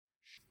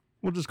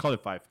We'll just call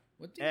it 5.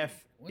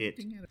 F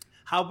it.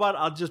 How about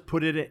I'll just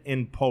put it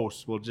in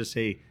post. We'll just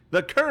say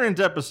the current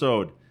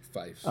episode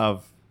 5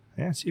 of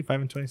 5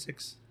 and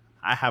 26.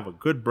 I have a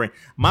good brain.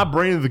 My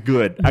brain is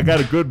good. I got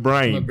a good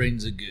brain. My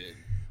brains are good.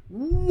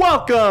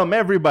 Welcome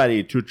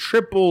everybody to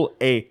Triple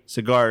A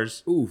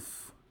Cigars.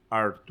 Oof.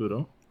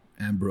 Arturo.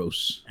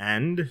 Ambrose.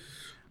 And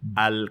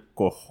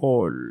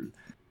Alcohol.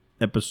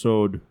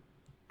 Episode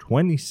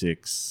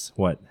 26.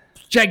 What?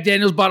 Jack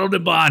Daniels Bottled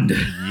and Bond.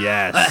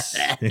 Yes.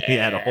 He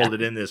had to hold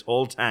it in this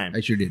whole time. I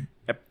sure did.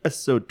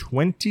 Episode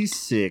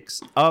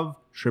 26 of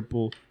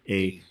Triple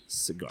A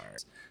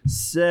Cigars.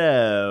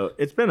 So,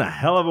 it's been a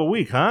hell of a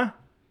week, huh?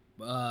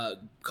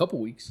 Couple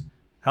weeks.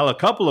 Hell, a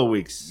couple of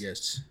weeks.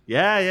 Yes.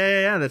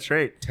 Yeah, that's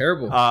right.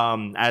 Terrible.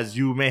 As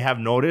you may have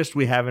noticed,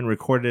 we haven't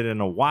recorded in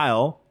a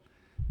while.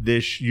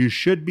 You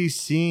should be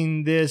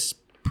seeing this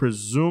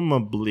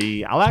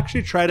presumably. I'll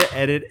actually try to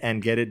edit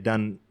and get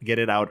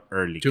it out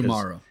early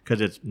tomorrow.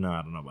 Because I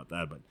don't know about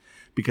that, but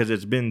because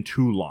it's been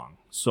too long.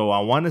 So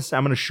I'm going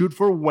to shoot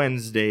for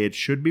Wednesday. It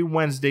should be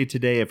Wednesday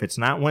today. If it's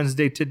not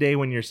Wednesday today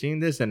when you're seeing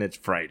this, then it's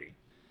Friday.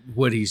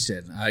 What he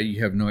said, I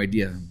have no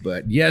idea.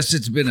 But yes,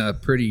 it's been a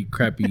pretty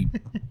crappy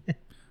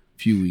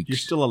few weeks. You're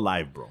still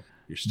alive, bro.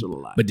 You're still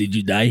alive. But did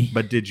you die?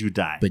 But did you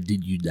die?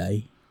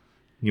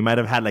 You might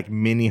have had like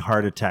mini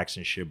heart attacks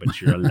and shit, but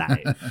you're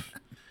alive.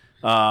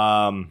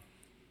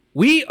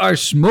 We are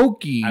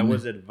smoking.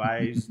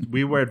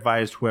 We were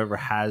advised, whoever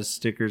has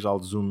stickers, I'll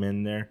zoom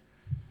in there.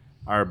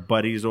 Our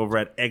buddies over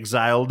at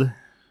Exiled.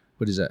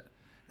 What is that?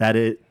 That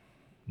it?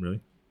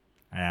 Really?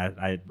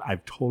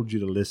 I've told you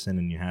to listen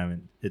and you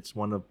haven't. It's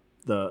one of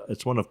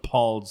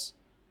Paul's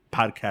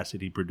podcasts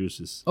that he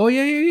produces. Oh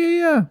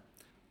yeah.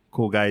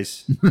 Cool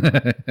guys.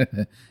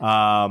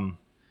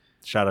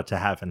 Shout out to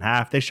Half and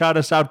Half. They shout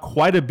us out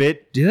quite a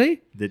bit. Do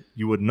they? That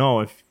you would know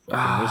if you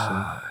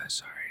listen.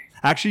 Sorry.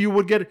 Actually, you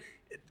would get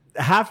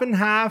Half and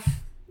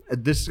Half.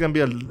 This is going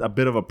to be a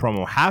bit of a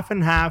promo. Half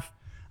and Half,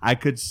 I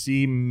could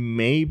see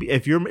maybe.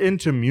 If you're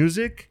into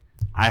music,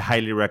 I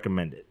highly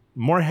recommend it.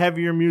 More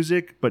heavier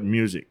music, but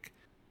music.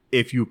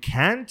 If you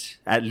can't,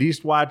 at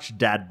least watch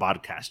Dad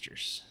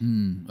Podcasters.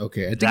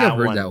 Okay, I think I've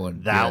heard that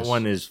one. That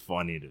one is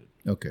funny, dude.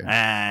 Okay.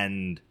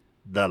 And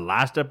the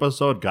last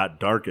episode got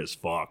dark as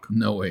fuck.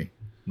 No way.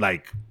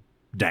 Like,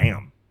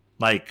 damn.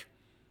 Like,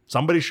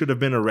 somebody should have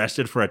been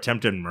arrested for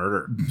attempted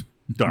murder.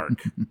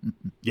 Dark.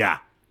 Yeah.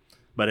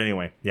 But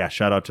anyway, yeah,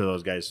 shout out to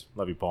those guys.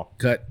 Love you, Paul.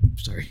 Cut.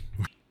 Sorry.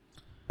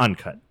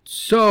 Uncut.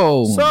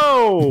 So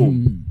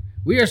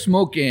we are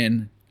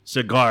smoking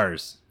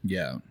cigars.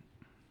 Yeah.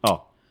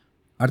 Oh.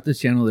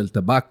 Artesano del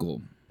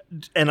Tabaco.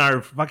 And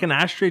our fucking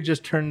ashtray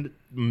just turned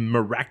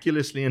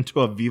miraculously into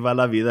a Viva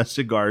la Vida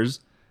cigars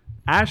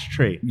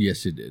ashtray.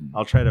 Yes, it did.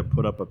 I'll try to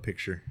put up a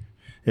picture.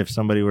 If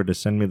somebody were to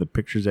send me the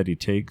pictures that he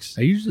takes.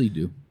 I usually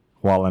do.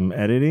 While I'm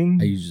editing.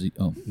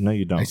 No,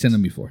 you don't. I send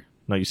them before.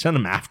 No, you send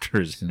them after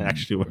is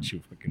actually what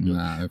you fucking do.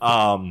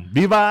 Nah,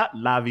 Viva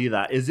la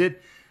Vida. Is it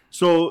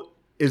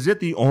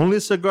the only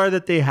cigar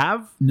that they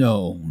have?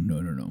 No.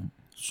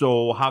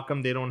 So how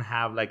come they don't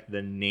have like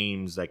the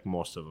names like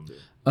most of them do?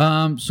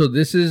 So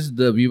this is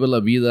the Viva la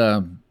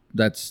Vida.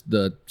 That's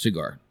the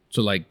cigar.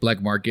 So like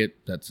Black Market,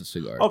 that's a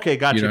cigar. Okay,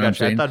 gotcha. You know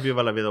what I thought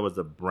Viva la Vida was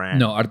the brand.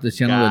 No,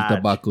 Artesano del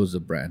Tabaco is the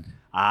brand.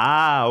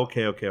 Ah,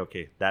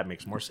 okay. That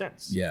makes more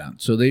sense. Yeah.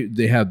 So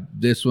they have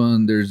this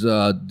one. There's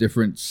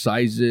different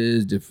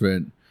sizes,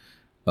 different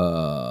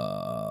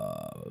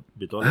Vitolas?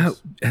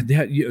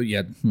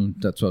 yeah,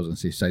 that's what I was gonna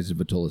say. Sizes,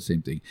 Vitola,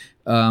 same thing.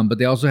 But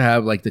they also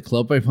have like the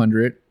Club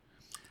 500.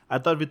 I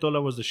thought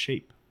Vitola was the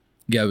shape.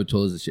 Yeah,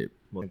 Vitola is the shape.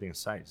 Well, I think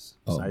size.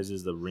 Oh. Size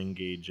is the ring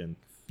gauge and.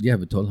 Yeah,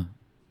 Vitola.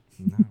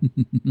 No.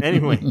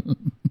 Anyway,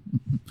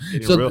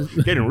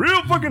 getting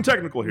real fucking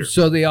technical here.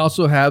 So they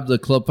also have the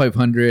Club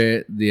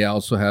 500. They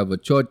also have a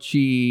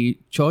Chochi,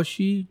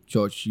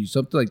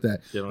 something like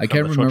that. I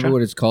can't remember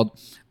what it's called.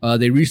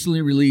 They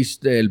recently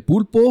released El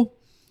Pulpo,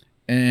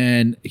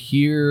 and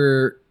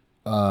here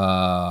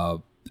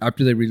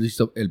after they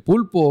released El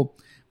Pulpo,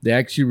 they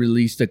actually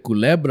released a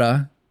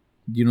Culebra.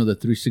 You know, the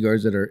 3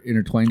 cigars that are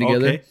intertwined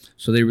together. Okay.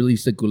 So they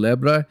released a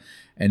Culebra.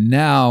 And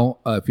now,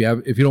 if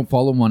you don't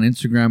follow them on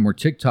Instagram or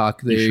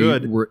TikTok,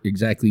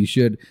 you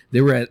should.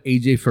 They were at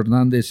AJ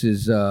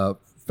Fernandez's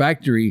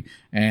factory,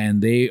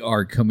 and they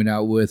are coming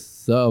out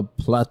with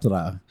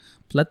plethora.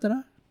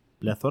 Plethora?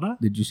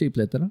 Did you say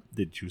plethora?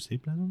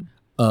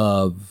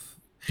 Of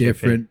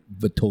different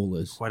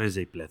Vitolas. What is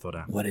a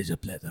plethora?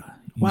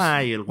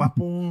 Why, el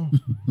guapo?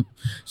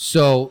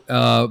 So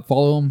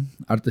follow them,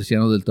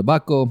 Artesano del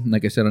Tabaco.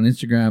 Like I said, on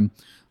Instagram,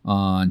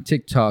 on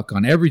TikTok,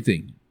 on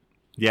everything.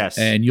 Yes.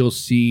 And you'll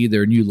see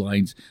their new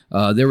lines.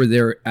 They were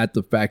there at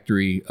the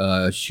factory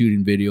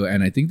shooting video,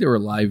 and I think they were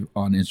live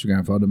on Instagram,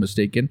 if I'm not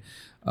mistaken,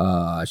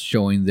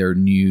 showing their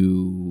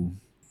new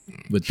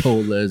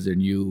Vitolas, their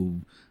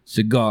new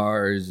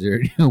cigars.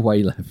 Why are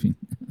you laughing?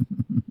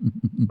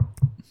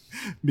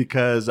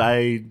 Because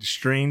I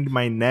strained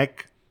my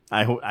neck.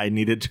 I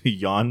needed to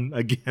yawn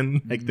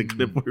again, like the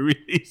clip we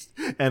released.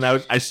 And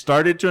I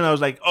started to, and I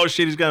was like, oh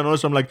shit, he's going to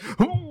notice. So I'm like,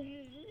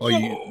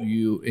 Oh,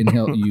 you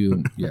inhale,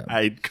 yeah.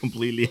 I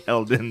completely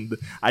held in.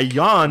 I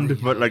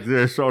yawned, but like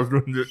this, so I was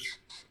doing this.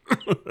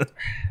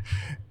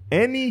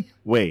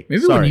 Anyway,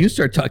 maybe when you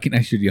start talking,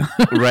 I should yawn.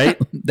 Right?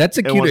 That's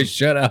a cue to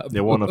shut up.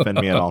 It won't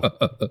offend me at all.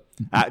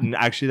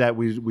 Actually, that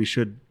we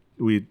should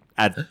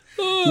at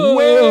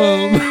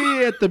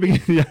way at the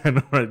beginning. Yeah, I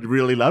know,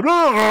 really loud.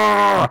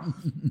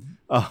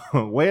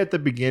 Way at the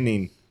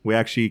beginning, we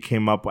actually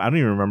came up. I don't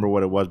even remember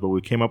what it was, but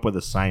we came up with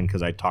a sign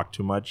because I talked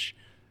too much.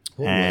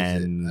 What was it? I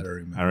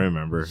don't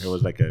remember. It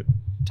was like a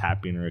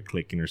tapping or a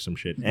clicking or some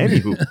shit.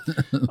 Anywho,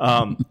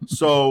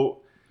 so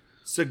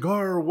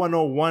Cigar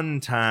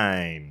 101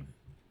 time.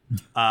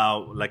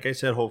 Like I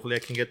said, hopefully I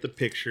can get the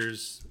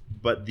pictures.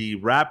 But the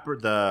wrapper,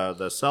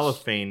 the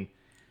cellophane,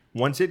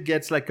 once it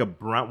gets like a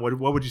brown,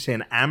 what would you say,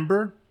 an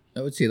amber?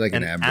 I would say like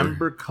an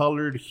amber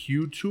colored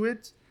hue to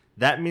it.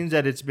 That means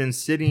that it's been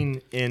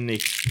sitting in a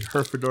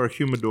herfador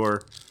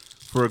humidor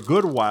for a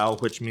good while,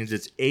 which means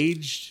it's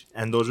aged,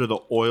 and those are the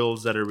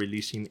oils that are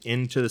releasing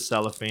into the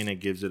cellophane. It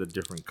gives it a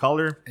different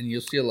color. And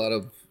you'll see a lot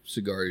of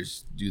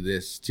cigars do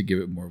this to give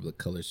it more of the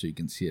color so you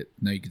can see it.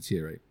 Now you can see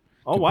it, right?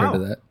 Oh,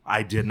 wow.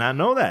 I did not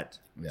know that.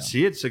 Yeah.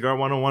 See, it's Cigar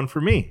 101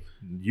 for me.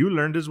 You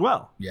learned as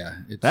well. Yeah.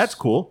 That's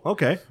cool.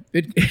 Okay.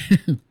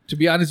 To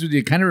be honest with you,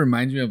 it kind of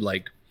reminds me of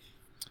like,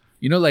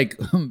 you know, like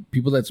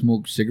people that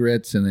smoke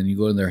cigarettes and then you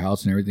go in their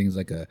house and everything's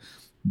like a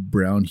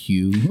brown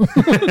hue.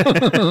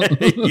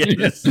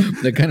 Yes.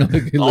 That kind of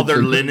like, all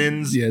their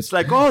linens. Yes. It's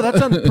like, oh,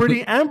 that's a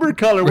pretty amber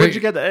color. Where'd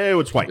you get that? Hey, it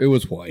was white. It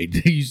was white.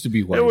 It used to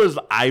be white. It was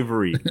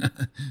ivory.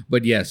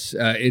 But yes,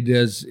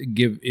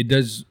 it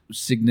does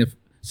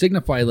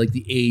signify like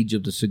the age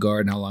of the cigar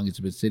and how long it's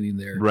been sitting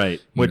there.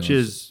 Right. Which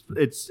is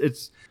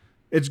it's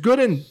good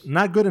and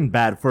not good and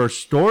bad. For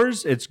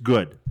stores, it's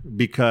good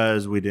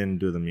because we didn't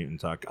do the mutant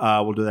talk.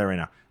 We'll do that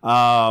right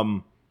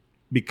now.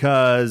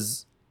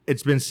 Because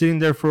it's been sitting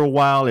there for a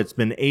while. It's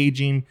been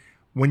aging.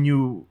 When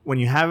you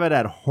have it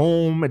at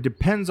home, it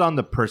depends on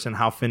the person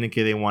how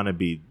finicky they want to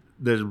be.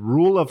 The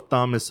rule of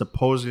thumb is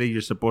supposedly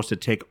you're supposed to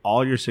take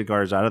all your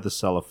cigars out of the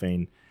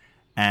cellophane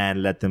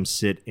and let them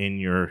sit in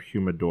your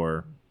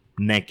humidor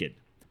naked.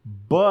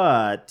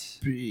 But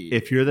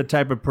if you're the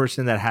type of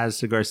person that has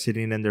cigars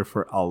sitting in there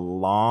for a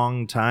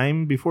long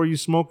time before you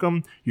smoke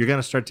them, you're going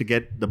to start to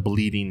get the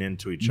bleeding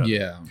into each other.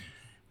 Yeah.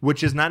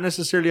 Which is not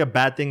necessarily a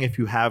bad thing if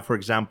you have, for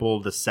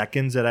example, the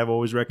seconds that I've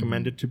always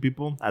recommended to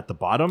people at the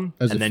bottom.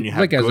 And then you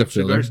have like good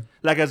cigars.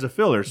 Like as a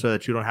filler so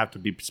that you don't have to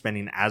be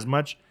spending as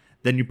much.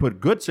 Then you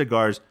put good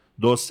cigars.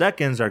 Those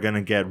seconds are going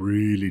to get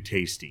really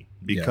tasty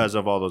because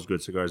of all those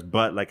good cigars.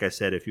 But like I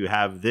said, if you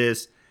have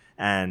this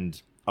and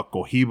a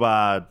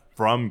Cohiba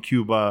from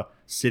Cuba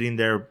sitting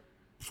there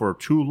for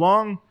too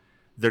long,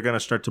 they're going to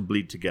start to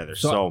bleed together.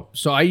 So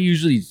I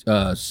usually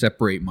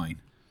separate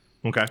mine.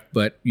 Okay.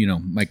 But, you know,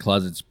 my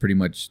closet's pretty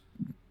much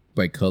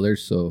by color,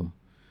 so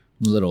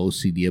I'm a little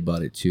OCD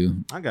about it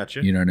too. I got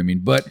you. You know what I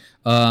mean? But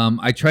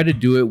I try to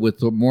do it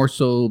with more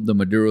so the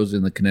Maduros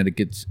and the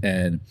Connecticut's,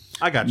 and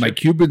I got you. My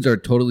Cubans are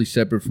totally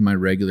separate from my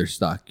regular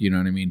stock. You know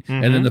what I mean?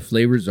 Mm-hmm. And then the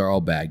flavors are all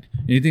bagged.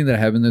 Anything that I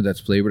have in there that's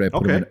flavored, I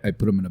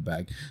put them in a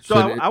bag. So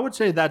I would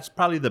say that's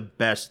probably the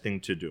best thing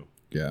to do.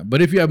 Yeah,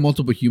 but if you have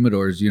multiple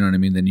humidors, you know what I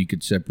mean, then you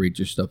could separate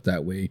your stuff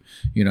that way,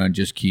 you know, and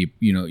just keep,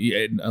 you know,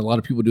 a lot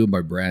of people do it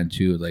by brand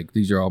too. Like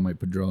these are all my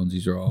Padrones,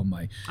 these are all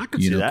my,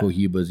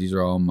 Cohibas, these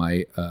are all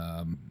my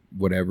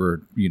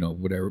whatever.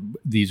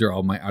 These are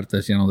all my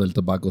Artesano del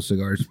Tabaco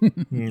cigars.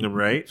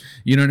 Right.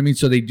 You know what I mean?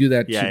 So they do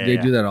that. They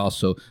do that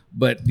also.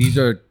 But these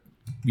are,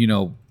 you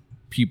know,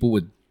 people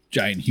with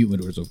giant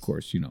humidors, of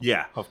course, you know.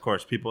 Yeah, of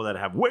course. People that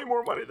have way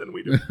more money than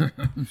we do.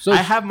 So I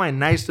have my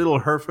nice little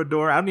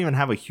herfador. I don't even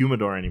have a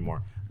humidor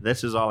anymore.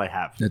 This is all I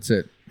have. That's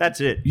it.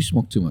 You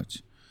smoke too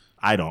much.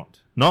 I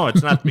don't. No,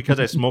 it's not because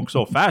I smoke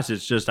so fast.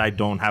 It's just I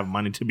don't have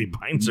money to be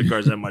buying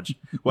cigars that much.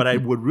 What I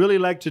would really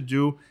like to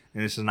do,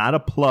 and this is not a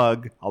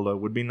plug, although it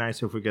would be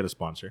nice if we get a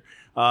sponsor,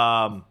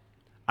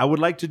 I would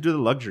like to do the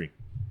luxury.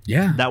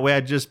 Yeah. That way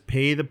I just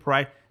pay the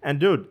price. And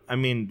dude, I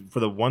mean,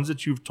 for the ones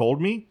that you've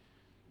told me,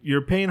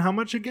 you're paying how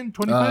much again?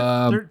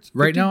 25?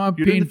 Right now I'm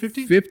paying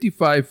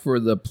 55 for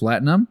the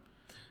platinum.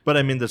 But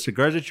I mean, the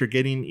cigars that you're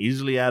getting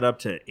easily add up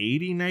to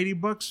 80, 90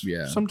 bucks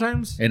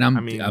sometimes. And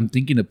I'm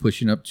thinking of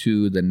pushing up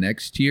to the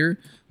next tier,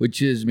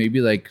 which is maybe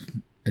like,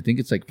 I think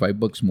it's like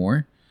 $5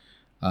 more.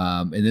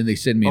 And then they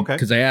send me,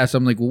 because I asked,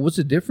 I'm like, well, what's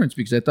the difference?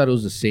 Because I thought it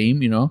was the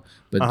same, you know,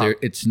 but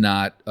it's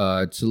not.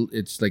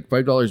 It's like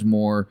 $5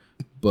 more,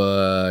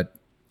 but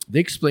they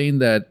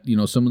explained that, you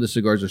know, some of the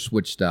cigars are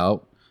switched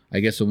out. I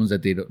guess the ones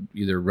that they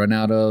either run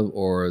out of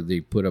or they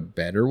put a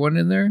better one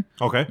in there.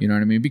 Okay. You know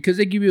what I mean? Because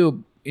they give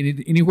you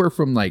anywhere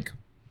from like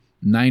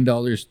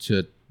 $9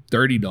 to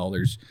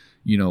 $30,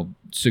 you know,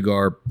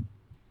 cigar.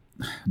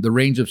 The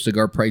range of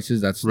cigar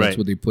prices, that's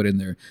what they put in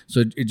there.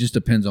 So it just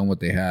depends on what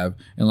they have.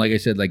 And like I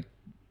said, like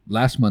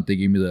last month they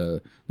gave me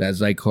that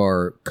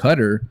Zycar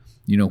cutter,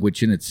 you know,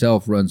 which in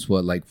itself runs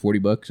like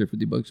 $40 or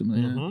 $50,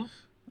 something like that.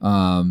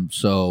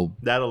 So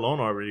that alone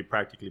already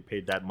practically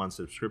paid that month's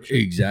subscription.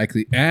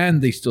 Exactly.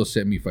 And they still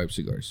sent me 5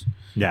 cigars.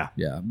 Yeah.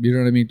 Yeah. You know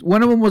what I mean?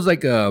 One of them was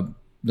like a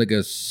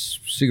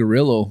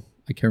cigarillo.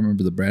 I can't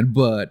remember the brand,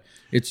 but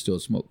it's still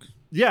smoke.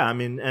 Yeah, I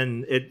mean,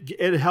 and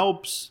it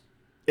helps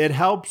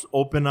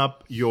open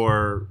up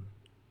your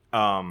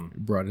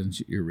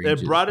broadens your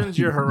ranges. It broadens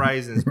your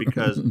horizons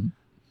because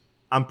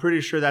I'm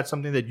pretty sure that's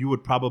something that you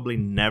would probably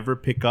never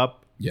pick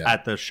up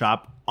at the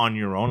shop on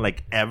your own,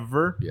 like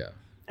ever. Yeah.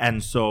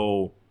 And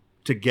so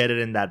to get it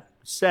in that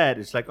set,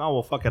 it's like, oh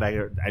well, fuck it,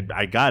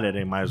 I got it,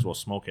 I might as well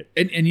smoke it.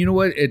 And you know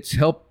what? It's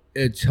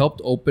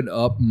helped open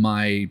up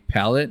my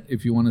palate,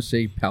 if you want to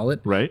say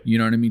palate. Right. You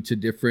know what I mean? To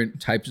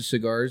different types of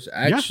cigars.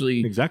 Actually,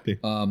 yeah, exactly.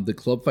 The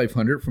Club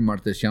 500 from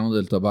Artesano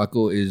del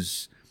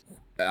Tabaco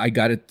I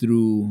got it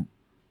through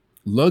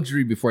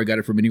luxury before I got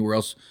it from anywhere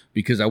else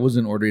because I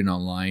wasn't ordering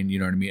online, you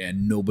know what I mean?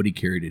 And nobody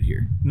carried it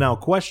here. Now,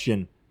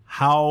 question,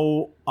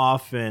 how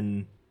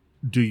often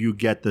do you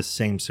get the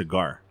same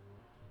cigar?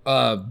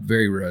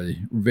 Very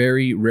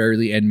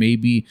rarely. And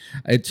maybe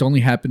it's only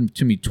happened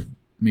to me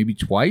maybe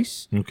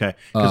twice. Okay.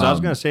 Because I was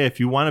going to say, if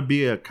you want to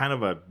be a kind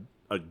of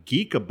a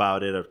geek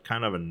about it, a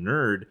kind of a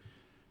nerd,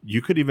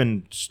 you could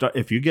even start,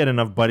 if you get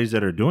enough buddies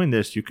that are doing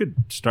this, you could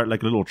start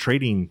like a little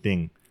trading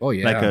thing. Oh,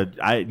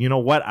 yeah. You know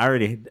what?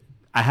 I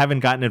haven't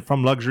gotten it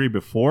from luxury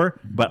before,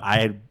 but I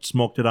had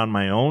smoked it on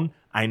my own.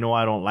 I know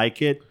I don't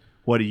like it.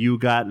 What do you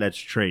got? Let's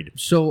trade.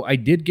 So I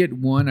did get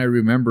one. I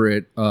remember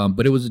it,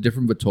 but it was a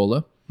different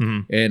Vitola.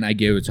 Mm-hmm. And I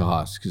gave it to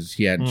Haas because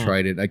he hadn't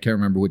tried it. I can't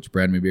remember which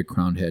brand, maybe a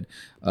Crown Head.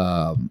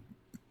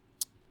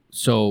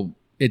 So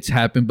it's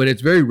happened, but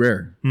it's very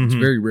rare. Mm-hmm. It's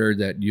very rare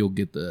that you'll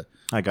get the.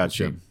 I got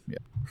you. Yeah.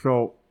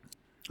 So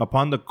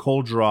upon the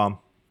cold draw,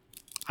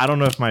 I don't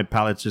know if my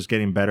palate's just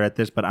getting better at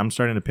this, but I'm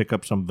starting to pick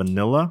up some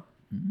vanilla,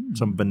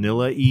 some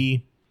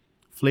vanilla-y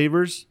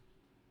flavors.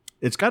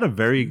 It's got a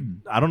very,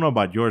 I don't know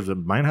about yours, but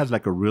mine has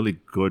like a really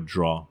good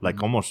draw,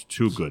 like almost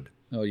too good.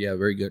 Oh, yeah,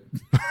 very good.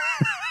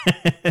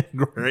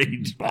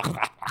 Great.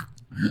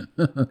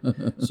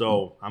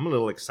 So I'm a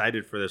little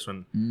excited for this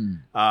one.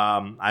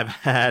 I've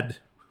had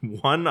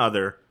one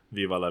other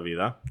Viva la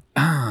Vida,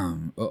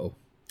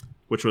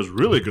 which was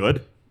really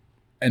good.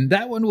 And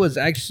that one was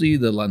actually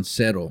the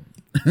Lancero.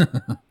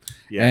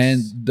 Yes.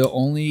 And the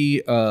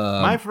only...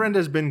 my friend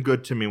has been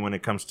good to me when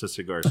it comes to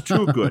cigars.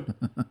 Too good.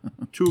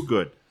 Too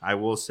good. I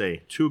will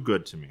say, too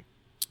good to me.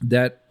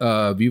 That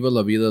Viva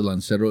la Vida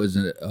Lancero is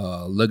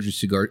a luxury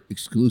cigar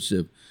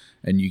exclusive,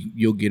 and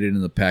you'll get it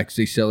in the packs.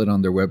 They sell it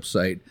on their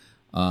website.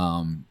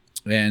 And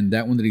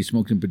that one that he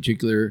smoked in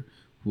particular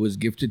was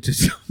gifted to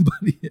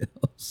somebody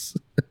else.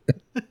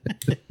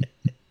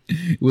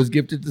 It was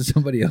gifted to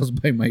somebody else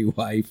by my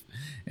wife.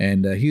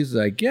 And he's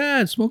like,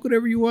 yeah, smoke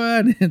whatever you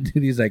want. And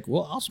then he's like,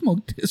 well, I'll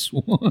smoke this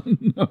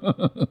one.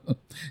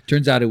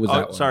 Turns out it was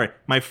that one. Sorry.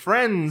 My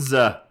friends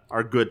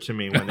are good to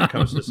me when it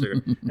comes to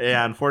cigarettes.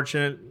 Yeah,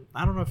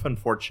 I don't know if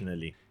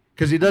unfortunately.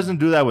 Because he doesn't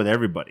do that with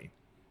everybody.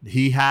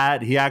 He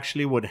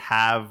actually would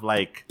have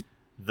like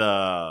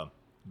the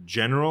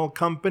general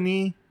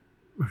company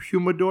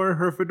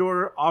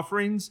herfador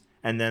offerings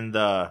and then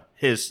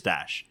his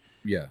stash.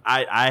 Yeah,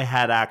 I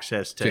had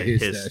access to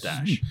his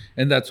stash.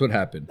 And that's what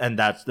happened. And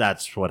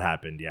that's what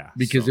happened. Yeah,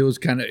 because it was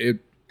kind of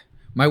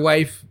my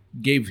wife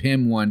gave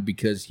him one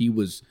because he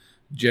was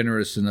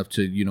generous enough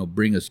to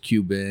bring us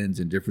Cubans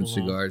and different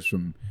cigars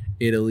from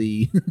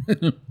Italy.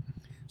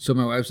 So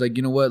my wife's like,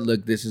 you know what?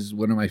 Look, this is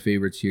one of my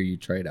favorites here. You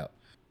try it out.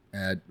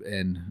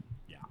 And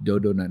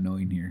Dodo not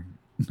knowing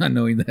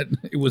that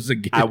it was a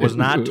gift. I was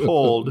not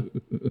told.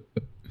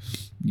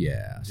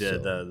 Yeah,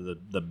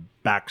 the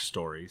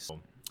backstory.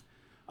 So.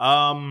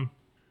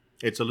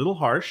 It's a little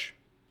harsh,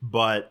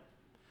 but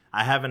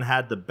I haven't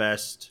had the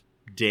best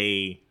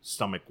day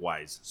stomach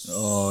wise.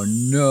 Oh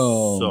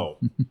no! So,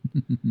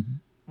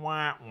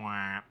 wah,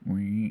 wah.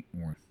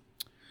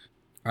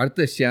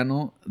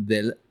 Artesano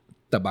del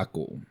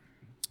Tabaco.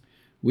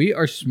 We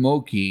are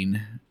smoking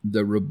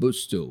the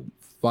Robusto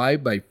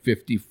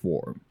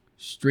 5x54.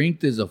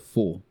 Strength is a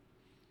full.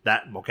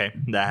 That's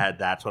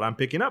what I'm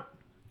picking up.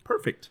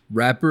 Perfect.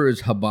 Wrapper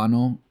is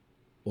Habano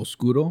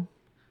Oscuro.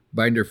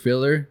 Binder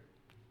filler,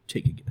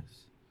 take a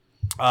guess.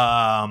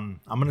 I'm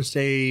gonna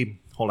say.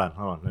 Hold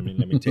on. Let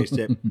me taste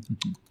it.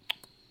 I'm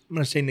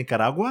gonna say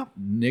Nicaragua.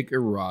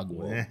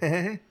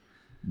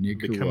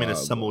 Becoming a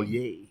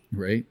sommelier,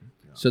 right?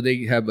 Yeah. So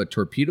they have a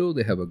torpedo.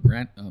 They have a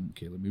Grand.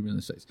 Okay, let me read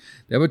the size.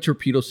 They have a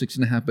torpedo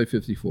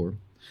 6.5x54,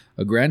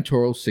 a Grand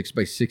Toro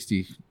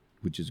 6x60,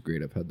 which is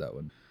great. I've had that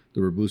one.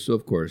 The Robusto,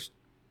 of course.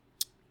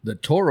 The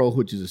Toro,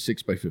 which is a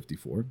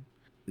 6x54.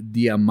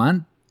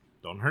 Diamante.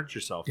 Don't hurt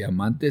yourself.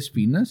 Diamantes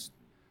finas.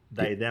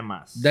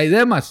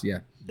 Diademas, yeah.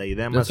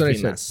 Diademas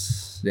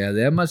finas.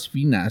 Diademas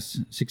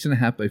finas,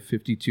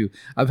 6.5x52.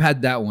 I've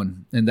had that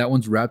one, and that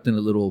one's wrapped in a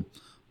little,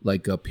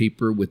 like a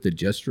paper with the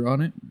gesture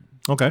on it.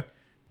 Okay.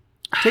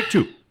 Take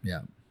two.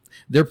 Yeah.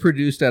 They're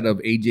produced out of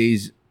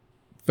AJ's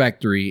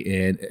factory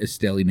in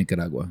Esteli,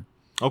 Nicaragua.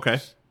 Okay.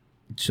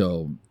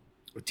 So,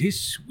 it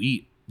tastes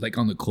sweet. Like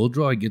on the cold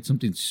draw, I get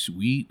something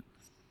sweet.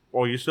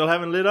 Oh, you still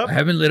haven't lit up? I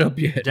haven't lit up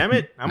yet. Damn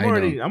it! I'm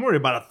already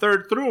about a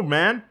third through,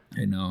 man.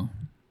 I know.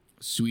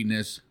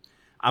 Sweetness.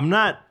 I'm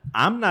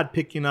not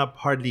picking up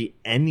hardly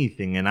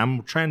anything, and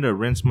I'm trying to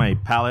rinse my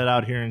palate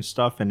out here and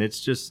stuff, and it's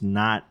just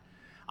not.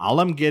 All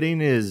I'm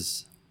getting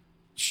is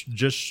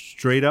just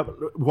straight up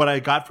what I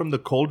got from the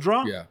cold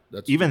draw. Yeah,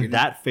 that's even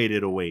that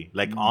faded away.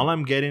 Like all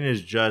I'm getting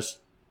is just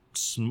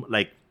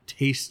like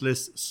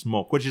tasteless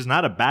smoke, which is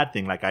not a bad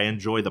thing. Like I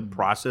enjoy the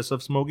process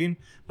of smoking,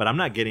 but I'm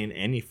not getting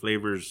any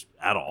flavors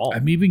at all.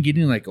 I'm even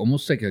getting like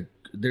almost like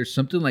there's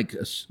something like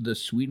the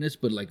sweetness,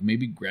 but like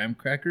maybe graham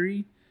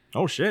crackery.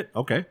 Oh shit!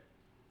 Okay.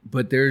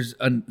 But there's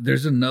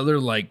another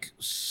like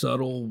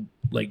subtle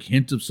like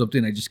hint of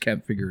something. I just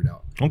can't figure it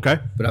out. Okay.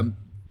 But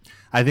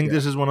I think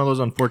this is one of those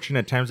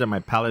unfortunate times that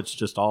my palate's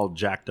just all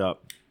jacked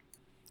up.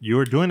 You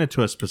were doing it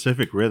to a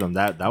specific rhythm.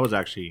 That was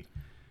actually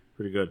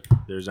pretty good.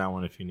 There's that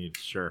one if you need.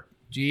 Sure.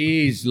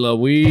 Jeez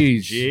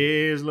Louise.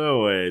 Jeez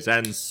Louise.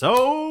 And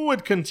so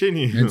it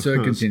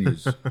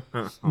continues.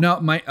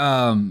 No,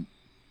 my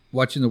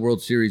watching the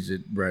World Series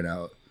it right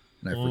out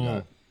and I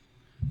forgot.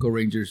 Go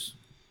Rangers.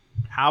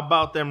 How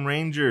about them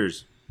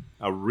Rangers?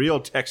 A real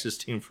Texas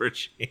team for a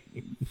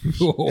change.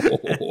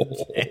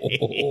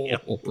 Damn,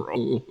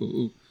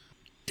 bro.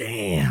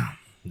 Damn.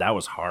 That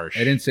was harsh.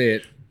 I didn't say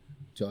it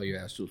to all you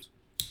assholes.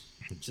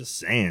 Just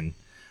saying.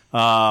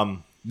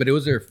 But it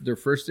was their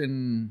first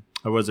in...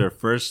 It was their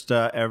first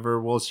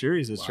ever World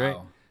Series. That's right.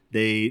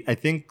 I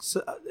think,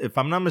 if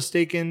I'm not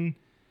mistaken,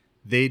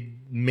 they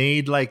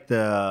made like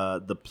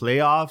the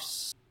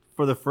playoffs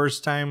for the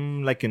first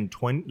time like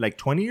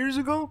 20 years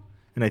ago.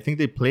 And I think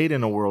they played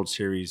in a World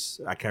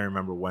Series. I can't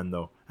remember when,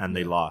 though. And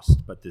they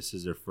lost. But this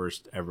is their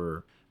first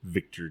ever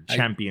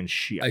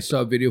championship. I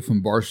saw a video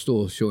from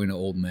Barstool showing an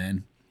old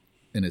man.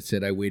 And it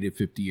said, I waited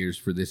 50 years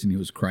for this. And he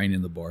was crying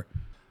in the bar.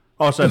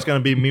 Oh, so it's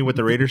going to be me with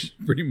the Raiders?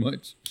 Pretty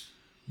much.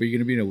 But you're going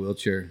to be in a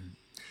wheelchair.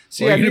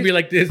 See, or you're going to be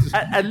like this.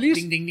 At least,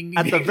 ding, ding, ding,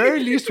 at the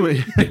very least,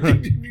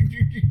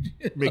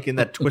 making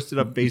that twisted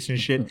up face and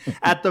shit.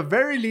 At the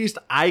very least,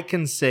 I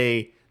can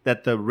say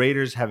that the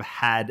Raiders have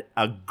had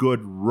a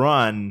good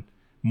run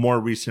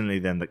more recently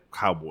than the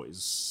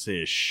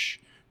Cowboys-ish.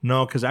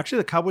 No, because actually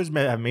the Cowboys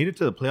have made it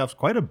to the playoffs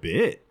quite a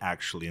bit,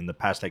 actually, in the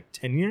past,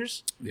 10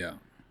 years. Yeah.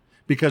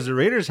 Because the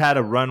Raiders had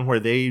a run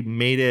where they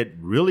made it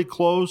really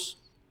close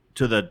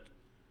to the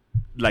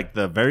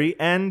very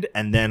end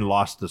and then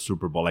lost the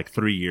Super Bowl,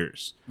 3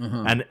 years.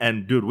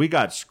 And dude, we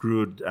got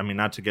screwed. I mean,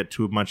 not to get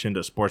too much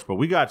into sports, but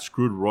we got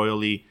screwed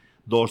royally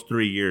those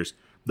 3 years.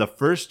 The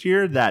first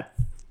year, that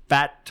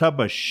fat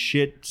tub of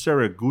shit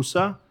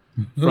Saragusa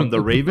from the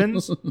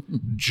Ravens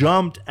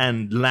jumped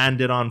and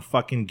landed on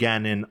fucking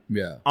Gannon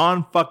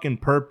on fucking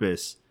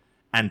purpose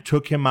and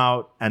took him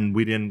out, and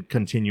we didn't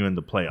continue in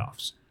the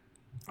playoffs.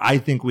 I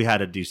think we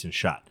had a decent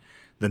shot.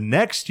 The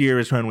next year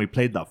is when we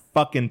played the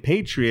fucking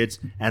Patriots,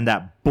 and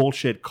that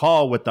bullshit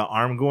call with the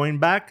arm going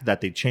back that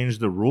they changed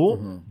the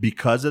rule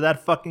because of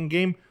that fucking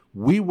game.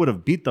 We would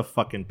have beat the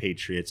fucking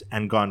Patriots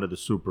and gone to the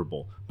Super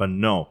Bowl. But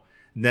no.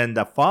 Then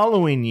the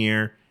following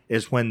year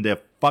is when the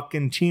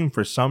fucking team,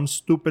 for some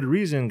stupid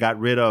reason, got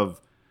rid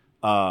of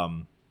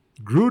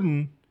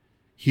Gruden.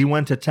 He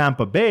went to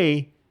Tampa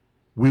Bay.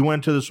 We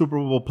went to the Super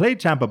Bowl, played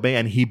Tampa Bay,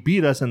 and he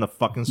beat us in the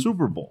fucking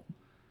Super Bowl.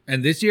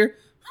 And this year,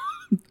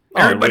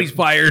 everybody's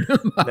fired.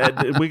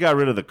 We got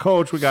rid of the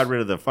coach. We got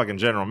rid of the fucking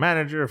general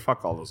manager.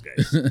 Fuck all those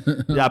guys.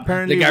 Yeah,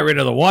 apparently they got rid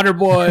of the water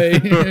boy.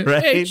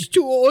 Right?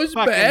 H2O is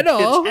better.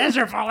 His hands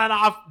are falling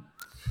off.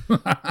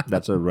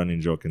 That's a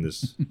running joke in in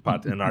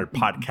our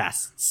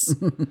podcasts.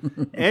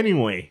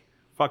 Anyway,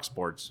 fuck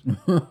sports.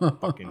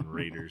 Fucking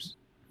Raiders.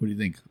 What do you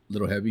think? A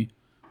little heavy,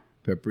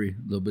 peppery,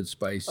 a little bit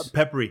spice.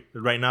 Peppery.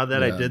 Right now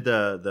that I did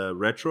the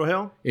retro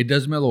hill, it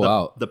does mellow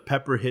out. The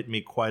pepper hit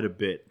me quite a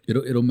bit.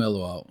 It'll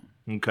mellow out.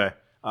 Okay.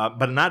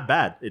 But not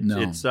bad.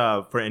 It's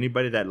for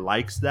anybody that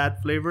likes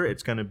that flavor,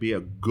 it's going to be a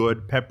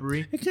good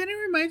peppery. It kind of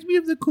reminds me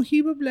of the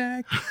Cohiba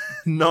Black.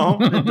 No,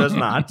 it does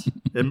not.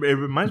 It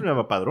reminds me of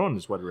a Padron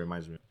is what it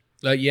reminds me of.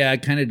 Yeah,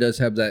 it kind of does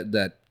have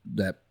that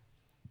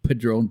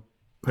Padroniness.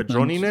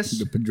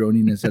 The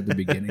Padroniness at the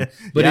beginning.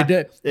 But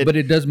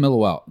it does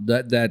mellow out.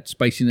 That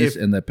spiciness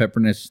and that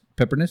pepperness.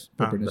 The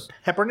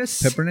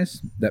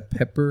pepperness? That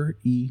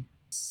pepper-y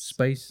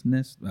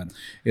spiciness.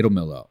 It'll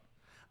mellow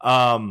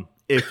out.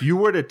 If you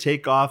were to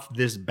take off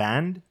this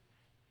band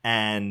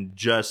and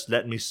just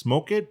let me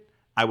smoke it,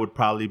 I would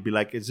probably be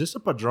like, is this a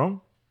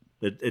Padron?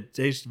 It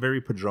tastes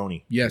very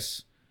Padron-y.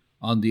 Yes.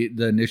 On the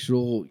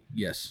initial,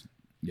 yes.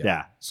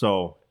 Yeah.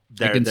 So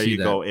there you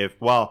go.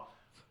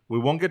 We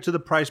won't get to the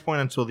price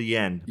point until the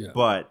end. Yeah.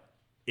 But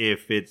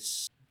if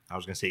it's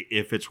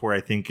where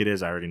I think it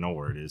is, I already know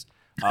where it is.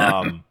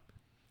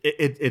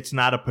 It's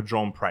not a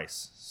Padron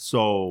price.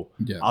 So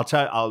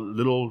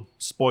little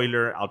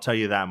spoiler, I'll tell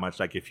you that much.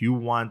 Like if you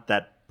want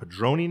that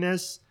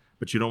Padroniness,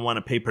 but you don't want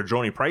to pay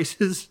Padroni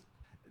prices,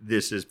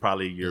 this is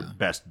probably your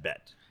best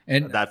bet.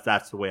 And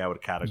that's the way I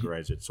would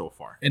categorize it so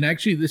far. And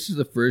actually, this is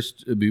the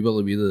first Viva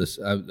La Vida.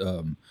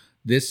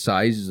 This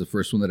size is the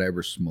first one that I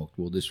ever smoked.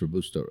 Well, this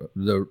Robusto,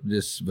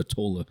 this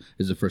Vitola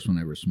is the first one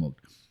I ever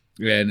smoked.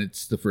 And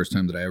it's the first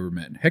time that I ever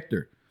met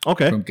Hector.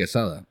 Okay. From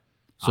Quesada.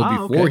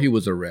 So before he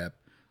was a rep,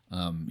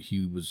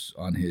 he was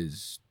on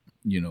his,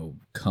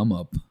 come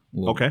up.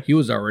 Well, okay. He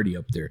was already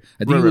up there.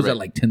 I think he was at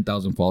like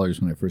 10,000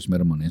 followers when I first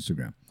met him on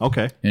Instagram.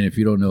 Okay. And if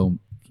you don't know,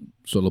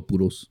 Solo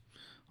Puros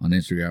on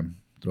Instagram,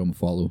 throw him a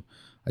follow.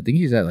 I think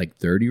he's at like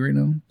 30 right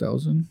now,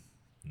 1,000.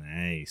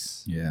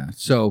 Nice. Yeah.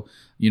 So,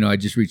 I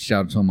just reached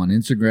out to him on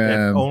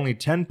Instagram. If only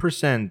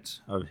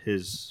 10% of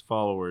his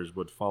followers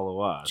would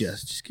follow us.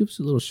 Just give us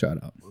a little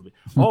shout out.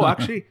 Oh,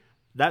 actually,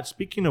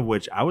 speaking of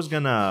which, I was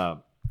going to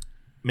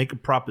make a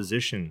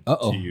proposition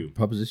to you.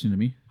 Proposition to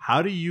me?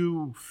 How do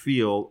you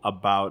feel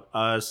about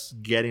us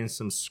getting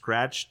some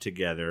scratch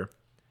together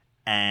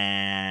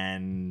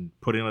and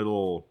putting a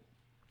little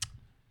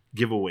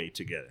giveaway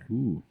together?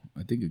 Ooh,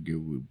 I think a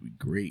giveaway would be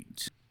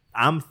great.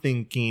 I'm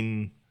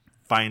thinking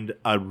find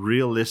a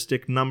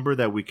realistic number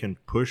that we can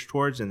push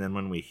towards, and then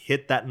when we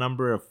hit that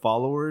number of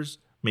followers,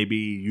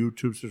 maybe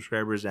YouTube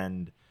subscribers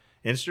and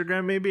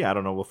Instagram, maybe, I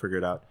don't know, we'll figure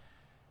it out.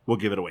 We'll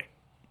give it away.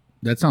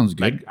 That sounds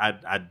good.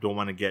 I don't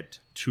want to get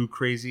too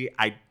crazy.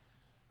 I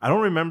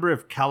don't remember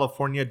if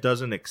California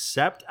doesn't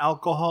accept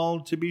alcohol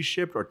to be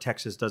shipped or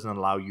Texas doesn't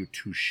allow you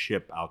to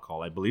ship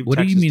alcohol. I believe what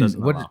Texas do you mean?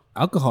 doesn't What allow.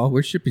 Alcohol?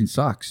 We're shipping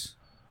socks.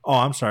 Oh,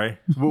 I'm sorry.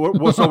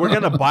 So we're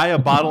going to buy a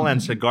bottle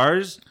and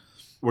cigars.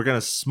 We're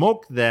going to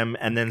smoke them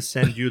and then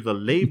send you the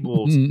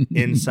labels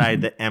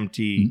inside the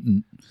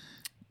empty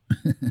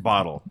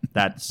bottle.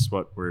 That's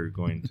what we're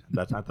going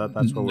to. I thought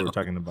that's what we were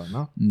talking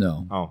about.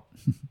 No. Oh.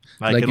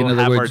 Like it'll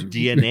have our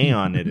DNA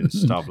on it and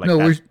stuff like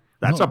that.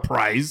 That's a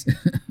prize.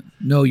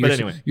 No,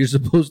 you're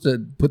supposed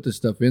to put the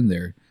stuff in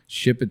there,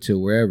 ship it to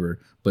wherever,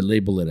 but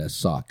label it as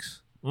socks.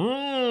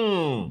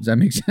 Does that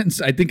make sense?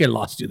 I think I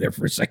lost you there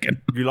for a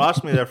second. You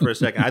lost me there for a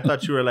second. I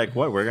thought you were like,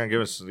 what? We're going to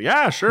give us...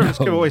 Yeah, sure. Let's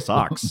give away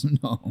socks.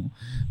 No.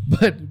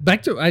 But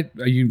back to...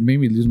 you made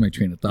me lose my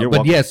train of thought. You're but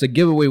welcome. yes, a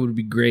giveaway would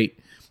be great.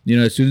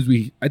 As soon as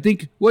we... I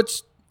think...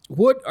 What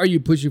are you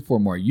pushing for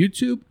more?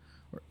 YouTube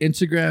or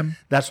Instagram?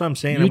 That's what I'm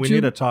saying. YouTube? And we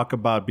need to talk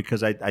about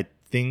because I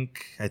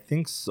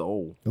think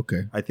so.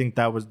 Okay. I think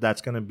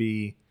that's going to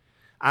be...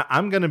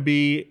 I'm going to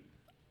be...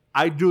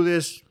 I do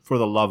this for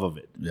the love of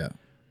it. Yeah.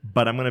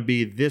 But I'm going to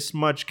be this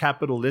much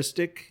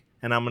capitalistic,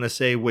 and I'm going to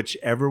say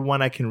whichever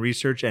one I can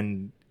research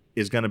and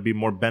is going to be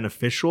more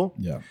beneficial.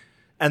 Yeah.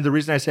 And the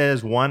reason I say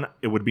is, one,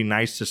 it would be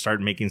nice to start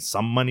making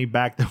some money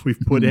back that we've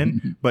put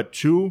in. But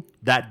two,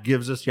 that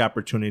gives us the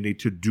opportunity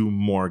to do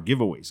more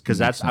giveaways. Because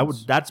that's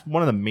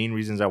one of the main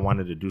reasons I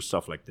wanted to do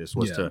stuff like this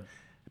was to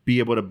be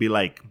able to be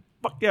like,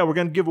 fuck yeah, we're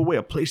going to give away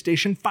a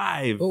PlayStation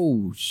 5.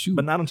 Oh, shoot.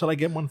 But not until I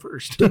get one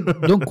first.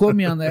 Don't quote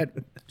me on that.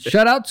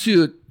 Shout out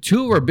to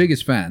two of our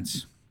biggest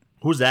fans.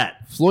 Who's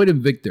that? Floyd and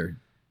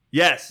Victor.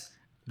 Yes.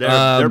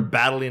 They're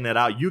battling it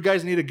out. You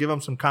guys need to give them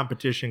some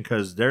competition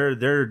because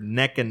they're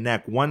neck and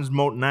neck. One's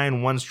Mote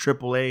 9, one's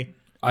AAA.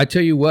 I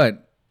tell you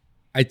what,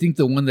 I think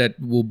the one that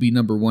will be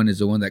number one is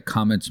the one that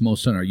comments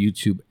most on our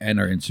YouTube and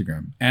our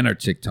Instagram and our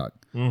TikTok.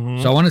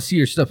 Mm-hmm. So I want to see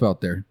your stuff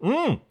out there.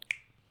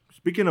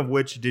 Speaking of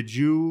which,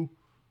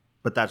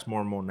 but that's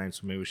more Mote 9,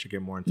 so maybe we should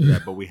get more into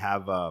that. But we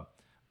have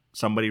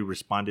somebody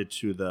responded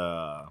to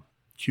the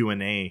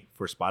Q&A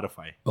for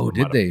Spotify. Oh,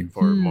 did they?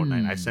 For Mote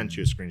 9. I sent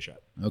you a screenshot.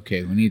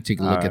 Okay, we need to take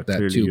a look at that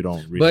too. You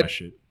don't read my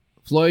shit.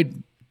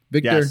 Floyd,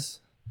 Victor.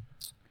 Yes.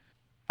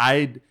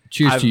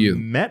 Cheers to you.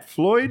 Met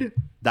Floyd.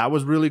 That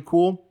was really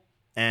cool.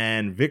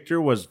 And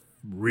Victor was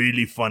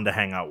really fun to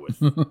hang out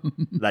with.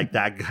 Like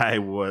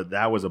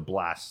that was a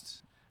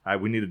blast.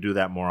 We need to do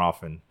that more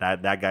often.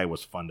 That guy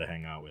was fun to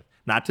hang out with.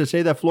 Not to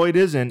say that Floyd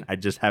isn't. I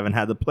just haven't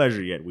had the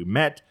pleasure yet. We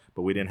met,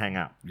 but we didn't hang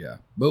out. Yeah,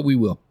 but we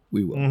will.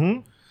 We will. Mm-hmm.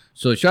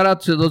 So shout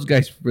out to those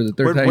guys for the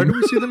third time. Where did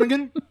we see them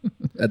again?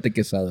 At the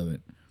Quesada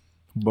event.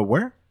 But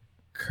where?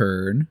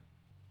 Kern.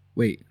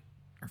 Wait,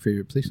 our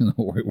favorite place in the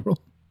whole wide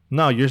world?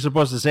 No, you're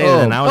supposed to say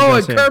it. And I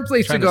was at Kern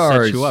Place Cigars.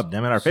 To set you up.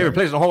 Damn it, our favorite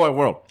place in the whole wide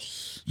world.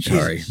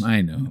 Sorry, Jesus.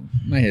 I know.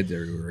 My head's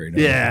everywhere right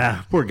now.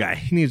 Yeah, poor guy.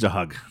 He needs a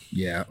hug.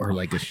 Yeah, or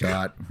like a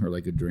shot, or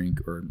like a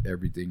drink, or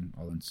everything.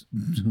 All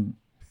in.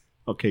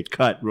 Okay,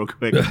 cut real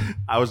quick.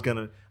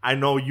 I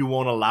know you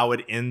won't allow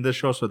it in the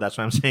show, so that's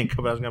why I'm saying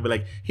cut. But I was going to be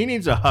like, he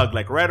needs a hug,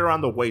 like right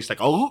around the waist. Like,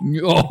 oh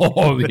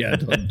yeah,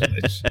 don't do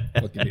this.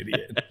 Fucking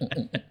idiot.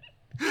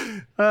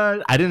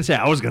 I didn't say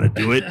I was going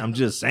to do it. I'm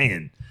just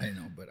saying. I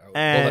know, but hold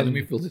on, let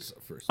me fill this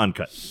up first.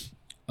 Uncut.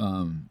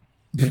 My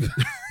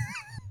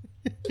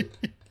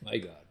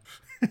God.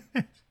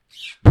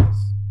 Oops.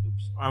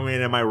 I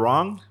mean, am I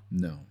wrong?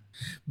 No.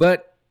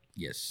 But,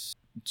 yes.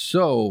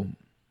 So,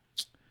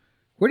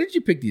 where did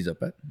you pick these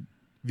up at?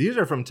 These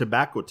are from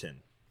Tobacco Tin.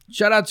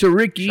 Shout out to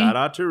Ricky. Shout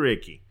out to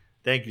Ricky.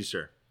 Thank you,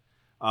 sir.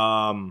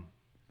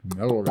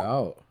 Mellowed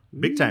out.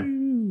 Big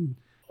time.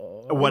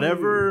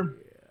 Whatever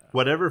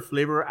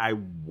flavor I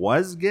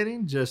was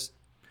getting, just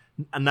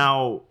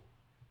now,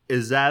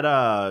 is that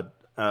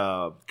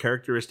a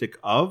characteristic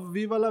of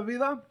Viva la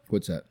Vida?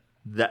 What's that?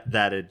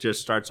 That it just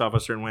starts off a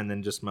certain way and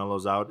then just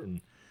mellows out.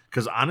 And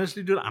because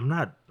honestly, dude, I'm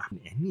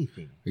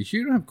anything. Are you sure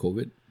you don't have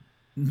COVID?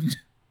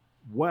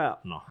 Well,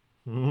 no.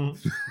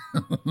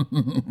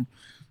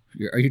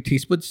 Are your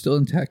taste buds still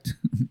intact?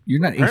 You're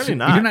not. Apparently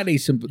not. You're not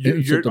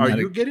asymptomatic. Are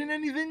you getting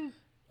anything?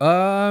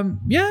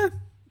 Yeah.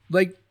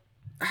 Like,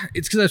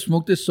 it's because I've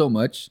smoked this so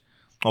much.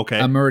 Okay.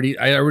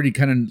 I already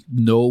kind of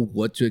know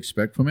what to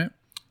expect from it.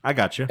 I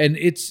got you. And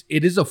it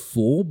is a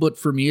full, but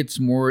for me, it's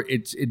more.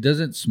 It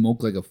doesn't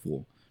smoke like a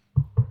full.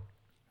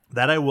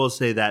 That I will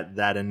say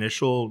that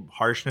initial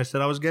harshness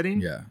that I was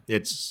getting. Yeah.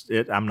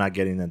 I'm not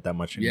getting that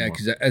much anymore. Yeah,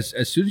 because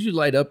as soon as you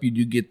light up, you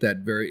do get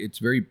that it's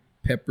very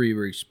peppery,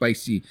 very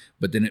spicy,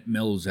 but then it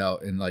mellows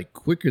out and like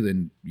quicker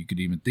than you could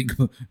even think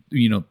of.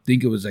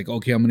 Think it was like,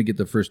 okay, I'm gonna get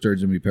the first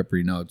stir's gonna be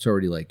peppery. No, it's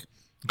already like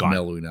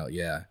mellowing out.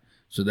 Yeah.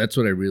 So that's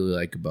what I really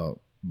like about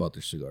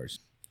their cigars.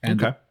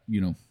 And okay.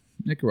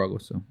 Nicaragua.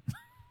 So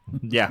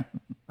yeah,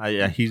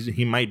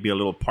 he might be a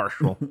little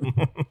partial.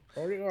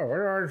 What did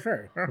I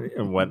say?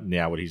 What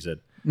he said.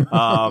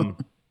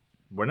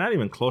 We're not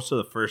even close to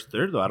the first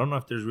third, though. I don't know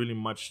if there's really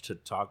much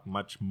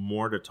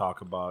more to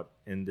talk about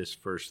in this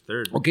first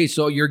third. Okay,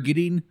 so you're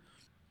getting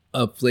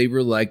a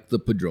flavor like the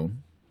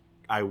Padron.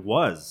 I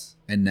was.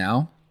 And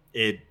now?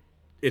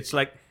 It's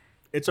like,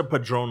 it's a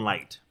Padron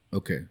light.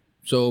 Okay.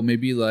 So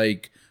maybe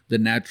like the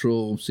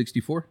natural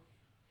 64?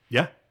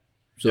 Yeah.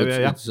 So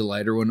it's a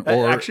lighter one.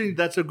 Or actually,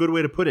 that's a good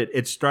way to put it.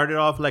 It started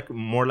off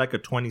more like a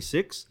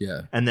 26.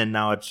 Yeah. And then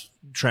now it's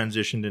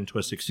transitioned into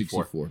a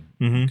 64.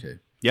 Mm-hmm. Okay.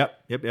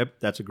 Yep.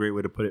 That's a great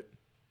way to put it.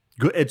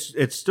 Good.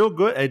 It's still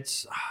good. I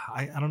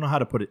don't know how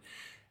to put it.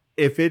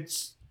 If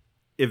this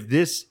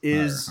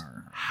is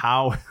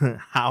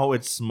how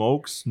it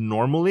smokes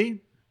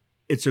normally,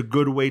 it's a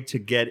good way to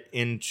get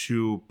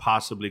into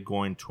possibly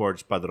going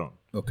towards Padron.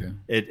 Okay.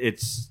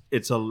 It's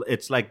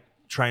like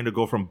trying to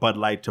go from Bud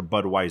Light to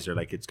Budweiser.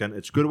 Like it's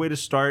a good way to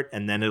start,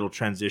 and then it'll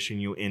transition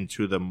you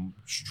into the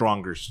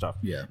stronger stuff.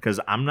 Yeah. Because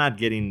I'm not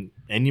getting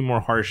any more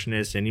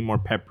harshness, any more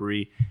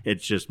peppery.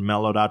 It's just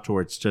mellowed out to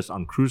where it's just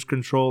on cruise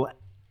control,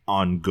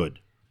 on good,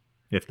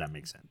 if that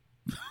makes sense.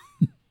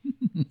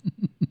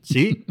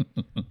 See,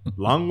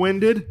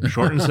 long-winded,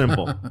 short and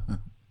simple.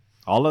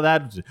 All of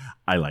that,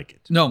 I like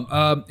it.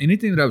 No,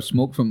 anything that I've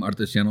smoked from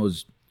Artesano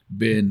has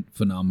been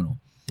phenomenal.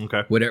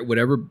 Okay.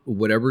 Whatever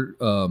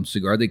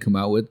cigar they come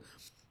out with,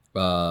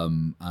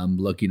 I'm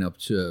lucky enough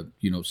to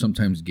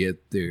sometimes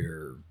get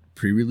their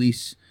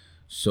pre-release.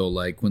 So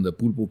like when the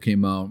Pulpo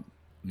came out,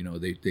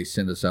 they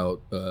sent us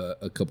out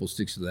a couple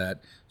sticks of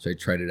that. So I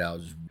tried it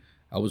out.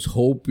 I was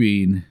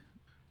hoping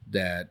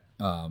that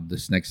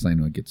this next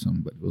line would get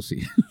some, but we'll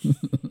see.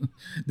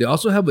 They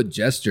also have a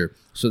Jester.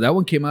 So that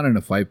one came out in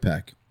a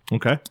 5-pack.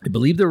 Okay. I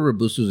believe they're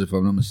Robustos, if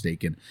I'm not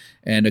mistaken.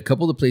 And a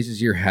couple of the places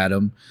here had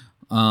them.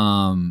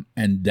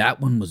 And that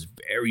one was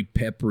very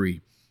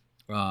peppery,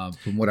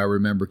 from what I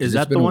remember. Is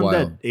that the one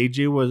that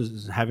AJ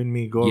was having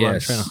me go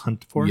around trying to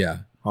hunt for? Yeah.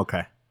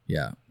 Okay.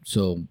 Yeah.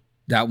 So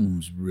that one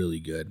was really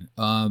good.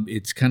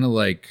 It's kind of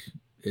like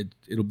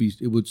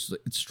it's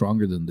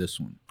stronger than this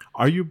one.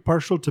 Are you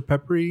partial to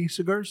peppery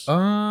cigars?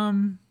 Or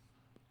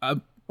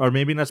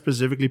maybe not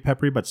specifically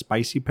peppery, but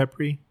spicy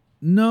peppery?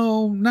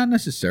 No, not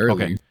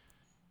necessarily. Okay.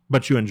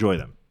 But you enjoy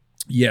them?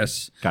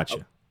 Yes.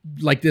 Gotcha.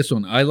 Like this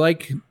one. I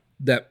like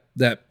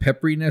that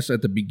pepperiness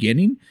at the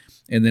beginning,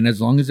 and then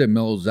as long as it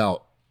mellows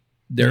out,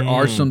 there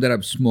are some that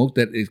I've smoked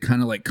that is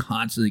kind of like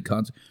constantly.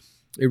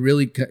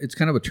 It's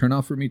kind of a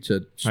turnoff for me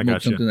to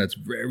smoke something that's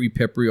very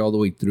peppery all the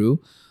way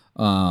through.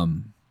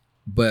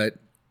 But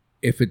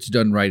if it's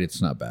done right,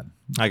 it's not bad.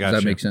 I got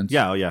Does that make sense?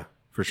 Yeah, yeah,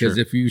 for sure. Because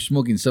if you're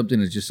smoking something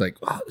that's just like,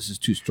 oh, this is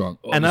too strong.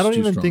 Oh, and I don't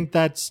even think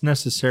that's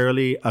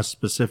necessarily a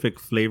specific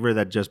flavor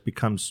that just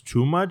becomes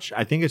too much.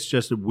 I think it's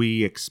just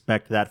we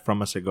expect that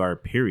from a cigar,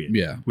 period.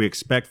 Yeah. We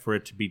expect for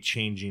it to be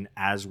changing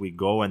as we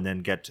go and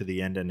then get to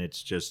the end, and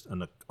it's just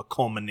a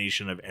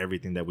culmination of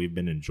everything that we've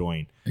been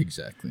enjoying.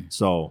 Exactly.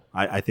 So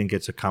I think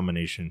it's a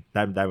combination.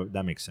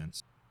 That makes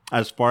sense.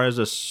 As far as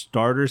a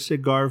starter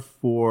cigar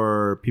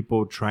for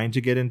people trying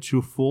to get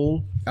into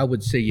full, I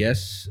would say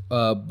yes,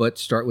 but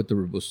start with the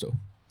Robusto.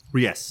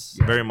 Yes,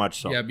 very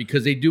much so. Yeah,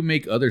 because they do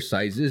make other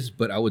sizes,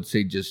 but I would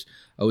say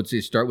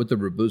start with the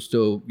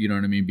Robusto, you know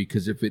what I mean?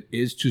 Because if it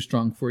is too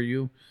strong for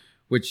you,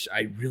 which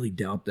I really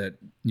doubt that,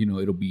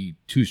 it'll be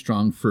too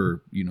strong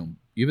for,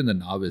 even the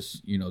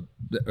novice,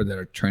 that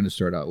are trying to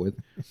start out with.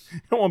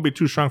 It won't be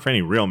too strong for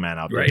any real man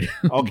out there. Right.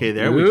 Okay,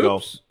 there we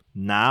go.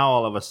 Now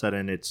all of a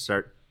sudden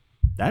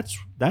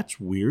that's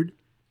weird.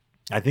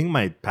 I think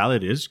my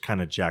palate is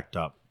kind of jacked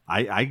up.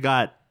 I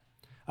got,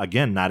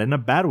 again, not in a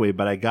bad way,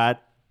 but I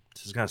got,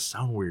 this is going to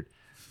sound weird,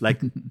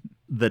 like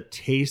the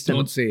taste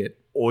Don't say it.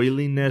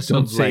 Oiliness.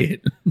 Don't say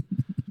it.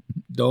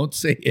 Don't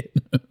say it.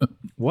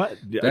 What?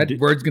 That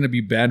word's going to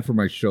be banned for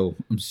my show.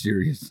 I'm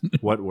serious.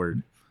 What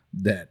word?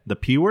 That. The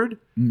P word?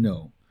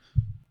 No.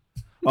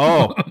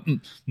 Oh,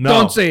 no.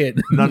 Don't say it.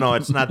 No,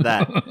 it's not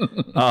that.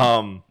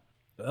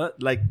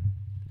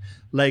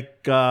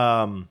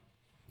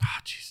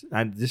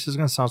 This is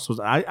gonna sound so.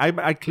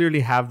 I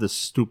clearly have the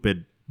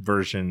stupid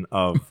version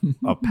of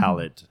a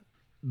palate.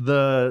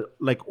 The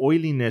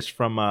oiliness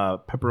from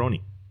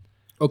pepperoni.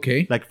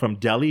 Okay. Like from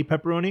deli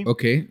pepperoni.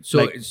 Okay.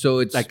 So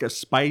it's like a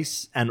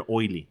spice and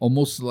oily.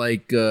 Almost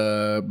like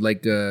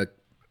because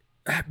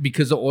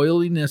the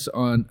oiliness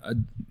on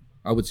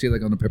I would say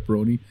like on the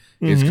pepperoni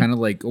is kind of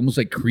like almost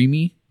like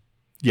creamy.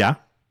 Yeah.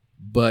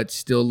 But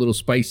still a little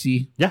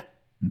spicy. Yeah.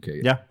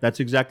 Okay. Yeah, that's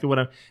exactly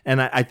what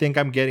I think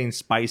I'm getting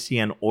spicy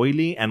and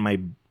oily, and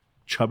my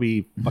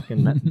chubby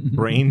fucking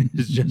brain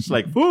is just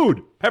like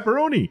food,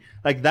 pepperoni.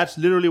 Like that's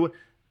literally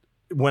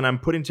when I'm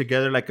putting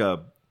together like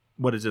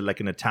what is it, like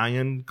an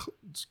Italian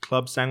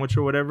club sandwich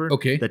or whatever.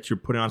 Okay. That you're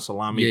putting on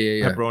salami,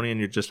 pepperoni, and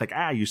you're just like,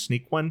 you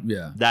sneak one.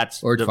 Yeah.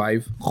 That's or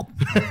 5.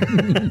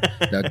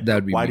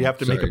 That'd be. Why do you have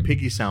to make a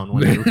piggy sound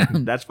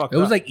when that's fucked up?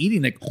 It was like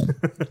eating like.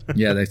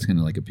 Yeah, that's kind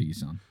of like a piggy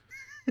sound.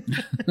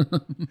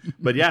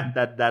 But yeah,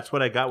 that's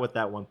what I got with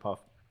that one puff.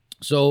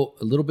 So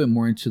a little bit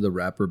more into the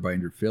wrapper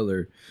binder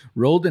filler.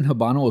 Rolled in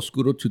Habano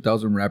Oscuro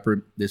 2000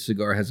 wrapper, this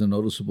cigar has a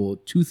noticeable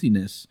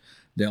toothiness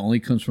that only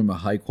comes from a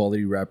high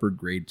quality wrapper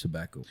grade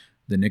tobacco.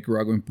 The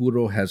Nicaraguan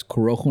Puro has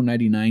Corojo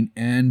 99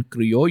 and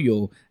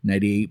Criollo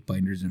 98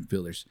 binders and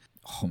fillers.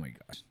 Oh my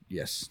gosh.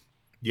 Yes.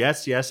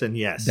 Yes, yes, and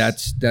yes.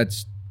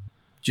 That's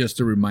just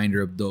a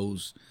reminder of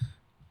those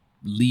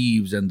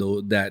leaves and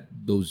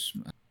those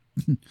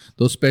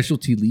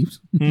specialty leaves.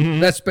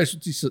 That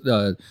specialty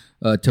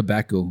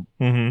tobacco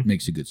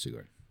makes a good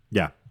cigar.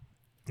 Yeah,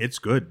 it's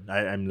good.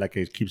 I'm like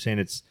I keep saying,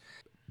 it's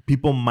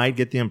people might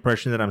get the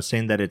impression that I'm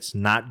saying that it's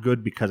not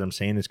good because I'm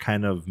saying it's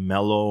kind of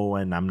mellow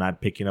and I'm not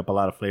picking up a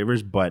lot of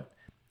flavors, but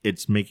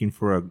it's making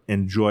for an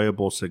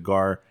enjoyable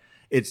cigar.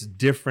 It's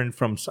different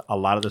from a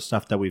lot of the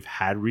stuff that we've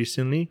had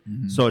recently,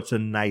 so it's a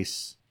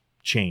nice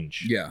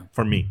change. Yeah,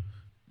 for me,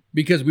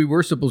 because we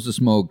were supposed to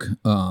smoke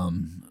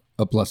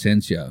a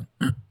Plasencia.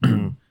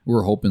 We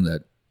were hoping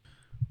that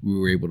we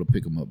were able to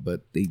pick them up,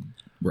 but they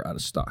were out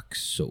of stock.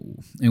 So,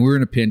 and we were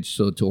in a pinch,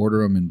 so to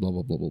order them and blah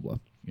blah blah blah blah.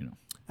 You know.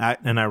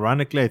 And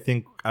ironically, I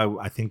think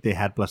they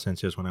had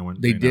Plasencias when I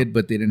went. They did,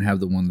 but they didn't have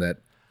the one that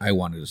I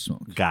wanted to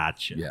smoke.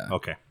 Gotcha. Yeah.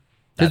 Okay.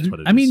 That's what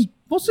it is. I mean,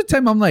 most of the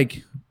time I'm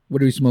like,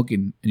 "What are we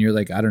smoking?" And you're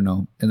like, "I don't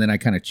know." And then I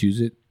kind of choose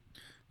it,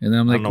 and then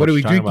I'm like, "What are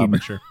we drinking?"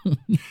 About, sure.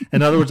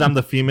 In other words, I'm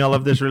the female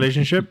of this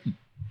relationship.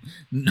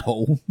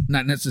 No,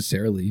 not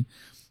necessarily.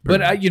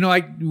 But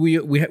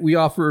we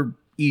offer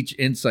each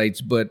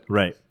insights, but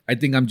right. I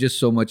think I'm just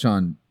so much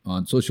on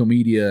social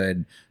media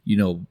and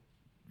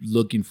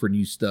looking for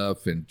new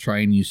stuff and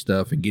trying new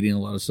stuff and getting a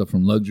lot of stuff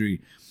from Luxury,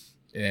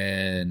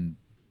 and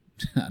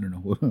I don't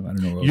know.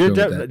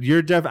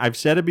 I've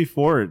said it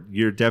before.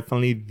 You're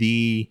definitely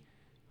the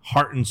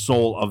heart and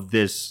soul of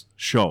this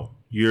show.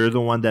 You're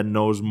the one that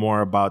knows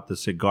more about the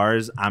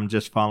cigars. I'm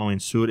just following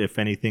suit. If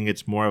anything,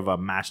 it's more of a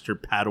master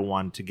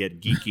Padawan to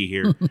get geeky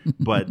here.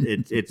 But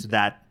it's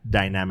that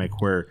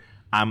dynamic where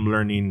I'm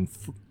learning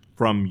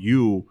from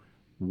you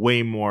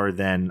way more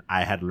than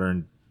I had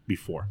learned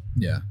before.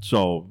 Yeah.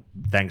 So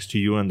thanks to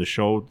you and the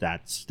show,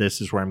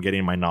 this is where I'm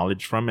getting my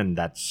knowledge from, and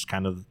that's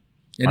kind of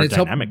our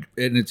dynamic.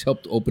 And it's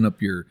helped open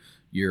up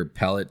your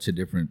palate to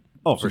different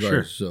cigars. For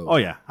sure. So. Oh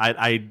yeah,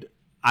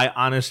 I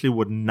honestly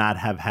would not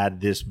have had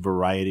this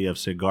variety of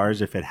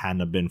cigars if it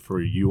hadn't been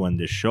for you on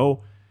this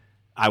show.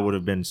 I would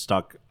have been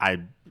stuck.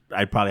 I'd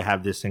probably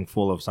have this thing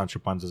full of Sancho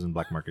Panzas and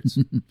black markets.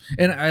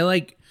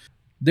 And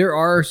there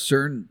are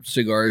certain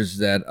cigars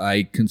that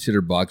I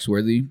consider box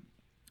worthy,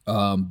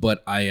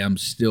 but I am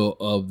still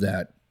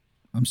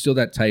I'm still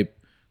that type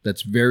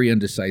that's very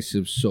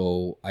undecisive.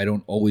 So I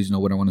don't always know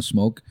what I want to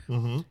smoke.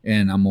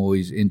 And I'm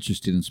always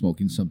interested in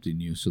smoking something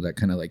new. So that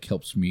kind of like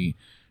helps me,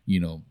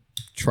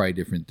 try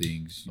different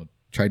things,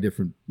 try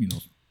different,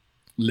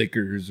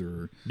 liquors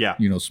or,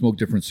 smoke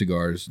different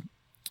cigars.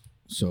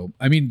 So,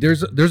 I mean,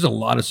 there's a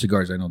lot of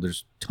cigars. I know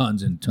there's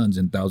tons and tons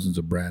and thousands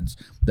of brands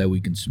that we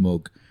can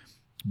smoke,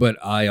 but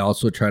I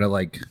also try to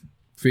like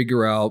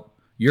figure out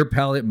your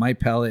palate, my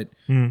palate,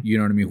 you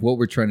know what I mean? What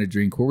we're trying to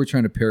drink, what we're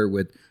trying to pair it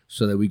with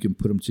so that we can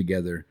put them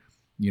together,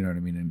 you know what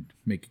I mean? And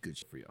make it good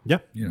for you. Yeah.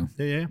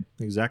 Yeah,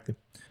 exactly.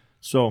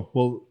 So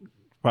we'll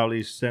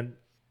probably send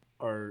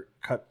our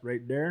cut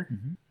right there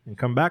and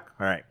come back.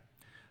 All right.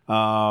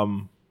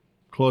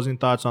 Closing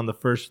thoughts on the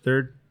first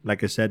third.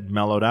 Like I said,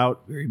 mellowed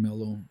out. Very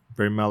mellow.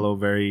 Very mellow.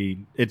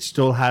 It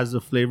still has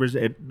the flavors.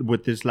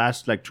 With this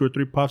last like 2 or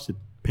 3 puffs, it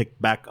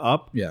picked back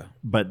up. Yeah.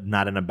 But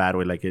not in a bad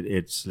way. Like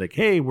it's like,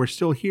 hey, we're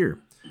still here.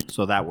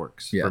 So that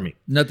works for me.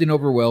 Nothing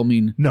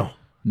overwhelming. No.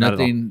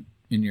 Nothing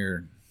in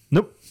your...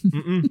 Nope.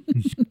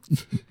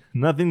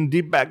 Nothing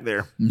deep back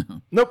there.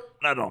 No. Nope.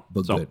 Not at all.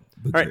 But so, good.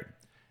 All right.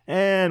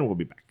 And we'll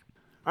be back.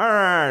 All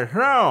right.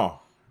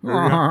 Now,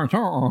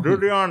 do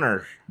the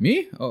honors.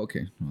 Me? Oh,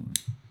 okay.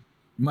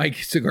 My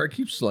cigar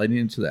keeps sliding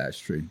into the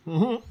ashtray.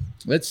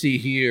 Let's see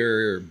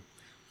here.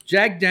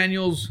 Jack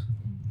Daniel's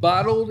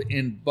bottled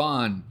in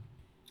bond.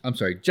 I'm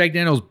sorry. Jack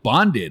Daniel's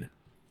bonded.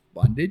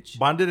 Bondage?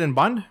 Bonded and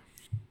bond?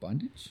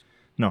 Bondage?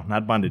 No,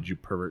 not bondage, you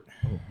pervert.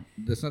 Oh,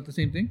 that's not the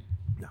same thing?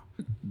 No.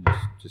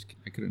 Just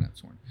kidding. I could have not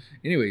sworn.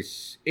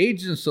 Anyways,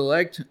 aged and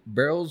select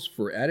barrels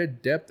for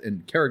added depth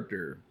and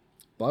character.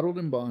 Bottled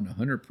in bond,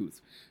 100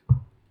 proof.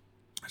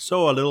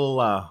 So a little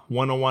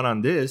 101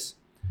 on this.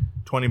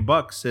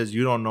 $20 says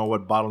you don't know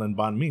what bottle and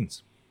bond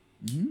means.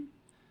 Mm-hmm.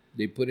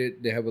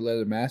 They have a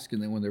leather mask,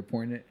 and then when they're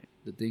pouring it,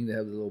 the thing, they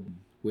have the little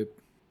whip.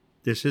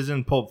 This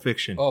isn't Pulp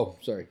Fiction. Oh,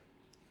 sorry.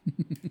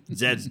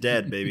 Zed's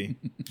dead, baby.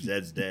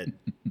 Zed's dead.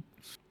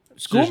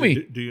 School me.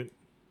 Do you?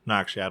 No,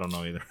 actually, I don't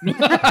know either.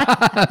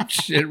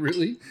 Shit,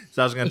 really?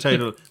 So I was gonna tell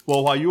you.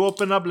 Well, while you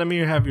open up, let me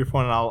have your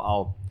phone, and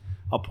I'll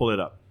pull it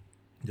up.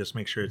 Just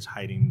make sure it's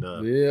hiding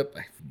the. Yep.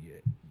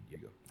 You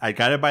go. I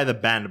got it by the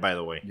band, by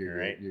the way. You're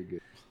right. You're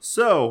good.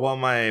 So while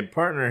my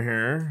partner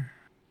here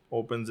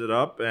opens it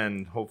up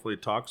and hopefully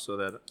talks so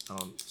that I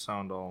don't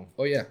sound all.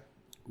 Oh yeah.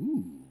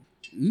 Ooh.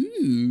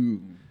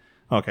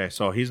 Okay,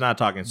 so he's not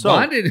talking. So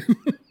Bonded.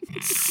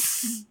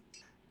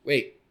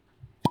 Wait.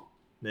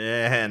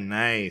 Yeah,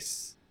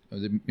 nice.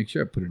 Make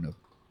sure I put enough.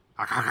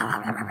 Let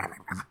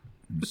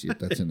me see if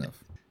that's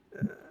enough.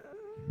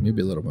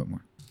 Maybe a little bit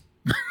more.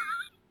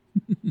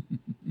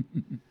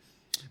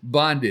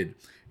 Bonded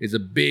is a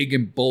big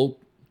and bold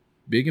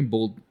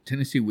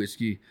Tennessee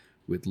whiskey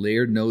with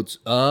layered notes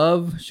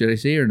of, should I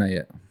say it or not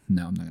yet?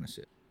 No, I'm not going to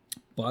say it.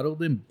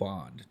 Bottled in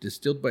bond,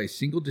 distilled by a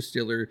single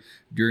distiller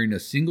during a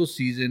single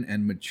season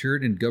and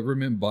matured in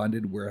government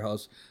bonded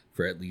warehouse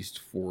for at least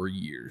 4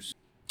 years.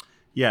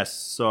 Yes.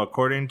 So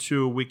according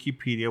to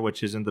Wikipedia,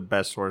 which isn't the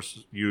best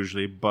source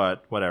usually,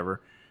 but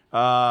whatever,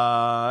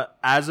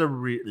 as a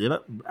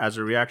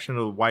reaction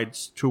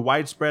to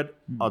widespread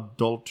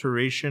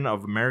adulteration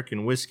of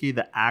American whiskey,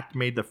 the act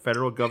made the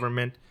federal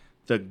government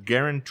the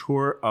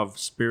guarantor of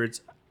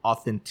spirits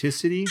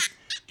authenticity,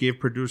 gave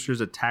producers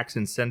a tax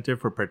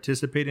incentive for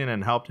participating,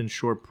 and helped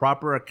ensure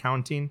proper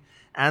accounting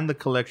and the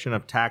collection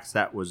of tax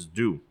that was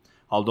due.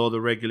 Although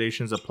the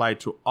regulations apply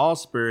to all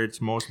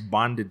spirits, most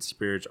bonded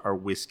spirits are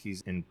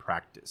whiskeys in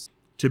practice.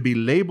 To be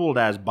labeled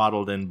as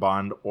bottled in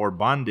bond or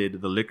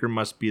bonded, the liquor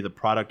must be the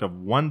product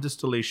of one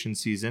distillation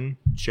season,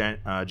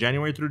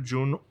 January through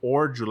June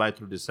or July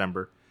through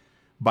December,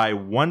 by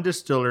one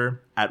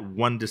distiller at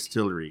one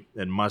distillery.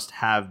 It must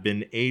have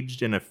been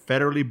aged in a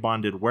federally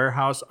bonded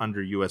warehouse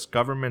under U.S.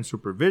 government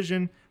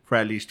supervision for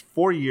at least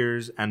 4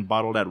 years and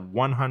bottled at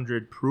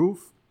 100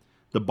 proof.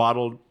 The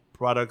bottled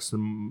product's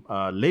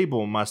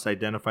label must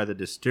identify the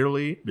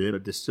distillery,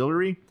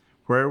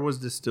 where it was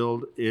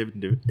distilled,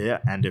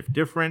 and if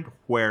different,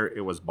 where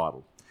it was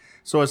bottled.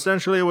 So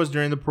essentially, it was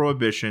during the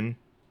Prohibition,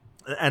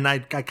 and I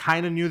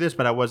kind of knew this,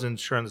 but I wasn't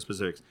sure on the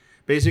specifics.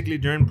 Basically,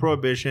 during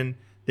Prohibition,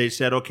 they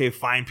said, okay,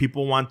 fine,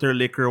 people want their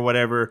liquor or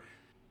whatever.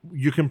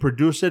 You can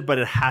produce it, but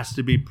it has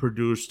to be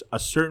produced a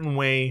certain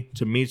way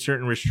to meet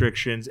certain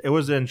restrictions. It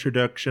was the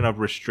introduction of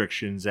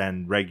restrictions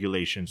and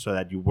regulations so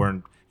that you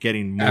weren't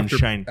getting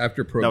moonshine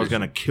after that was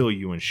going to kill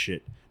you and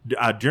shit.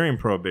 During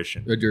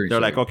Prohibition.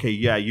 They're like, okay,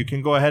 yeah, you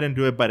can go ahead and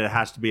do it, but it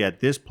has to be at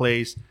this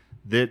place,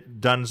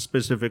 done a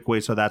specific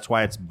way, so that's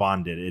why it's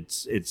bonded.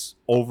 It's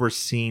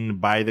overseen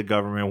by the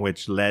government,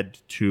 which led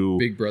to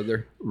Big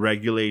Brother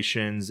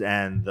regulations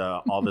and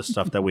all the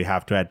stuff that we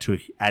have to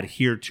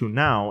adhere to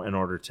now in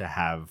order to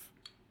have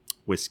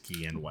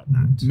whiskey and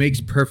whatnot.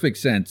 Makes perfect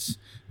sense.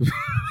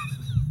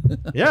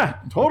 Yeah,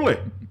 totally.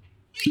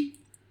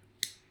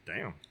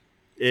 Damn,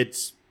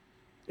 it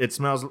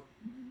smells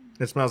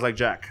like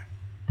Jack.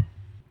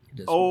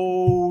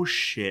 Oh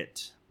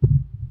shit!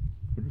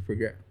 What did I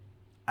forget?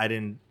 I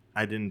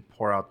didn't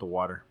pour out the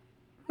water.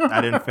 I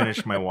didn't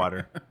finish my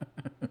water.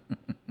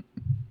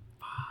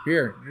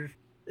 Here.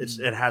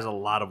 It has a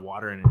lot of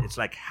water in it. It's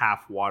like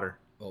half water.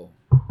 Oh.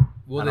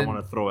 Well, I don't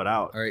want to throw it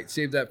out. All right,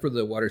 save that for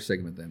the water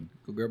segment then.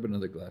 Go grab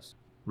another glass.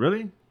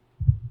 Really?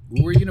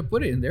 Where are you going to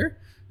put it? In there?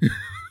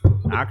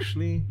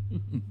 Actually.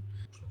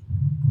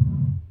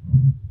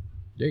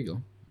 There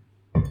you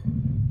go.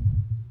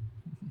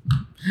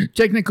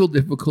 Technical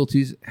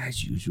difficulties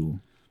as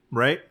usual.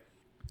 Right?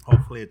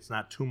 Hopefully it's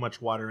not too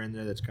much water in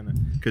there that's going to...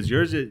 Because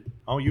yours is...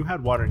 Oh, you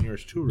had water in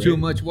yours too, right? Too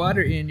much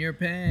water in your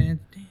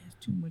pants.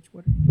 Too much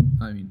water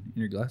in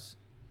your glass.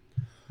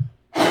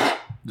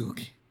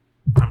 Okay.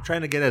 I'm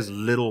trying to get as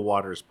little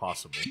water as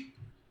possible.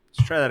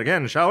 Let's try that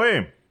again, shall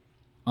we?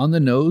 On the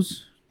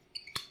nose.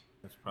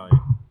 That's probably...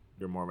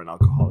 You're more of an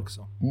alcoholic,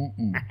 so...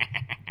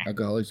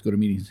 Alcoholics go to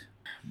meetings.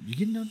 You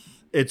get no...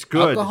 It's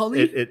good.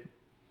 Alcoholic?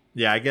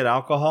 Yeah, I get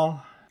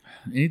alcohol.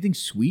 Anything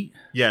sweet?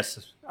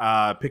 Yes.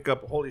 Pick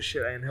up... Holy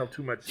shit, I inhaled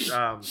too much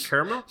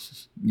caramel.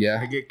 Yeah.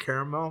 I get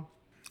caramel.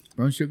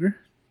 Brown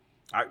sugar?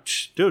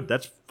 Dude,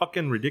 that's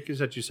fucking ridiculous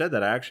that you said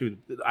that.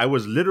 I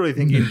was literally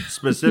thinking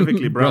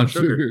specifically brown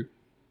sugar.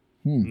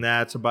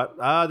 Nah, it's about...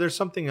 there's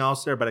something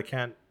else there, but I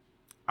can't...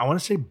 I want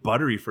to say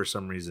buttery for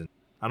some reason.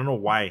 I don't know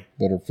why.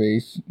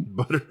 Butterface.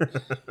 Butter.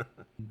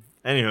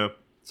 Anywho,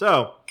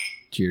 so...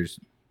 Cheers.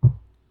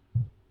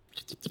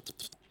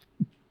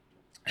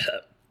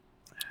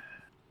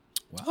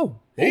 Wow.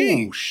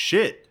 Hey. Oh,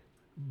 shit.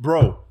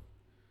 Bro.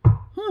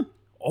 Huh.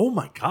 Oh,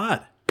 my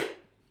God.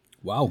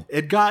 Wow.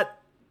 It got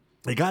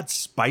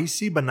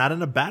spicy, but not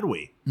in a bad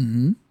way.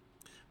 Mm-hmm.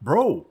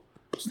 Bro.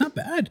 It's not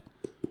bad.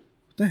 What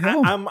the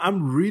hell?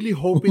 I'm really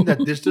hoping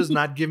that this does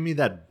not give me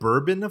that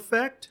bourbon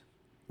effect.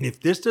 if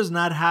this does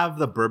not have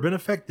the bourbon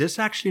effect, this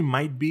actually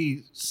might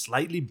be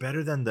slightly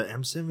better than the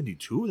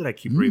M72 that I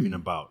keep raving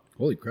about.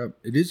 Holy crap.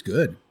 It is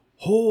good.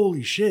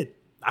 Holy shit.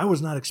 I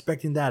was not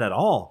expecting that at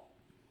all.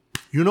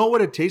 You know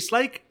what it tastes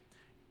like?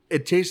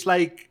 It tastes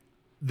like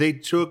they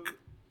took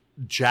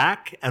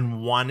Jack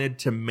and wanted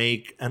to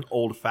make an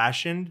old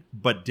fashioned,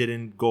 but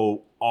didn't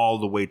go all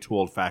the way to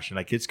old fashioned.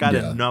 Like it's got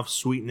enough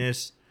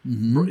sweetness.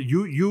 Mm-hmm.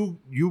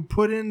 You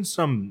put in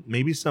some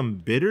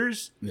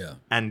bitters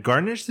and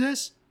garnish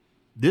this.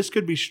 This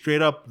could be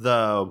straight up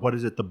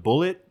the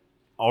bullet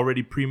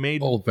already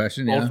pre-made old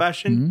fashioned,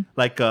 mm-hmm.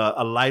 Like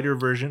a lighter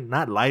version,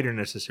 not lighter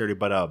necessarily,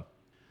 but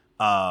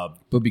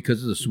but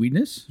because of the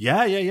sweetness,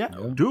 yeah.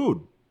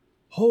 Dude,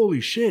 holy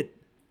shit!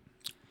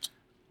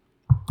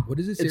 What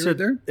does it say right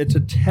there? It's a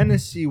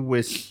Tennessee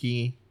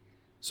whiskey,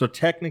 so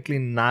technically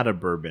not a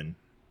bourbon.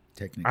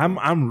 Technically,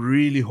 I'm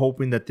really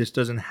hoping that this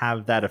doesn't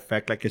have that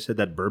effect, like I said,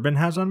 that bourbon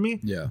has on me.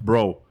 Yeah,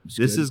 bro,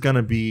 this is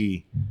gonna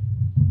be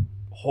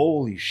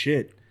holy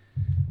shit.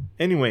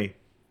 Anyway,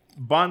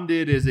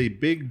 Bonded is a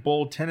big,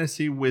 bold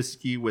Tennessee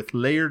whiskey with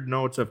layered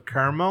notes of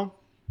caramel,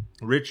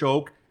 rich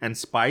oak, and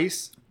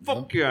spice.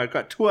 Fuck yeah, I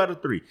got 2 out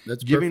of 3.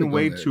 That's giving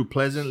way to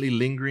pleasantly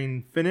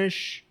lingering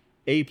finish.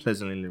 A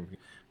pleasantly lingering.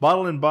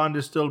 Bottled and bond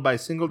distilled by a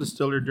single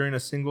distiller during a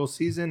single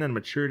season and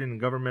matured in a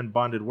government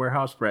bonded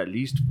warehouse for at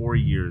least 4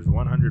 years.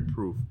 100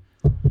 proof.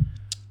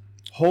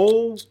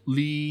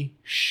 Holy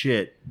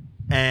shit.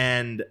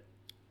 And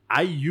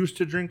I used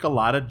to drink a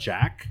lot of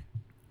Jack.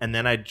 And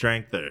then I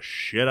drank the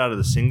shit out of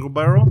the single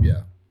barrel.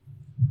 Yeah.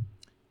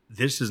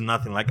 This is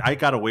nothing. Like, I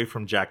got away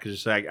from Jack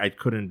because I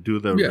couldn't do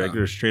the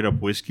regular straight up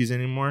whiskeys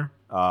anymore.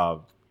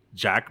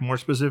 Jack, more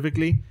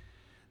specifically.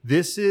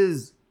 This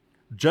is,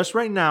 just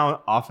right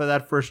now, off of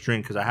that first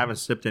drink, because I haven't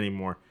sipped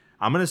anymore,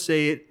 I'm going to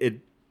say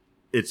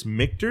it's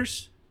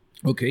Michter's.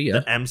 Okay, yeah.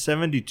 The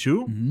M72.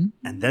 Mm-hmm.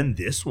 And then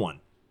this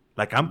one.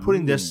 Like, I'm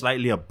putting this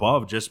slightly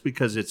above just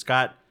because it's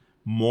got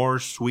more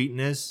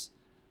sweetness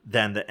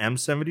than the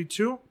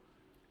M72.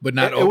 But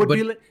not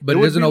but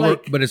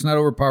it's not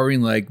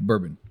overpowering like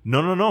bourbon.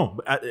 No.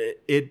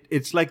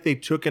 It's like they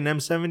took an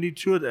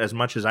M72 as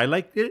much as I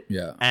liked it,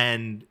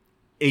 and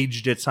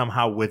aged it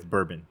somehow with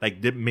bourbon.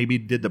 Like maybe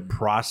did the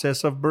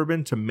process of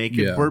bourbon to make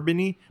it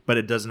bourbony, but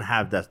it doesn't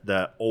have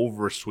the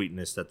over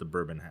sweetness that the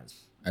bourbon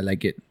has. I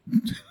like it.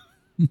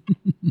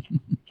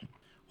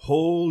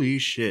 Holy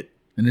shit!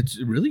 And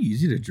it's really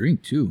easy to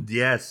drink too.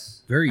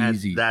 Yes, very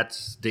easy.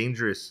 That's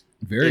dangerous.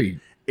 Very.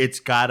 It's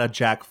got a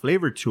Jack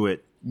flavor to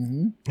it.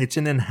 Mm-hmm. It's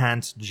an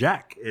enhanced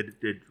Jack. It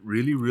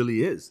really,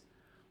 really is.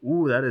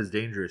 Ooh, that is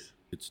dangerous.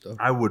 Good stuff.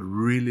 I would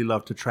really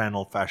love to try an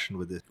old fashioned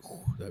with this.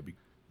 Ooh, that'd be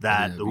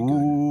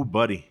good.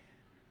 Buddy.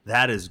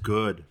 That is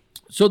good.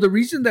 So the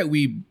reason that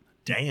we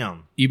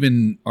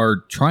even are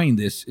trying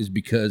this is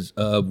because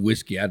of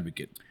Whiskey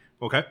Advocate.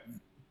 Okay.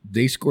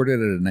 They scored it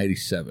at a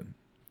 97,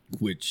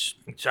 which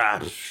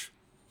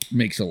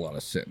makes a lot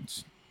of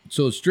sense.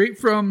 So straight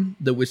from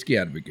the Whiskey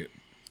Advocate.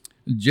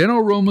 Gentle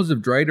aromas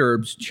of dried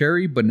herbs,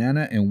 cherry,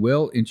 banana, and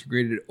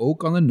well-integrated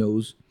oak on the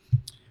nose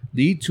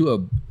lead to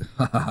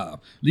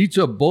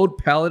a bold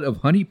palate of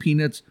honey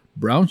peanuts,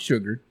 brown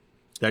sugar.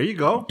 There you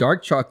go.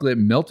 Dark chocolate,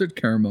 melted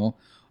caramel,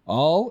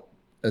 all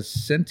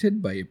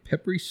accented by a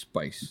peppery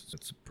spice.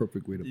 That's a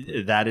perfect way to put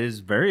it. That is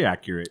very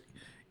accurate.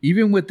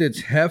 Even with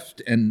its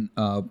heft and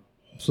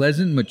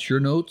pleasant, mature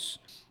notes,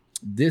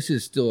 this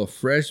is still a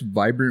fresh,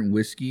 vibrant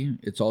whiskey.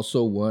 It's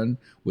also one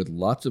with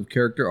lots of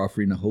character,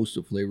 offering a host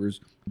of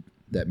flavors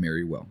that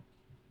marry well.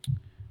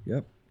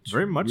 Yep.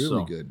 Very much really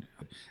so. Good.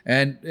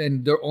 And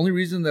the only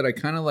reason that I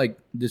kind of like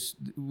this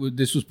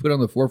was put on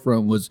the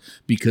forefront was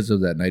because of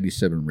that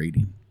 97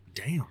 rating.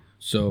 Damn.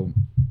 So,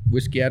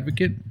 Whiskey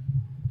Advocate,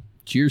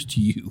 cheers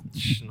to you.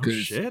 No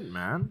shit,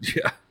 man.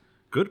 Yeah.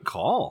 Good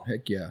call.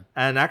 Heck yeah.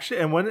 And actually,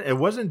 and when it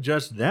wasn't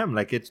just them,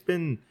 like it's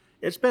been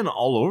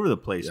all over the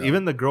place. Yeah.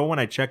 Even the girl, when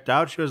I checked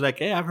out, she was like,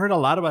 "Hey, I've heard a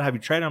lot about it. Have you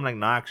tried it?" I'm like,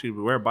 "No, actually,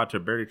 we're about to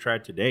barely try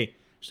it today."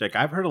 She's like,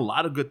 "I've heard a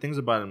lot of good things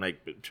about it." I'm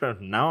like,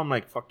 now I'm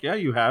like, "Fuck yeah,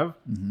 you have."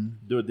 Mm-hmm.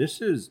 Dude,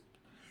 this is...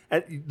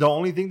 And the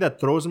only thing that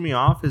throws me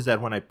off is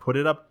that when I put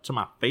it up to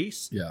my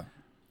face,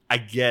 I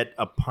get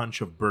a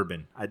punch of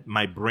bourbon.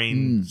 My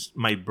brain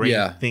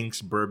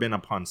thinks bourbon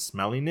upon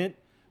smelling it,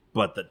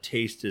 but the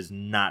taste is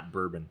not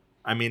bourbon.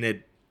 I mean,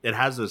 it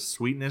has a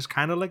sweetness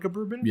kind of like a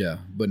bourbon. Yeah,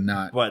 but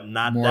not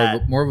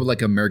more of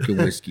like American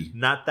whiskey.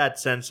 Not that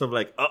sense of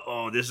like,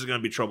 this is going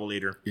to be trouble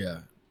later. Yeah.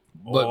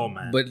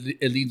 But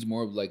it leans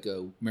more of like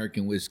a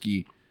American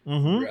whiskey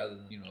rather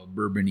than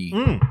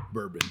bourbon-y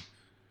bourbon.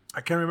 I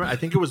can't remember. I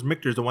think it was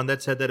Michter's, the one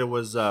that said that it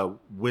was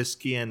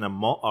whiskey and a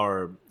malt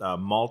or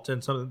malt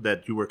and something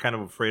that you were kind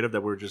of afraid of.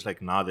 That we're just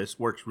like, nah, this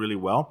works really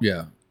well.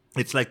 Yeah,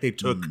 it's like they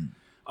took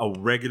a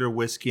regular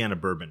whiskey and a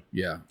bourbon.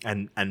 Yeah,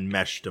 and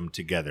meshed them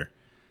together.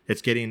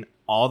 It's getting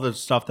all the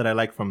stuff that I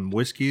like from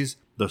whiskeys,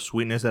 the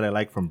sweetness that I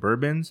like from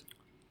bourbons,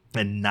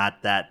 and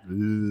not that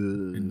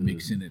and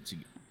mixing it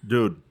together.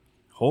 Dude,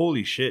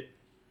 holy shit!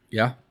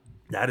 Yeah,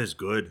 that is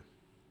good.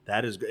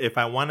 That is good. If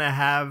I want to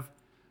have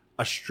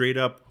a straight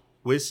up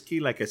whiskey,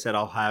 like I said,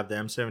 I'll have the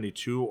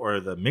M72 or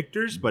the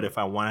Michter's. But if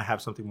I want to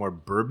have something more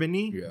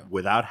bourbony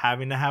without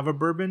having to have a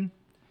bourbon,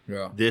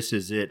 this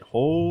is it.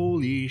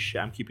 Holy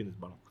shit! I'm keeping this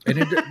bottle. And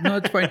no,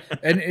 it's fine.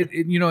 And it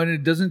and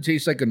it doesn't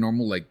taste like a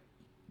normal like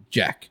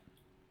Jack.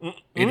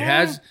 It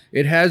has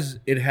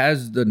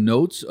the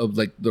notes of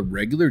like the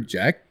regular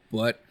Jack,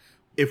 but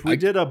if we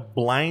did a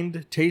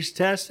blind taste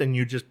test and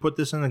you just put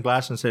this in the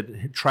glass and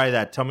said, "Try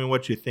that. Tell me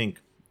what you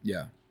think."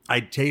 Yeah,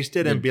 I'd taste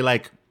it and be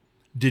like,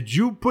 "Did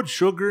you put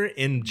sugar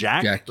in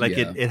Jack? Like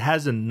it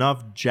has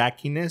enough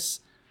jackiness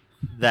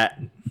that."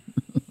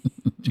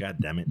 God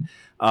damn it!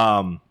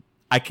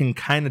 I can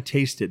kind of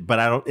taste it, but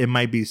I don't. It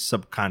might be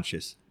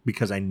subconscious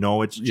because I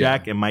know it's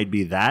Jack. It might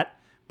be that,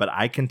 but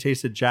I can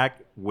taste a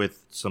Jack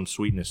with some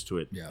sweetness to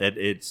it. Yeah. That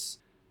it's.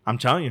 I'm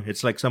telling you,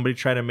 it's like somebody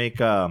tried to make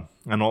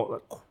an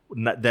old.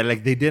 That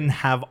like they didn't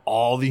have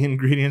all the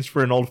ingredients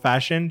for an old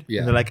fashioned.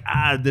 Yeah. They're like,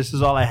 this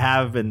is all I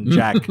have in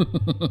Jack.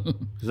 It's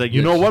like,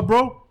 you know what,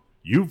 bro?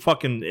 You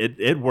fucking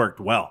it worked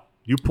well.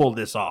 You pulled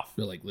this off.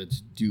 They're like,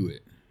 let's do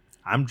it.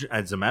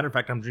 As a matter of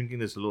fact, I'm drinking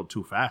this a little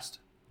too fast.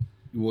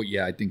 Well,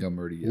 yeah, I think I'm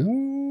already. Yeah.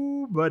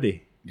 Ooh,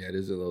 buddy. Yeah, it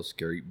is a little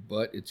scary,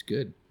 but it's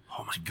good.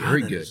 Oh my god,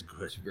 very good.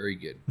 It's very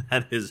good.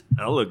 That is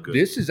hella good.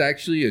 This is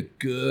actually a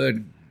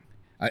good.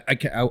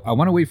 I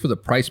want to wait for the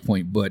price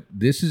point, but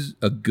this is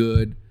a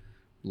good,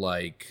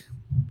 like,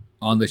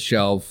 on the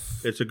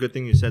shelf. It's a good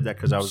thing you said that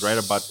because I was right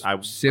about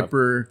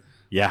sipper.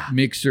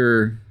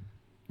 Mixer,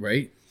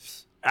 right?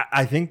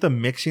 I think the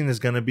mixing is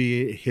going to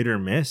be hit or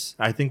miss.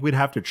 I think we'd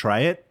have to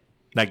try it.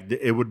 Like,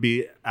 it would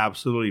be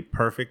absolutely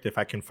perfect if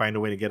I can find a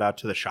way to get out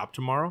to the shop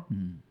tomorrow.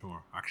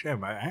 Actually,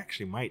 I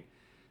actually might.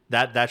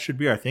 That should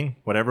be our thing.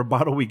 Whatever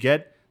bottle we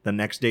get, the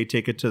next day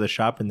take it to the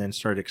shop and then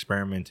start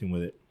experimenting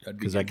with it.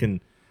 Because I can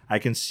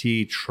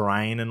see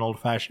trying an old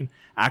fashioned.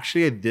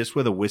 Actually, this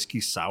with a whiskey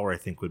sour I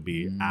think would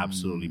be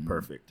absolutely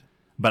perfect.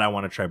 But I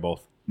want to try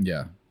both.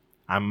 Yeah.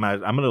 I'm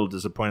a little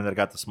disappointed that I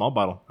got the small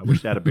bottle. I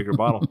wish they had a bigger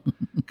bottle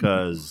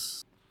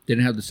because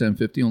didn't have the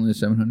 750, only the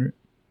 700.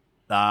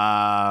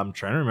 I'm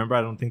trying to remember.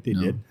 I don't think they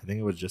did. I think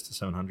it was just the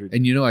 700.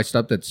 And I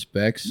stopped at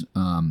Specs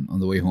on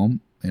the way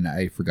home, and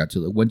I forgot to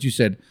look. Once you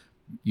said,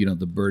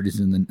 the bird is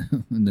in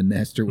the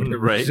nest or whatever,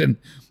 right? And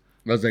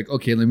I was like,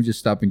 okay, let me just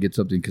stop and get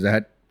something because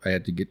I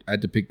had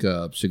to pick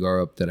a cigar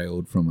up that I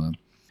owed from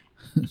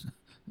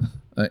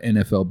a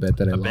NFL bet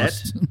that I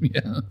lost.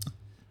 Yeah,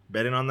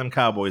 betting on them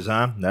Cowboys,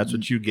 huh? That's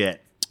what you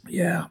get.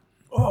 Yeah.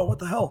 Oh, what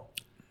the hell?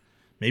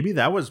 Maybe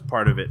that was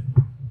part of it.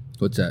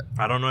 What's that?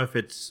 I don't know if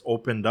it's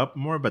opened up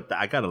more, but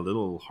I got a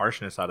little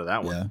harshness out of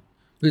that one. Yeah.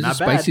 There's a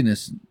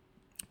spiciness.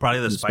 Probably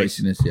the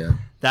spiciness, yeah.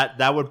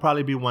 That would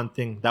probably be one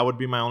thing. That would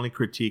be my only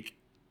critique.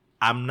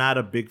 I'm not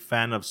a big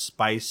fan of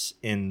spice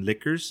in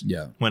liquors.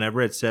 Yeah.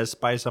 Whenever it says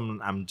spice,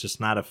 I'm just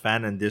not a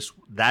fan. And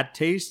that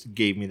taste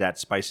gave me that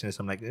spiciness.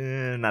 I'm like,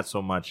 not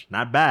so much.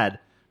 Not bad,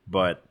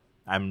 but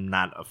I'm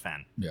not a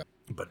fan. Yeah.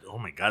 But oh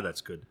my god,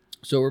 that's good.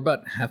 So we're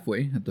about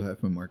halfway at the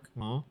halfway mark.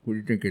 What are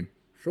you drinking?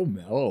 So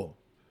mellow.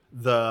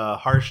 The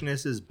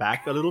harshness is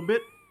back a little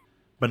bit,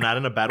 but not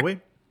in a bad way.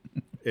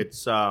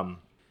 It's I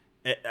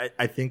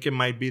think it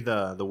might be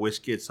the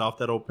whiskey itself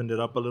that opened it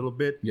up a little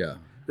bit. Yeah.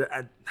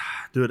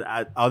 Dude,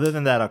 other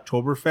than that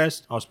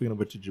Oktoberfest, speaking of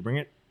which, did you bring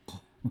it?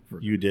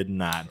 You did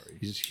not.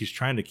 He's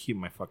trying to keep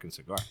my fucking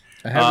cigar.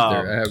 I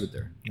have it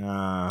there.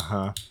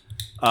 Uh-huh.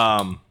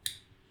 I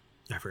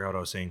forgot what I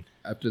was saying.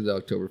 After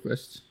the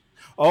Oktoberfest?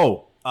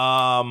 Oh,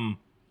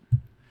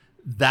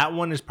 that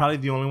one is probably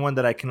the only one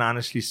that I can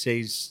honestly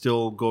say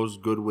still goes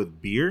good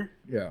with beer.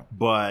 Yeah.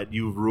 But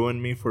you've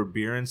ruined me for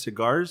beer and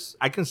cigars.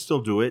 I can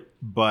still do it,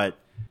 but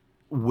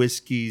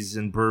whiskeys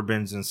and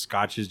bourbons and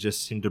scotches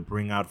just seem to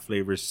bring out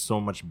flavors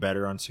so much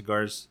better on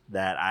cigars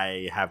that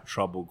I have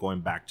trouble going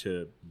back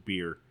to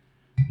beer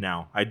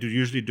now. I do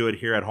usually do it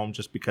here at home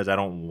just because I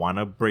don't want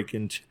to break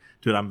into...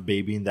 Dude, I'm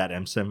babying that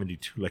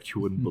M72 like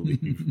you wouldn't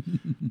believe.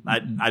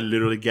 I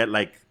literally get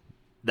like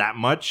that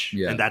much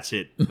and that's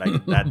it.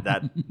 Like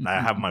that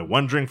I have my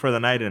one drink for the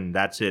night and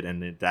that's it.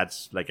 And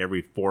that's like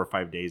every 4 or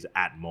 5 days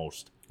at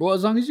most. Well,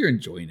 as long as you're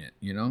enjoying it,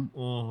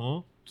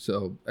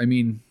 So, I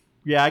mean...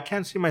 Yeah, I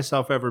can't see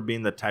myself ever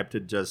being the type to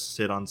just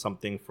sit on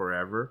something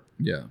forever.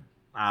 Yeah.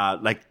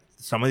 Like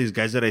some of these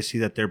guys that I see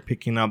that they're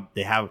picking up,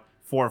 they have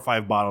 4 or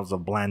 5 bottles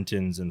of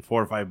Blanton's and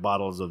 4 or 5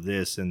 bottles of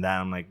this and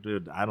that. I'm like,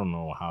 dude, I don't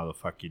know how the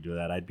fuck you do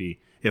that. I'd be...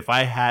 If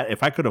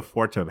I could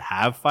afford to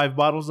have 5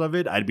 bottles of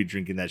it, I'd be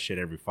drinking that shit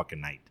every fucking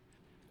night.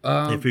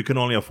 If you can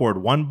only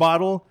afford 1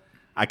 bottle,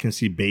 I can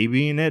see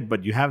babying it,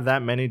 but you have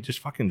that many, just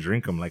fucking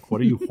drink them. Like, what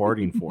are you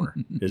hoarding for?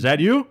 Is that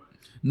you?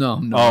 No, oh,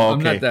 okay. I'm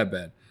not that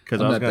bad.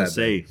 Because I was going to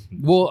say...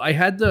 Well, I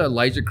had the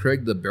Elijah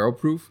Craig, the barrel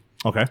proof.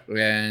 Okay.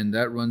 And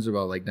that runs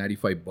about like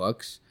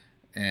 $95.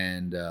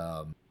 And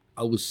I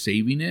was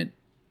saving it.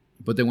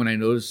 But then when I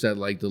noticed that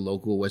like the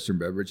local Western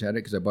Beverage had it,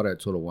 because I bought it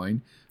at Total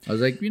Wine, I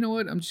was like, you know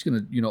what? I'm just going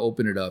to,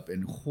 open it up.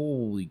 And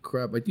holy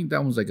crap. I think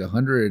that one's like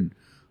 100.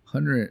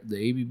 The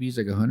ABV is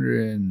like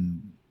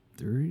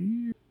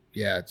 130.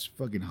 Yeah, it's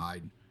fucking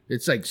high.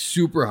 It's like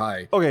super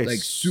high. Okay. Like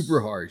super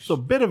harsh. So,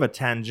 bit of a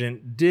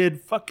tangent. Did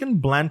fucking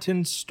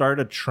Blanton start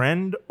a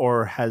trend,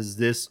 or has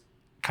this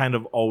kind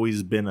of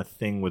always been a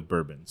thing with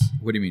bourbons?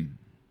 What do you mean?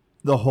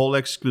 The whole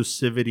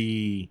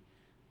exclusivity,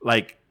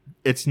 like,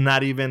 it's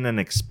not even an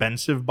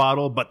expensive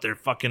bottle, but they're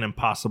fucking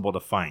impossible to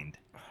find.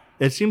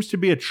 It seems to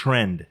be a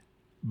trend,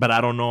 but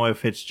I don't know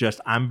if it's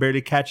just I'm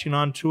barely catching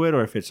on to it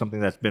or if it's something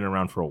that's been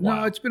around for a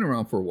while. No, it's been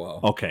around for a while.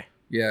 Okay.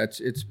 Yeah,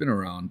 it's been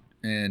around.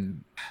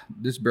 And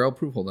this barrel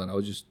proof, hold on,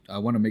 I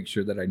want to make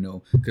sure that I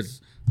know,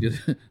 because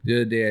the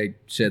other day I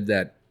said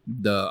that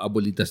the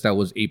Abuelita style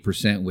was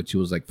 8%, which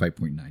was like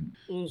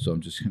 5.9. So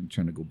I'm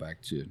trying to go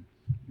back to,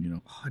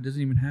 it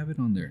doesn't even have it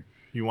on there.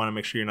 You want to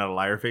make sure you're not a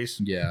liar face?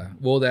 Yeah.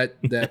 Well,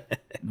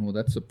 no,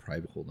 that's a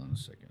private. Hold on a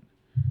second.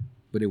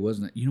 But it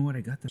wasn't. You know what? I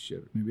got that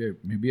shit.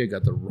 Maybe I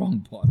got the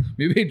wrong bottle.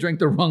 Maybe I drank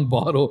the wrong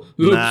bottle.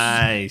 Oops.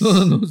 Nice.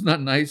 No, it's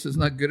not nice. It's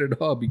not good at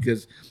all,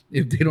 because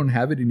if they don't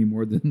have it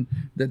anymore, then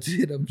that's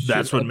it.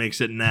 That's what makes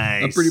it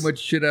nice. I'm pretty much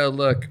shit out of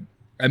luck.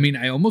 I mean,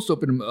 I almost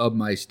opened up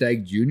my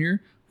Stag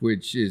Junior,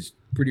 which is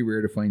pretty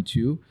rare to find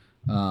too.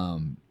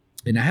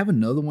 And I have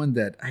another one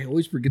that I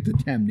always forget the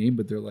damn name,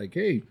 but they're like,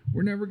 "Hey,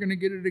 we're never gonna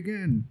get it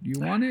again. Do you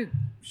want it?"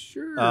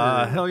 Sure.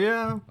 Hell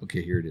yeah.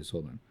 Okay, here it is.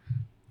 Hold on.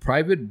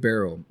 Private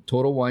Barrel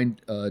Total Wine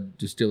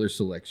Distiller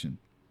Selection,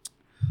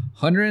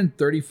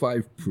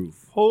 135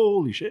 proof.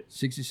 Holy shit.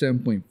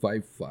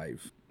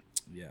 67.55.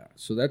 Yeah.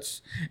 So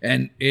that's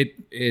and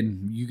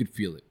you could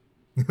feel it.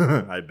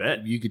 I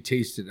bet. You could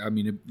taste it. I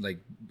mean,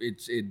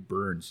 it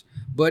burns.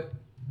 But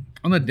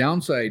on the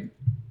downside,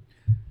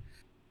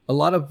 a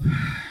lot of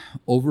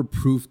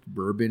overproofed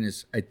bourbon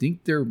I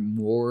think they're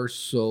more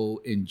so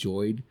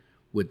enjoyed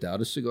without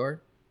a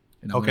cigar.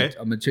 And I'm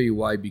gonna tell you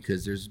why,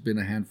 because there's been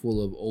a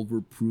handful of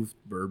overproofed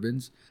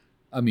bourbons.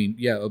 I mean,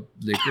 yeah,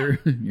 liquor.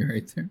 You're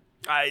right there.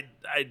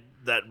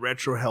 That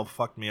retro hell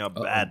fucked me up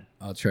bad.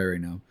 I'll try right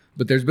now.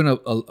 But there's been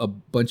a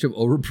bunch of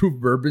overproof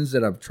bourbons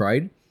that I've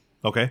tried.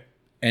 Okay.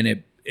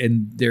 And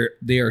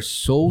they are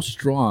so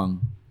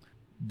strong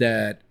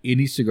that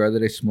any cigar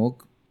that I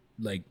smoke,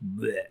 like,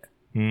 bleh,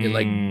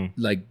 it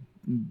like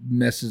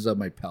messes up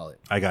my palate.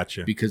 I got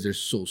you. Because they're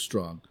so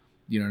strong.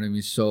 You know what I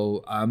mean?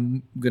 So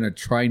I'm going to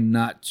try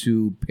not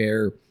to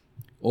pair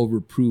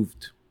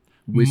overproofed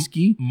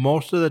whiskey.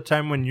 Most of the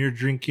time when you're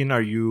drinking,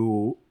 are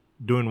you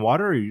doing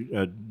water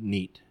or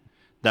neat?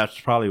 That's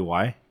probably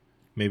why.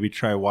 Maybe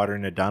try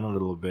watering it down a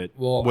little bit.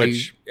 Well,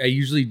 I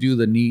usually do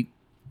the neat,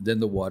 then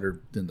the water,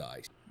 then the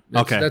ice.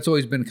 That's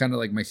always been kind of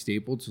like my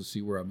staple to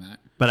see where I'm at.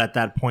 But at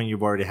that point,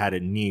 you've already had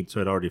it neat, so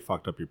it already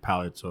fucked up your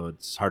palate, so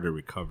it's hard to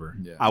recover.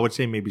 Yeah. I would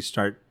say maybe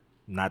start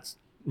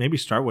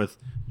with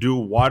do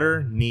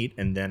water, neat,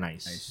 and then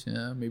ice.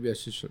 Yeah, maybe I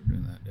should start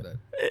doing that.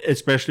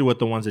 Especially with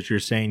the ones that you're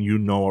saying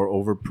are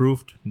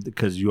overproofed,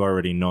 because you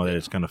already know that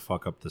it's gonna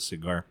fuck up the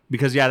cigar.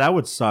 Because that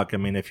would suck. I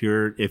mean, if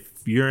you're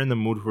in the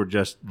mood for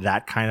just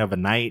that kind of a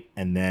night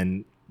and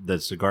then the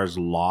cigar's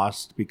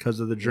lost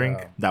because of the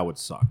drink, that would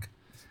suck.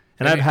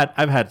 And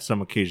I've had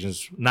some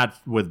occasions, not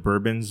with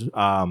bourbons.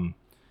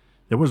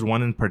 There was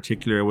one in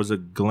particular. It was a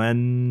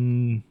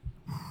Glen.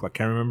 I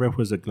can't remember if it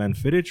was a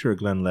Glenfiddich or a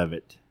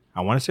Glenlivet.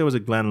 I want to say it was a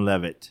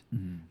Glenlivet.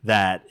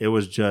 That it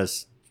was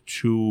just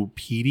too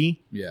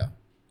peaty. Yeah.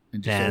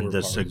 And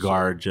the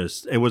cigar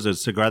it was a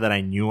cigar that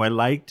I knew I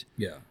liked.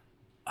 Yeah.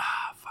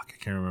 I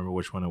can't remember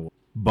which one it was.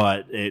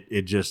 But it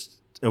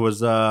was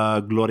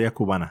Gloria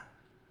Cubana.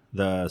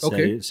 The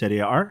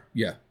Serie R.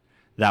 Yeah.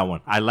 That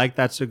one. I like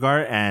that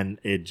cigar, and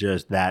it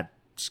just, that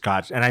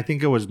scotch. And I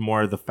think it was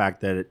more the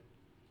fact that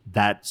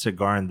that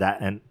cigar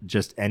and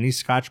just any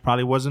scotch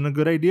probably wasn't a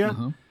good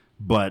idea.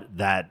 But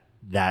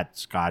that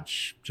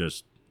scotch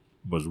just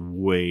was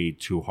way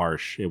too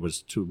harsh. It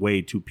was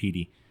way too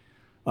peaty.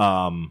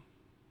 I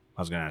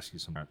was going to ask you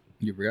something.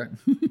 You forgot?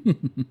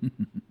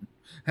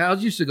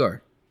 How's your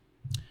cigar?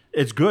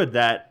 It's good.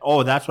 That's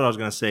what I was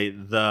going to say.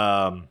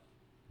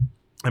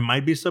 It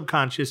might be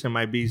subconscious. It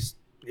might be,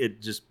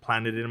 it just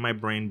planted it in my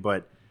brain,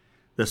 but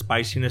the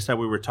spiciness that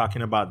we were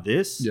talking about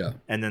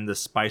and then the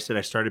spice that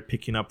I started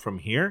picking up from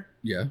here.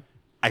 Yeah.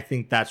 I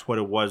think that's what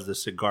it was. The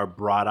cigar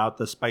brought out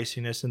the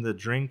spiciness in the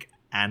drink,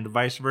 and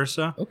vice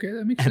versa. Okay,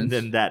 that makes sense. And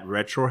then that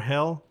retro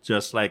hell,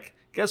 just like,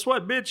 guess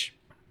what, bitch?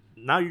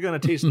 Now you're gonna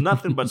taste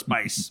nothing but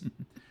spice.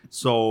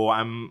 So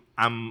I'm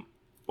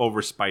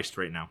overspiced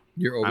right now.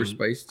 You're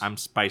overspiced? I'm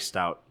spiced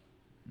out.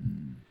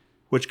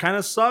 Which kind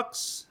of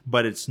sucks,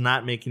 but it's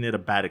not making it a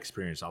bad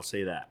experience. I'll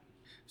say that.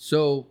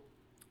 So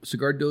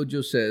Cigar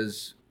Dojo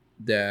says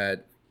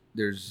that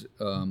there's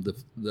on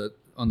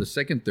the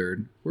second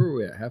third. Where are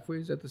we at? Halfway?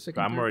 Is that the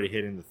second? I'm already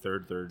hitting the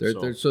third.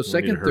 So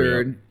second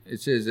third,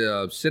 it says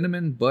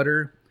cinnamon,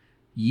 butter,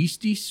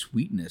 yeasty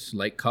sweetness,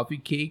 like coffee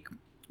cake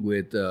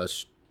with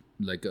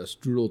like a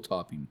strudel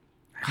topping.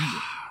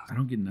 I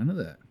don't get none of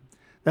that.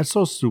 That's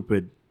so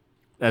stupid.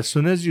 As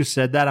soon as you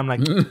said that, I'm like,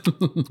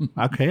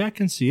 okay, I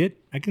can see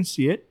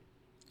it.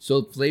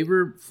 So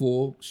flavor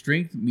full,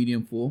 strength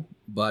medium full,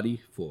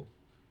 body full.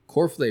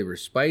 Core flavor: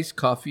 spice,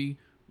 coffee,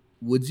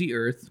 woodsy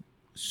earth,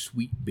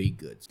 sweet baked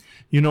goods.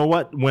 You know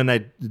what? When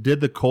I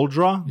did the cold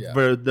draw,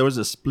 Yeah. there was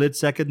a split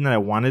second that I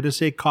wanted to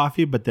say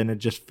coffee, but then it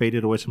just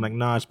faded away. So I'm like,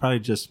 no, it's probably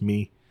just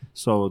me.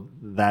 So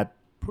that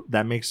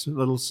makes a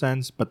little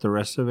sense. But the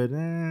rest of it,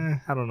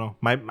 I don't know.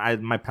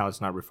 My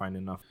palate's not refined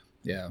enough.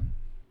 Yeah,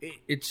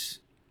 it's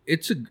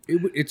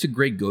a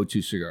great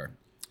go-to cigar.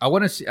 I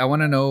want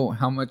to know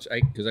how much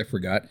because I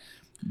forgot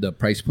the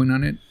price point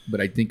on it, but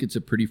I think it's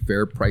a pretty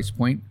fair price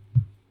point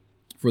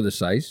for the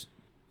size.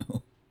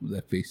 Oh,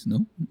 that face,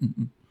 no.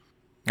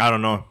 I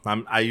don't know.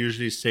 I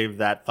usually save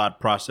that thought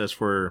process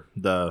for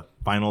the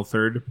final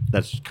third.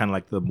 That's kind of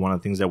like one of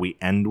the things that we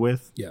end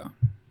with. Yeah.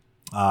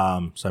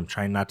 So I'm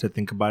trying not to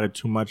think about it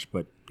too much,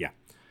 but yeah.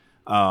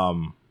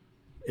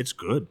 It's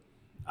good.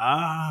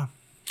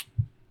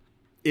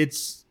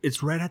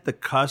 It's right at the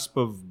cusp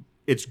of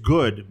it's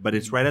good, but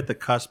it's right at the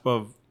cusp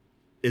of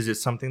is it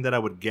something that I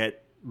would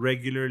get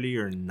regularly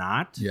or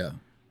not? Yeah.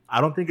 I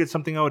don't think it's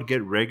something I would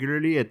get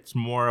regularly. It's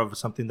more of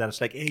something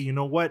that's like, hey, you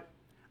know what?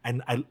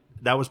 And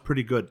that was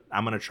pretty good.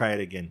 I'm gonna try it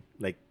again,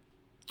 like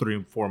 3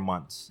 or 4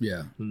 months.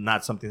 Yeah.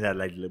 Not something that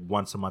like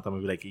once a month I'm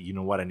gonna be like, you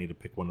know what? I need to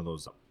pick one of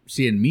those up.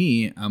 See, in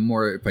me, I'm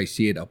more if I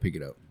see it, I'll pick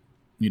it up.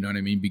 You know what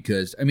I mean?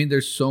 Because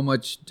there's so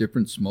much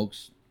different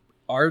smokes.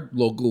 Our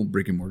local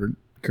brick and mortar,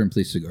 Current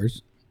Place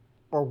Cigars.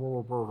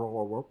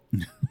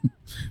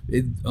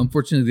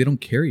 Unfortunately, they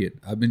don't carry it.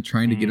 I've been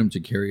trying to get them to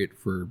carry it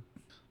for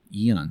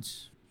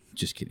eons.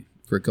 Just kidding.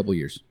 For a couple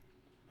years.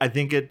 I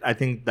think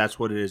that's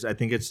what it is. I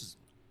think it's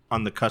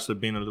on the cusp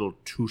of being a little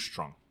too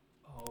strong.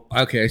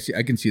 Okay,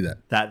 I can see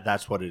that.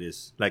 That's what it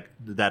is. Like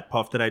that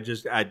puff that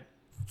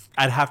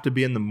I'd have to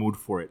be in the mood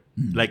for it.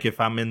 Like if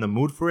I'm in the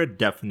mood for it,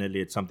 definitely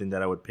it's something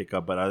that I would pick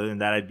up. But other than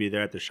that, I'd be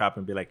there at the shop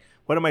and be like,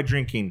 what am I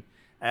drinking?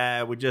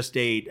 We just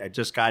ate. I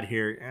just got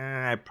here.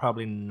 I'm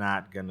probably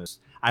not gonna.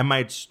 I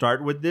might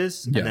start with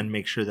this and then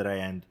make sure that I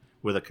end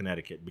with a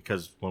Connecticut,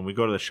 because when we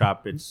go to the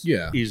shop, it's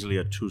easily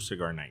a 2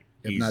 cigar night,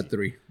 if not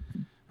 3.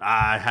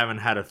 I haven't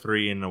had a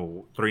 3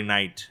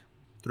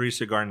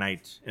 cigar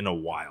night in a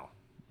while.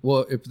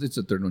 Well, if it's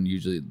a third one,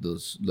 usually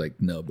those like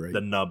nub, right?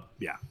 The nub,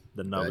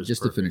 the nub is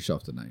just perfect. to finish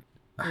off the night.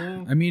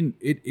 I mean,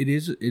 it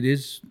is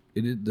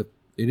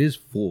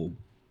full.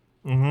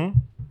 Mm-hmm.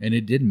 And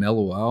it did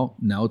mellow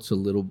out. Now it's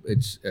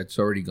it's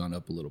already gone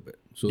up a little bit.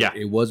 So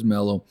it was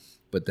mellow,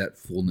 but that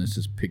fullness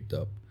is picked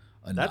up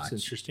a notch. That's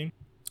interesting.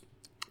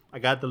 I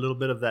got the little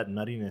bit of that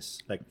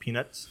nuttiness, like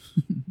peanuts.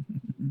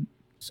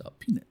 Salt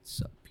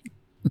peanuts.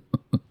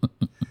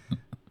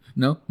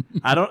 No?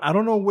 I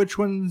don't know which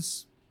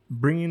one's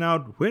bringing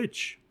out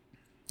which.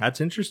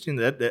 That's interesting.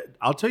 That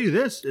I'll tell you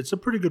this, it's a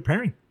pretty good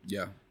pairing.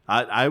 Yeah.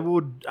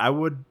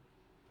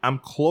 I'm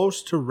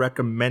close to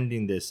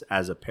recommending this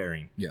as a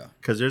pairing. Yeah.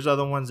 Because there's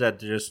other ones that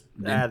just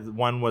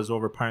one was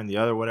overpowering the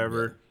other,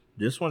 whatever.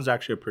 Yeah. This one's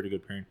actually a pretty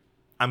good pairing.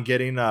 I'm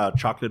getting a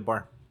chocolate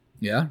bar.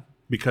 Yeah.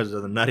 Because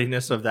of the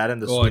nuttiness of that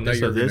and the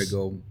sweetness of this.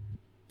 Go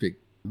pick.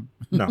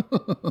 No.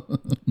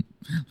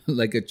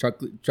 Like a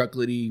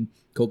chocolatey,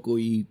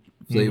 cocoa-y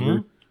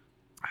flavor.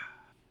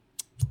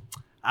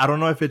 I don't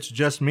know if it's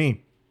just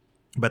me,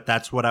 but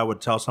that's what I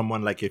would tell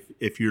someone. Like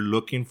if you're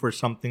looking for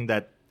something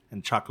that,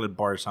 and chocolate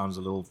bar sounds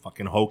a little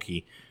fucking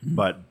hokey,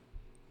 but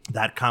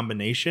that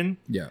combination,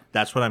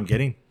 that's what I'm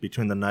getting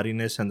between the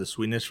nuttiness and the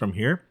sweetness from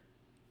here,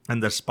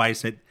 and the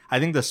spice. I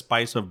think the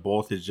spice of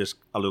both is just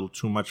a little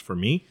too much for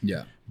me.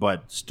 Yeah,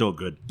 but still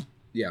good.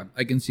 Yeah,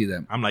 I can see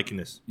that. I'm liking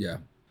this. Yeah,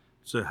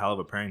 it's a hell of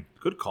a pairing.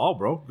 Good call,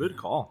 bro. Good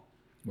call.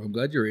 Well, I'm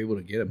glad you were able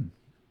to get them,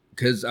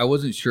 because I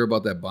wasn't sure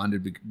about that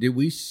bonded. Did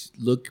we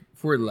look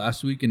for it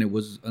last week and it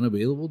was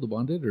unavailable, the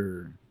bonded,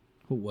 or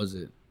what was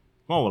it?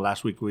 Well,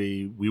 last week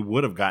we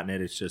would have gotten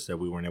it. It's just that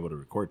we weren't able to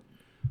record.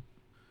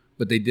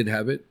 But they did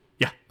have it?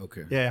 Yeah.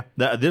 Okay. Yeah.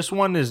 This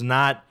one is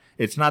not,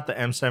 it's not the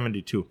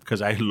M72,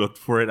 because I looked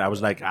for it. I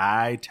was like,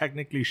 I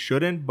technically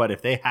shouldn't, but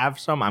if they have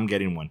some, I'm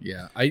getting one.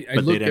 Yeah. I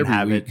but look they didn't every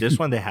have week. it. This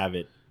one, they have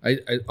it. I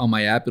on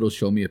my app, it'll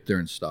show me if they're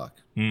in stock.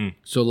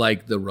 So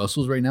like the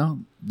Russells right now,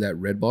 that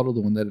red bottle,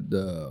 the one that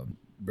the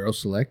Barrel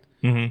Select,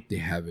 they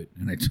have it.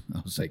 And I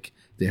was like,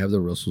 they have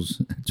the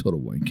Russells at Total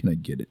Wine. Can I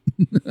get it?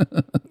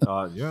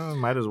 Yeah,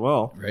 might as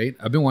well. Right?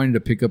 I've been wanting to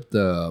pick up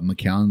the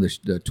Macallan,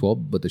 the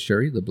 12, but the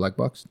Sherry, the black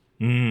box.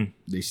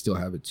 They still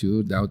have it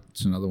too.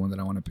 That's another one that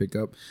I want to pick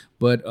up.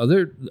 But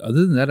other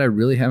than that, I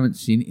really haven't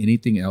seen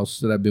anything else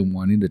that I've been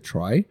wanting to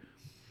try.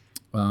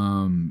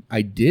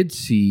 I did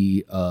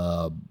see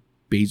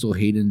Basil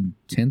Hayden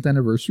 10th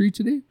anniversary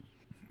today.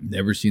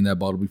 Never seen that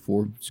bottle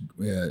before. It's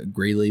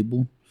gray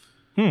label.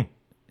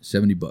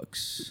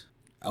 $70.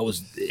 I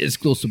was this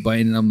close to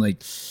buying it. I'm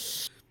like,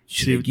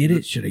 should I get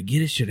it? Should I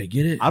get it? Should I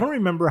get it? I don't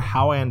remember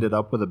how I ended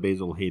up with a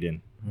Basil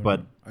Hayden,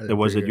 but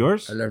was it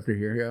yours? I left it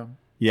here, yeah.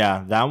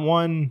 Yeah, that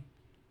one,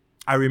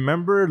 I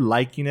remember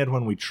liking it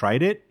when we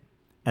tried it,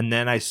 and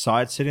then I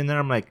saw it sitting there.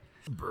 I'm like,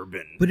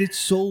 bourbon. But it's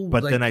so...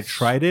 But then I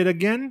tried it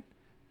again.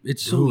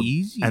 It's so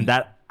easy. And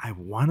that, I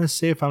want to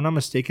say, if I'm not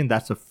mistaken,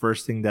 that's the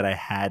first thing that I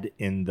had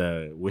in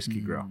the Whiskey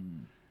Grill.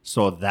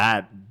 So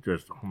that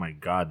just, oh my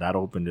God, that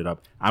opened it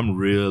up. I'm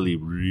really,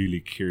 really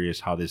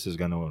curious how this is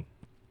going to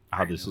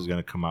how this is going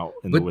to come out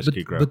in the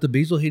whiskey grub. But the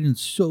Basil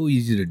Hayden's so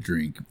easy to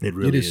drink. It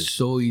really is. It is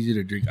so easy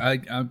to drink.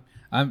 I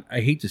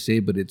hate to say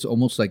it, but it's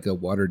almost like a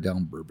watered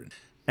down bourbon.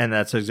 And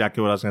that's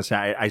exactly what I was going to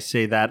say. I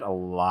say that a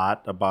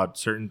lot about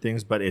certain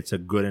things, but it's a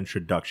good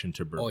introduction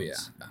to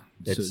bourbons. Oh, yeah.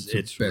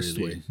 It's best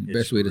way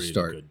to really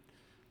start. Good.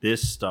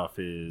 This stuff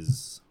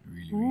is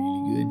really,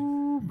 really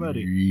good.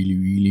 Buddy. Really.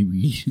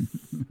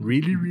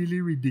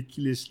 really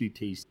ridiculously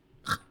tasty.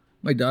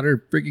 My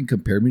daughter freaking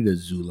compared me to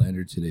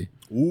Zoolander today.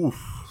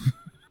 Oof.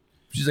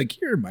 She's like,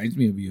 "He reminds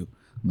me of you."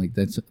 I'm like,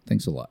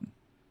 thanks a lot.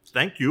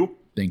 Thank you.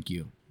 Thank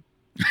you.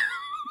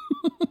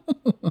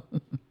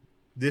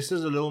 This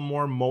is a little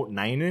more Moat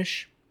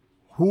 9-ish.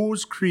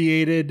 Who's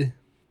created,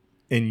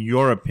 in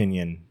your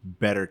opinion,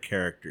 better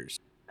characters?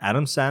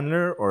 Adam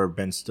Sandler or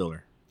Ben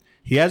Stiller?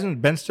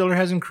 Ben Stiller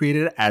hasn't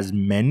created as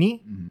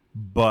many,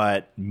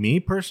 but me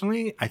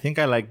personally, I think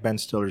I like Ben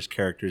Stiller's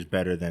characters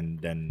better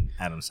than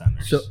Adam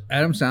Sandler's. So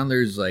Adam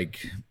Sandler is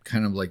like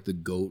kind of like the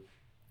GOAT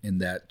in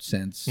that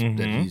sense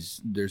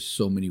that there's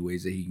so many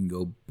ways that he can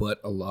go,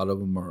 but a lot of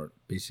them are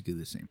basically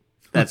the same.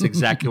 That's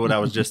exactly what I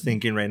was just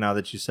thinking right now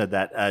that you said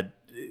that.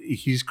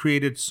 He's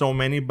created so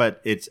many,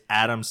 but it's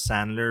Adam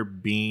Sandler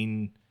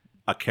being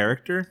a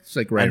character. It's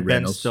like Ryan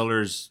Reynolds. Ben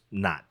Stiller's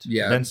not.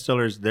 Yeah. Ben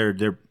Stiller's,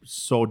 they're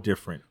so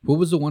different. What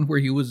was the one where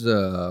he was,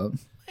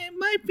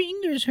 my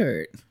fingers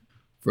hurt?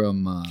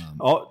 From...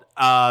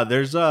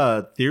 there's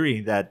a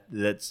theory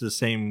that's the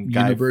same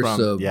guy universe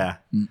from...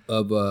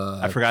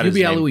 I forgot his Hubie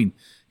name. Halloween.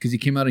 Because he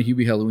came out of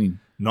Hubie Halloween.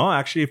 No,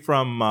 actually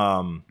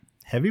from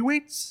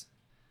Heavyweights.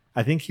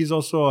 I think he's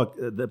also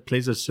that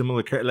plays a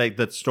similar character. Like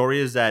the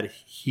story is that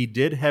he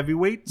did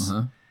Heavyweights,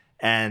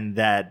 and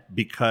that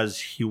because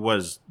he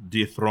was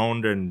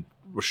dethroned and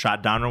was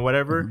shot down or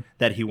whatever,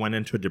 that he went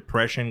into a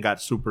depression,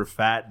 got super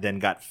fat, then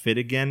got fit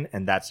again,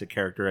 and that's a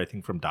character I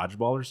think from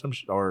Dodgeball or some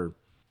or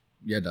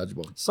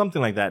Dodgeball,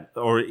 something like that,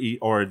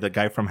 or the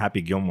guy from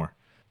Happy Gilmore.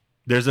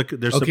 There's so Happy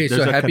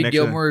connection.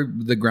 Gilmore,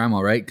 the grandma,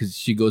 right? Because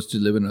she goes to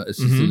live in a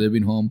assisted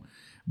living home,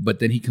 but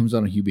then he comes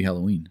out on Hubie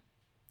Halloween.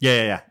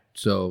 Yeah.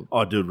 So,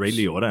 dude, Ray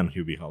Liotta and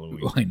Hubie Halloween.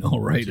 Oh, I know,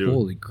 right? Dude.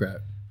 Holy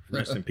crap!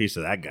 Rest in peace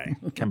to that guy.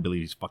 Can't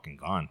believe he's fucking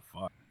gone.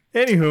 Fuck.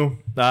 Anywho,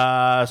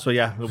 so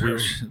yeah,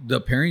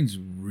 the pairing's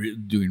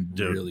doing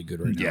really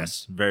good right now.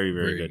 Yes, very,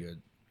 very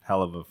good.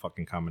 Hell of a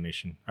fucking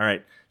combination. All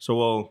right, so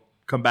we'll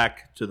come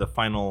back to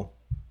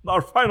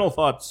our final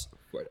thoughts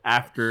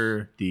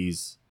after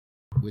these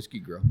whiskey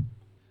grow.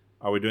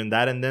 Are we doing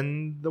that and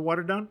then the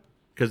water down?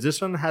 Because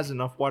this one has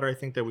enough water, I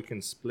think, that we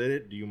can split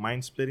it. Do you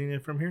mind splitting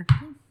it from here?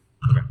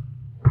 Okay.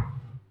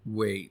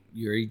 Wait,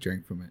 you already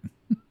drank from it.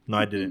 No,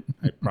 I didn't.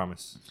 I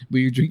promise. But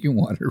you're drinking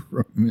water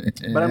from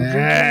it. But I'm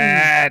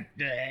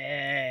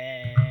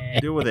drinking.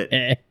 Deal with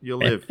it. You'll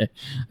live.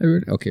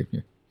 Okay,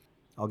 here.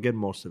 I'll get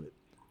most of it.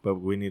 But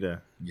we need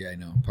to... Yeah, I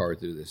know. Power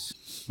through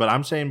this. But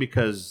I'm saying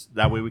because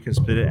that way we can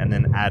split it and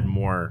then add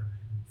more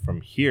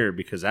from here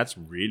because that's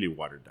really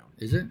watered down.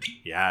 Is it?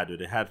 Yeah, dude.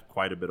 It had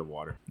quite a bit of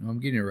water. No, I'm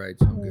getting it right.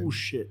 So I'm good. Oh,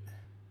 shit.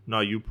 No,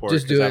 you pour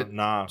just it. Do it.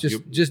 Nah.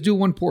 Just do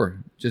one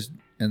pour.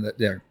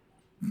 There.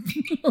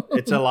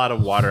 It's a lot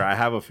of water. I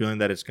have a feeling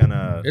that it's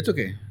gonna. It's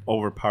okay.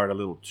 Overpower it a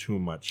little too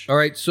much. All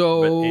right,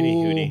 so but any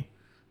hootie.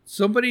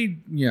 Somebody,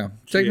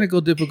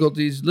 technical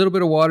difficulties. A little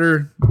bit of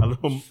water. A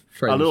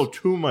little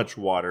too much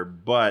water,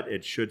 but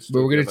it should. Still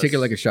but we're gonna take it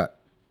like a shot.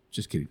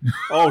 Just kidding.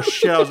 Oh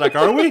shit! I was like,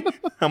 are we?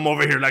 I'm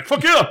over here like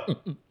fuck yeah.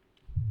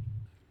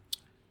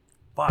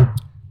 Fuck.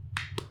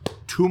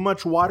 Too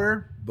much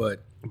water,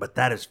 but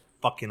that is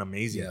fucking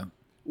amazing. Yeah.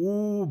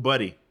 Ooh,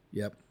 buddy.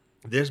 Yep.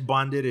 This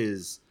bonded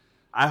is.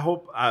 I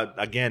hope,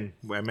 again,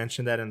 I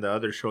mentioned that in the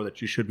other show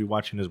that you should be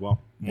watching as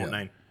well, Moat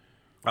 9.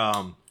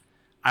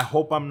 I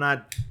hope I'm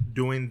not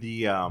doing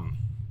the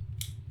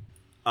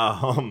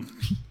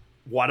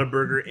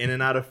Whataburger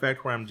In-N-Out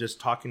effect where I'm just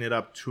talking it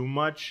up too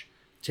much.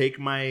 Take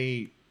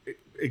my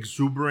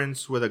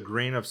exuberance with a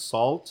grain of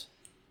salt.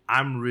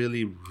 I'm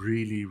really,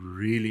 really,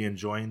 really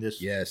enjoying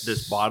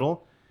this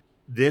bottle.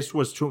 This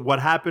was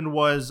what happened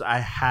was I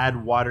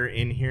had water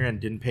in here and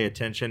didn't pay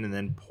attention and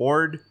then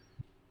poured,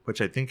 which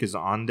I think is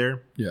on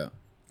there. Yeah.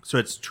 So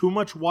it's too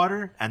much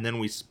water, and then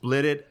we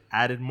split it,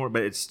 added more,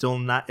 but it's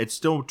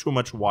still too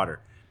much water.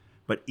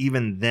 But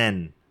even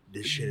then,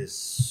 this shit is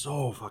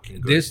so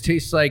fucking good. This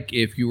tastes like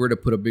if you were to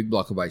put a big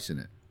block of ice in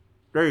it.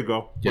 There you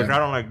go. Which I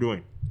don't like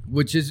doing.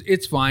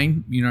 It's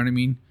fine, you know what I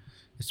mean?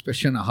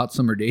 Especially on a hot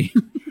summer day.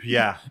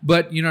 Yeah.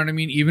 But you know what I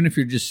mean? Even if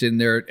you're just sitting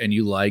there and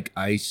you like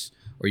ice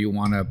or you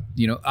want to,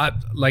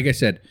 like I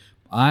said,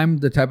 I'm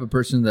the type of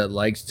person that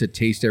likes to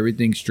taste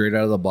everything straight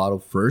out of the bottle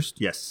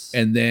first. Yes.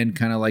 And then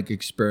kind of like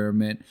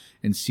experiment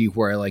and see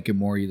where I like it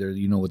more, either,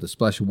 with a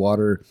splash of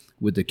water,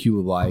 with a cube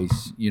of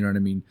ice, you know what I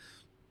mean?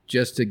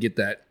 Just to get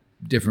that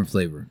different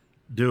flavor.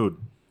 Dude.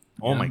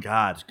 Oh my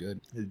God. It's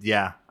good.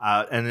 Yeah.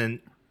 And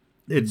then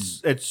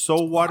it's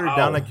so watered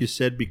down, like you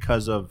said,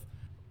 because of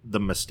the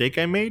mistake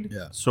I made.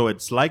 Yeah. So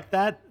it's like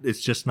that.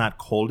 It's just not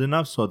cold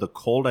enough. So the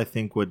cold, I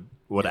think, would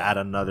add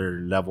another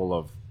level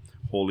of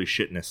holy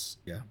shitness.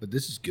 Yeah, but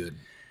this is good.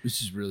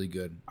 This is really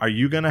good. Are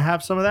you going to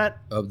have some of that?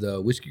 Of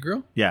the Whiskey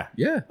Girl? Yeah.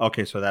 Yeah.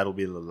 Okay, so that'll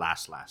be the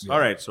last. Yeah. All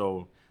right,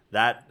 so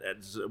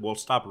we'll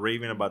stop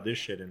raving about this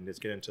shit and let's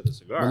get into the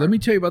cigar. Well, let me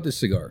tell you about this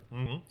cigar.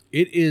 Mm-hmm.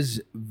 It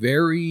is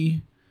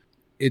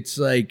it's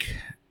like,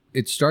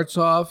 it starts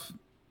off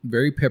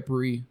very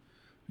peppery.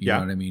 You know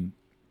what I mean?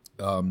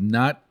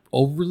 Not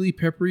overly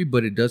peppery,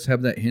 but it does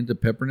have that hint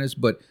of pepperness.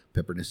 But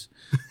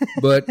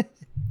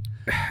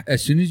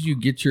as soon as you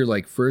get your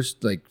like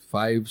first like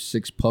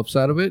 5-6 puffs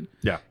out of it,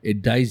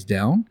 it dies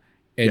down,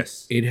 and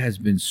it has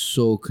been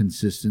so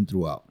consistent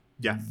throughout.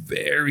 Yeah,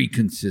 very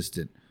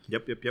consistent.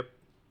 Yep.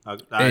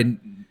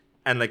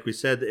 And like we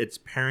said, it's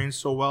pairing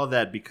so well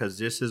that because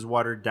this is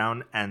watered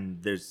down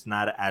and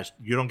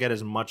you don't get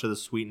as much of the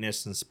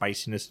sweetness and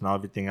spiciness and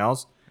everything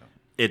else.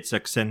 It's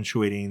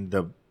accentuating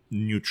the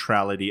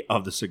neutrality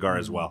of the cigar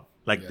as well.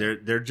 Like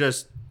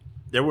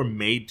they were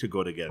made to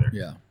go together.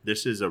 Yeah.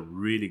 This is a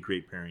really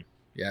great pairing.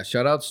 Yeah.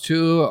 Shout outs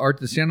to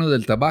Artesano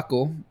del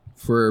Tabaco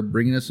for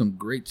bringing us some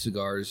great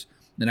cigars.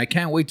 And I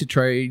can't wait to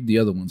try the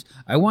other ones.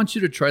 I want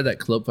you to try that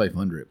Club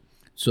 500.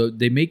 So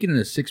they make it in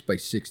a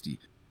 6x60.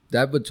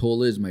 That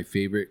Vitola is my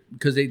favorite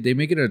because they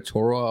make it in a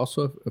Toro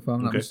also, if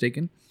I'm not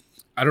mistaken.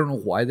 I don't know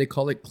why they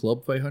call it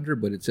Club 500,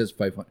 but it says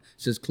 500. It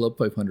says Club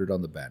 500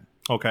 on the band.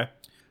 Okay.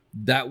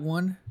 That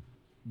one,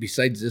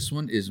 besides this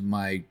one, is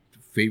my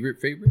favorite.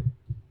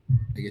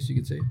 I guess you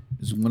could say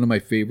it's one of my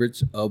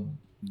favorites of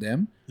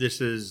them. This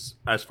is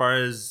as far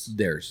as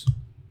theirs.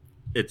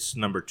 It's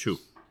number 2.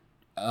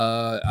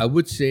 I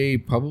would say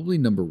probably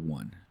number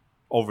 1.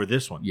 Over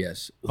this one?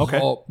 Yes. Okay.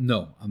 Oh,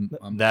 no.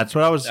 That's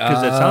what I was...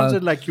 Because it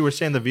sounded like you were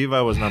saying the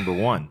Viva was number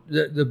 1.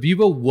 The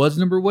Viva was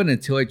number 1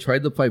 until I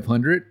tried the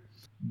 500.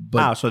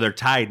 But so they're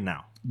tied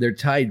now. They're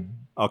tied.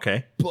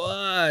 Okay.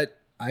 But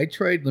I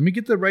tried... Let me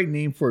get the right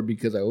name for it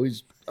because I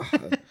always...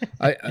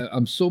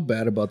 I'm so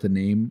bad about the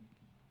name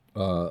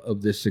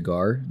of this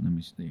cigar. Let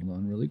me stay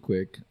on really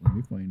quick. Let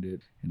me find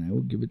it. And I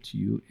will give it to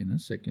you in a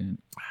second.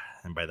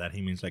 And by that,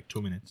 he means like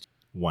 2 minutes.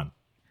 1.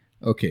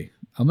 Okay.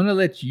 I'm going to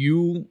let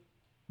you...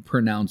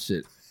 pronounce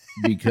it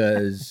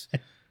because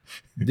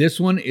this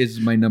one is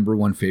my number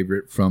 1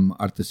 favorite from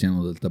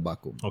Artesano del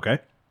Tabaco. Okay.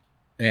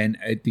 And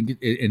I think it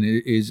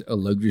is a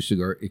luxury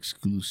cigar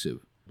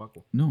exclusive.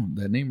 Tabaco. No,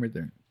 that name right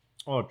there.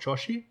 Oh,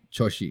 Choshi?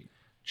 Choshi.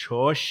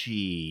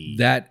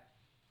 That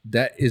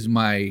is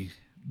my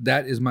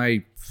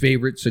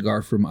favorite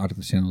cigar from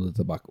Artesano del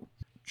Tabaco.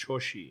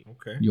 Choshi.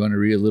 Okay. You want to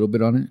read a little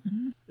bit on it?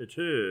 It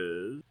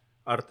is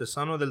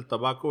Artesano del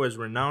Tabaco is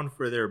renowned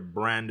for their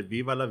brand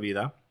Viva la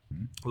Vida.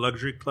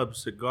 Luxury Club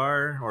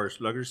Cigar or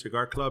Luxury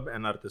Cigar Club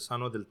and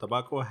Artesano del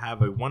Tabaco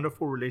have a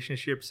wonderful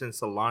relationship since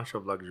the launch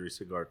of Luxury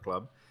Cigar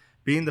Club,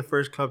 being the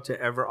first club to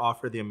ever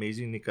offer the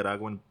amazing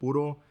Nicaraguan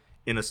puro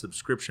in a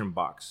subscription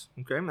box.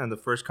 Okay, and the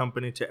first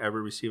company to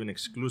ever receive an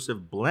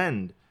exclusive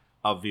blend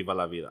of Viva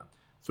la Vida.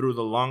 Through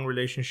the long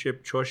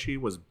relationship, Choshi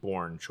was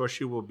born.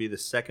 Choshi will be the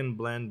second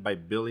blend by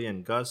Billy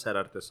and Gus at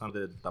Artesano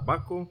del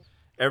Tabaco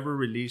ever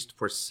released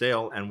for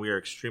sale, and we are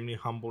extremely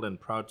humbled and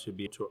proud to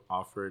be to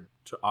offer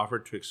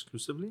to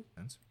exclusively.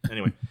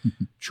 Anyway,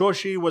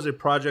 Choshi was a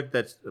project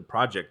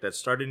that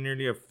started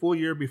nearly a full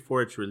year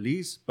before its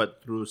release,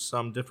 but through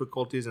some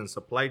difficulties in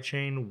supply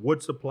chain,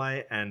 wood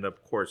supply, and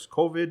of course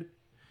COVID,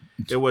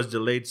 it was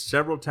delayed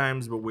several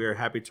times. But we are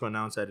happy to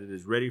announce that it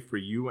is ready for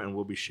you and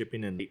will be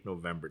shipping in late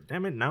November.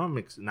 Damn it! Now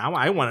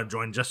I want to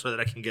join just so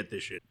that I can get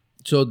this shit.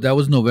 So that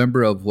was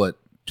November of what?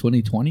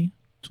 2020,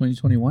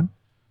 2021.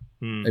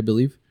 I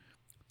believe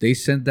they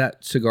sent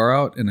that cigar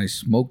out and I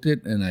smoked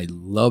it and I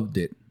loved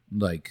it.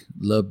 Like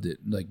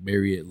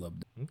Marriott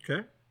loved it.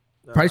 Okay.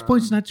 Price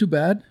point's not too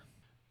bad.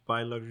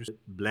 By Luxury,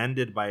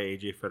 blended by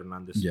AJ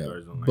Fernandez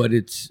Cigars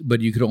Online.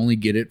 But you could only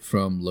get it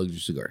from Luxury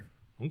Cigar.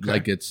 Okay.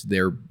 Like it's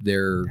their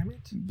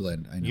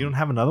blend. I know. You don't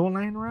have another one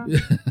lying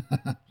around?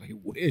 I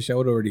wish I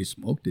would have already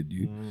smoked it,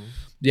 dude.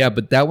 Yeah,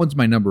 but that one's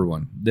my number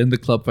 1. Then the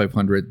Club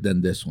 500,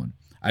 then this one.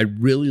 I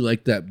really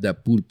like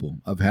that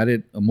pulpo. I've had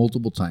it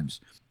multiple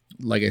times.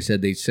 Like I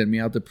said, they sent me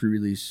out the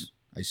pre-release.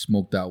 I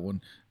smoked that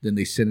one. Then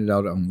they sent it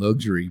out on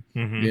Luxury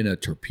in a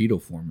torpedo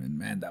form. And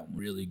man, that one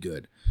really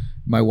good.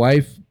 My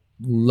wife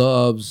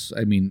loves,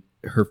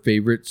 her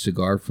favorite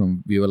cigar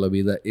from Viva la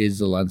Vida is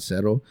the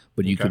Lancero,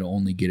 but you can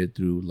only get it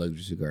through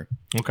Luxury Cigar.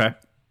 Okay.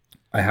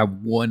 I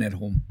have one at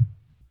home.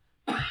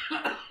 I'm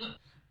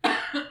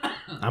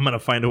going to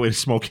find a way to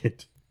smoke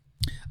it.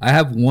 I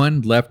have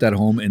one left at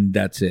home, and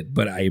that's it.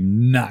 But I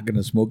am not going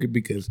to smoke it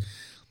because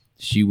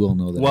she will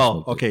know that.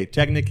 Well, okay.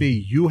 Technically,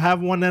 you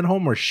have one at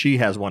home or she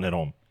has one at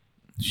home?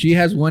 She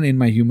has one in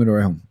my humidor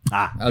at home.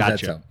 Ah,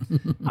 gotcha.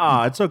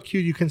 It's so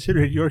cute. You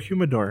consider it your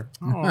humidor.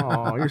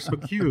 Oh, you're so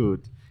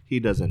cute. He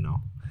doesn't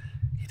know.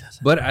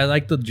 But I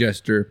like the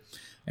gesture,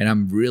 and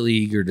I'm really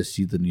eager to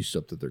see the new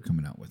stuff that they're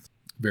coming out with.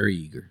 Very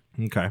eager.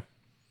 Okay.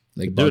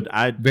 Like Dude,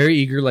 very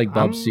eager like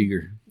Bob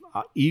Seger.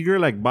 Eager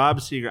like Bob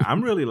Seger.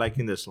 I'm really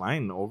liking this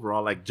line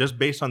overall. Like just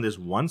based on this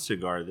one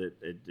cigar,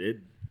 that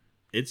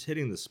it's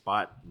hitting the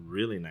spot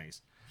really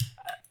nice.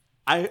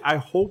 I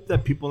hope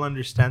that people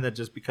understand that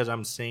just because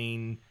I'm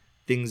saying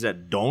things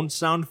that don't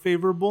sound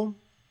favorable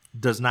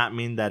does not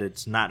mean that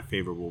it's not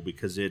favorable,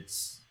 because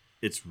it's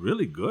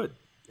really good.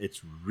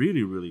 It's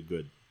really, really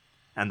good.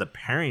 And the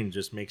pairing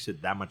just makes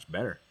it that much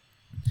better.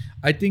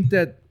 I think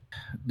that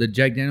the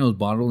Jack Daniel's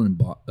bottled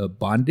and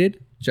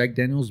bonded, Jack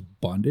Daniel's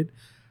bonded,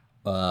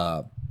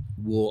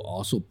 will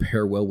also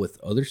pair well with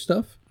other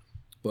stuff.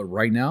 But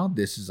right now,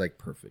 this is like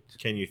perfect.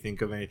 Can you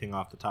think of anything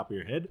off the top of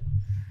your head?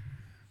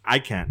 I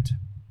can't.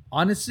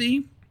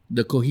 Honestly,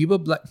 the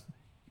Cohiba Black.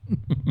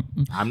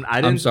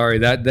 I'm sorry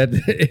that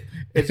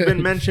it's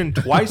been mentioned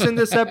twice in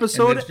this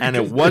episode, and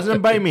it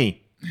wasn't by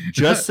me.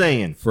 Just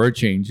saying. For a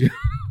change.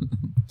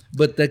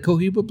 But the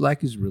Cohiba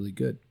Black is really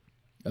good.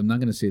 I'm not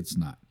gonna say it's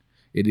not.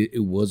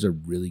 It was a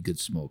really good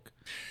smoke.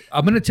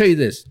 I'm gonna tell you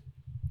this: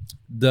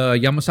 the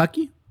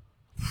Yamasaki.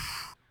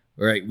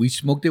 All right, we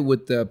smoked it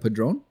with the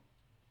Padron.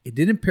 It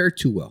didn't pair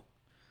too well.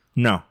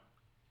 No.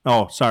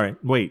 Oh, sorry.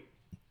 Wait.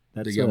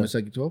 That's the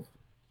Yamasaki 12,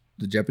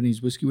 the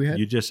Japanese whiskey we had.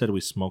 You just said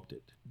we smoked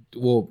it.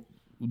 Well,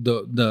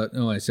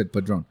 no, I said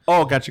Padron.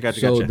 Oh, gotcha.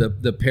 So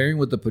the pairing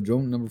with the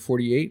Padron number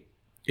 48,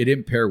 it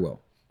didn't pair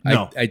well.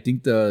 No. I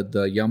think the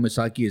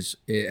Yamasaki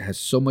it has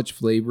so much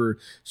flavor,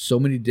 so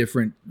many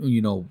different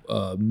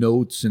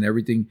notes and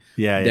everything.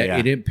 Yeah.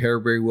 It didn't pair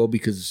very well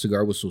because the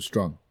cigar was so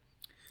strong.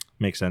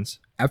 Makes sense.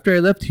 After I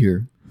left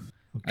here,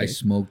 I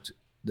smoked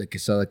the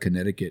Quesada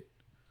Connecticut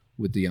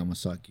with the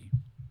Yamasaki.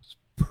 It's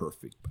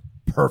perfect.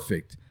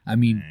 I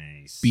mean,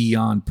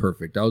 beyond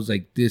perfect. I was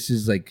like,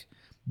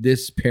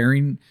 this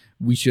pairing.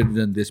 We should have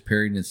done this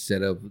pairing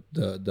instead of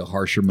the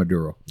harsher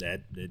Maduro.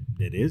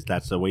 It is.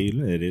 That's the way you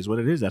learn. It is what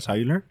it is. That's how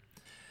you learn.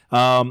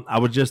 I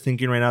was just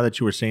thinking right now that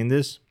you were saying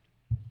this.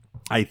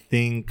 I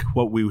think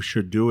what we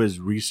should do is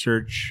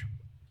research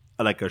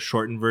like a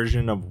shortened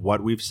version of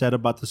what we've said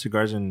about the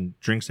cigars and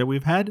drinks that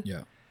we've had.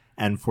 Yeah.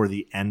 And for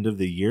the end of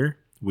the year,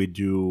 we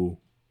do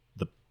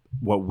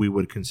what we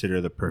would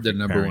consider the perfect the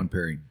number pairing. one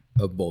pairing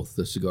of both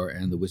the cigar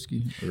and the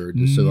whiskey, or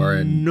the cigar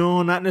and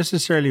no, not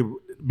necessarily,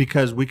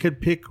 because we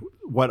could pick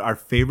what our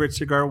favorite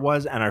cigar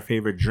was and our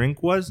favorite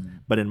drink was,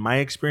 but in my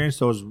experience,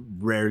 those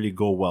rarely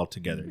go well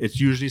together. It's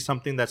usually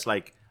something that's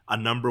like a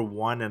number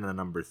one and a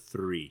number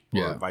three.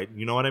 Yeah.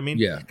 You know what I mean?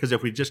 Yeah. Because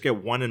if we just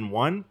get one and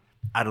one,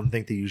 I don't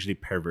think they usually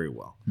pair very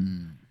well.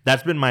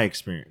 That's been my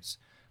experience.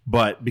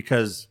 But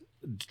because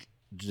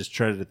just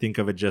try to think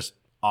of it just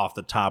off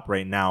the top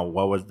right now,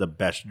 what was the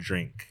best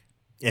drink?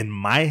 In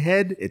my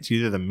head, it's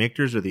either the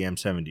Michter's or the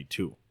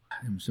M72.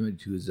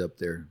 M72 is up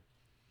there.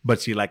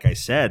 But see, like I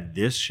said,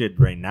 this shit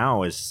right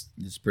now is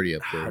It's pretty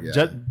up there. Yeah.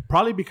 just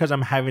probably because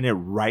I'm having it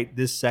right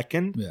this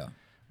second. Yeah.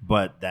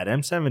 But that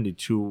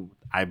M72,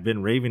 I've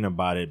been raving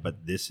about it,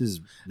 but this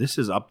is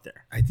up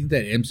there. I think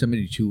that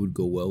M72 would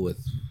go well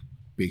with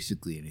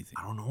basically anything.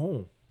 I don't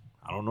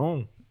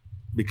know.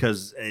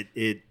 Because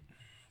it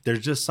there's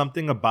just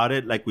something about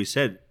it, like we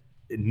said,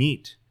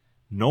 neat.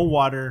 No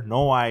water,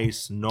 no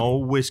ice, no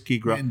whiskey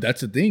grow. And that's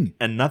the thing.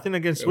 And nothing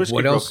against whiskey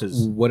what grow.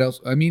 What else?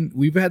 I mean,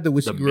 we've had the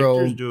whiskey grow.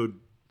 Michter's, dude,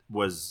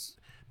 was...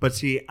 But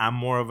see, I'm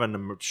more of a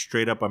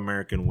straight up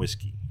American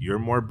whiskey. You're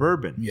more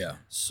bourbon. Yeah.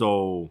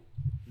 So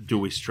do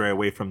we stray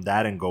away from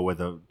that and go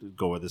with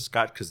a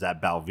Scotch? Because that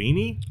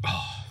Balvenie...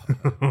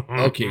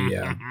 Okay,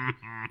 yeah.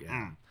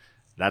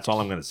 That's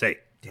all I'm going to say.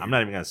 Damn. I'm not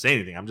even going to say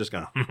anything. I'm just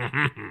going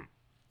to...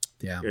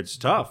 Yeah. It's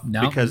tough.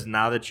 Because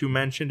now that you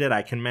mentioned it,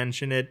 I can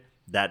mention it.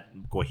 That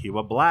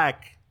Cohiba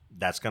Black,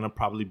 that's going to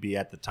probably be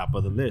at the top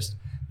of the list.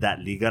 That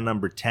Liga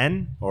number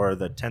 10 or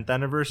the 10th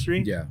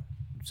anniversary, Yeah.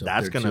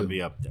 that's going to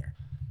be up there.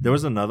 There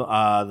was another,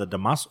 the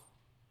Damaso.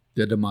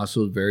 The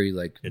Damaso is very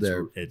like...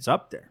 It's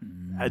up there.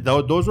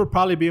 Those would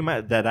probably be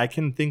that I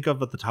can think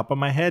of at the top of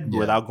my head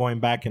without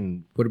going back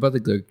and... What about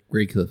the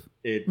Grey Cliff?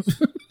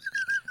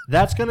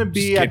 That's going to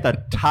be at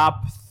the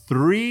top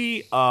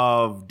 3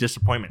 of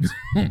disappointments.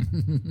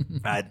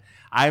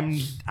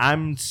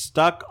 I'm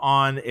stuck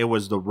on it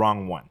was the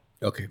wrong one.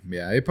 Okay,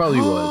 yeah, it probably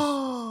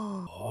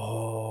was.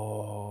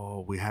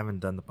 Oh, we haven't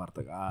done the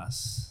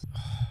Partagas.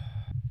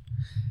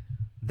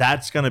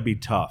 That's going to be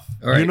tough.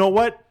 All right. You know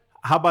what?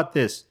 How about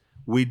this?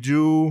 We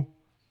do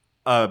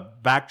a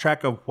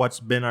backtrack of what's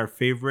been our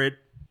favorite,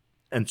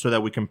 and so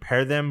that we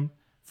compare them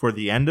for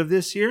the end of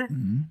this year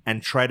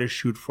and try to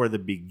shoot for the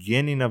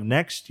beginning of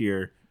next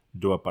year,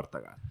 do a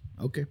Partagas.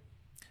 Okay.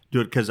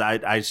 Dude, because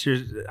I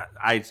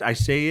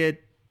say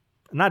it,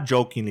 not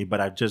jokingly, but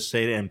I just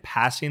say it in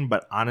passing,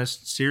 but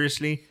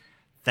seriously,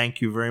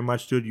 thank you very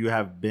much, dude. You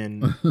have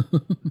been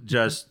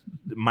just,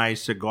 my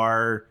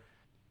cigar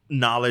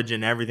knowledge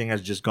and everything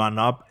has just gone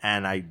up,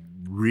 and I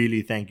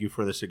really thank you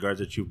for the cigars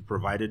that you've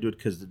provided, dude,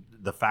 because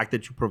the fact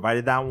that you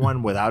provided that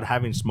one without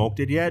having smoked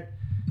it yet,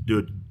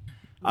 dude,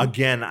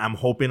 again, I'm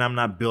hoping I'm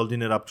not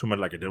building it up too much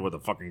like I did with the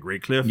fucking Grey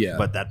Cliff. Yeah.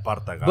 But that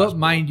Partagas. But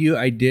mind you,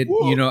 I did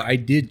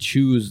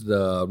choose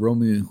the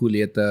Romeo and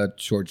Julieta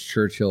George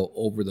Churchill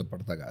over the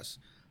Partagas.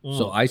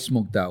 So I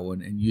smoked that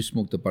one, and you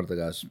smoked the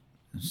Partagas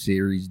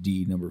Series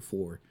D number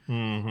 4.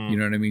 Mm-hmm. You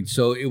know what I mean?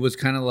 So it was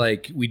kind of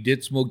like we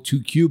did smoke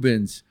 2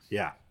 Cubans.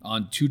 Yeah.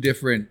 On 2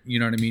 different. You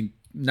know what I mean?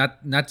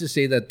 Not to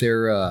say that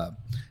they're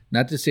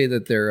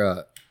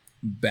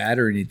bad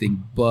or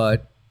anything,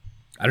 but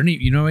I don't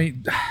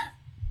even,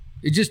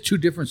 it's just two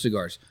different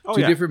cigars,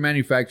 two different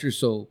manufacturers.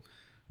 So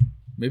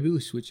maybe we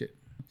switch it.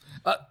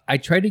 I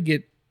tried to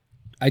get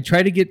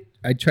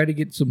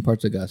some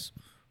Partagas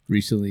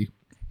recently.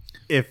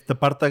 If the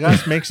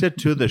Partagas makes it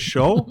to the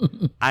show,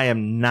 I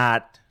am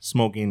not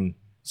smoking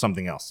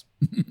something else.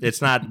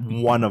 It's not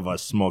one of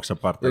us smokes a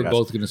Partagas. We're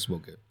both gonna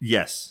smoke it.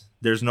 Yes.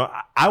 There's no.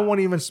 I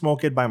won't even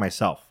smoke it by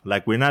myself.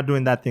 Like, we're not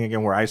doing that thing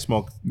again where I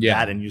smoke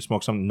that and you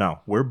smoke something.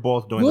 No, we're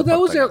both doing. Well,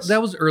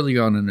 that was early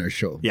on in our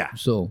show. Yeah.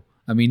 So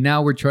I mean,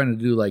 now we're trying to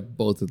do like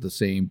both of the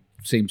same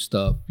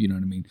stuff. You know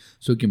what I mean?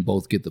 So we can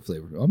both get the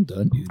flavor. I'm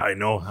done, dude. I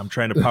know. I'm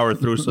trying to power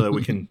through so that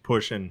we can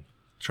push and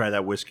try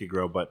that whiskey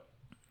grow. But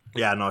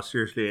yeah, no,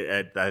 seriously,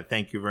 I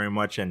thank you very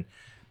much, and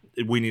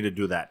we need to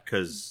do that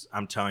because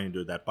I'm telling you,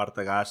 dude, that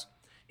Partagas,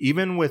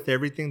 even with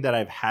everything that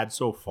I've had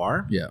so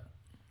far,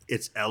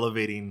 it's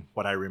elevating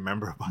what I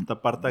remember about the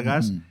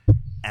Partagas.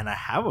 And I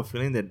have a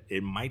feeling that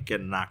it might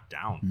get knocked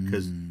down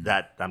because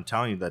that, I'm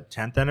telling you, the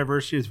 10th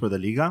anniversary is for the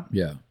Liga.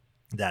 Yeah.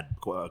 That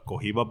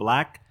Cohiba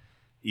Black,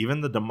 even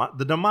the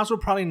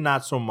Damaso probably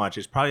not so much.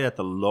 It's probably at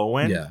the low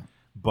end. Yeah.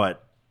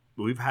 But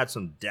we've had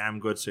some damn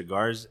good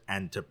cigars,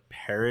 and to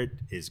pair it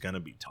is going to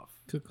be tough.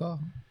 Good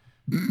call.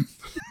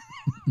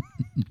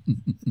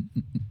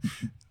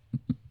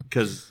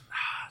 Because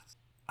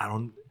I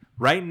don't...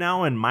 Right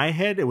now, in my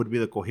head, it would be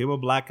the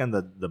Cohiba Black and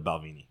the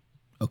Balvenie.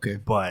 Okay.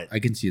 But I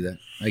can see that.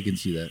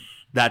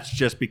 That's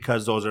just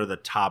because those are the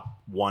top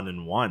 1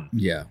 and 1.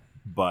 Yeah.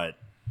 But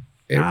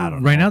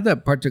right now,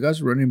 that Partagas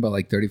is running about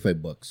like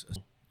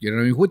 $35. You know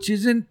what I mean? Which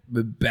isn't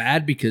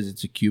bad because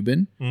it's a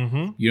Cuban.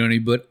 Mm-hmm. You know what I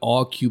mean? But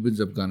all Cubans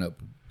have gone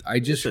up.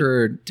 I just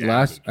heard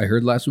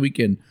last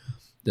weekend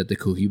that the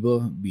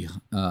Cohiba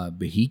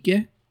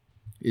Bejique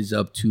is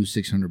up to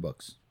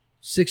 $600.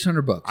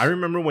 $600. I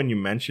remember when you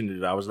mentioned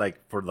it, I was like,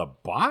 for the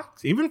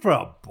box? Even for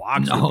a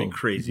box would be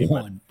crazy.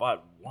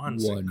 But one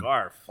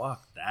cigar,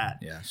 fuck that.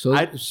 Yeah.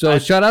 So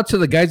shout out to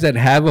the guys that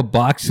have a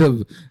box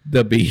of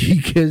the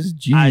Bejiques.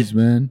 Jeez,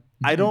 man.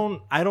 I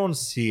don't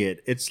see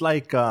it. It's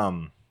like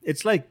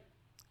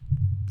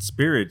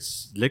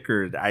spirits,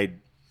 liquor.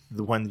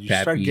 When you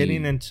start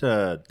getting into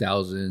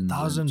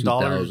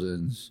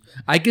 $1,000,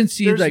 I can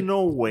see there's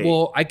no way.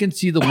 Well, I can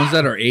see the ones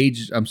that are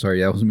aged. I'm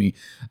sorry, that was me.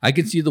 I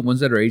can see the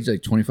ones that are aged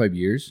like 25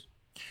 years.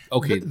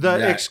 Okay, the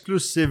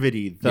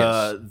exclusivity,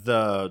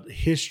 the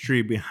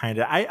history behind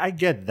it. I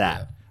get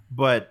that,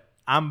 but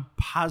I'm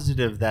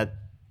positive that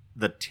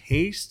the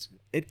taste,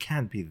 it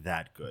can't be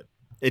that good.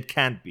 It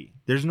can't be.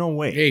 There's no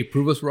way. Hey,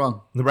 prove us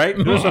wrong. Right?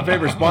 Do us a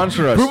favor,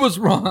 sponsor us. Prove us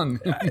wrong.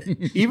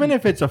 Even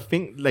if it's a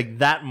thing like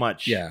that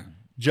much. Yeah.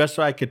 Just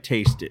so I could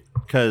taste it.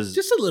 Because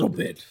just a little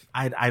bit.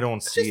 I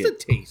don't see it.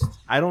 Just a taste.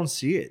 I don't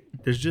see it.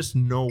 There's just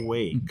no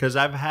way. Because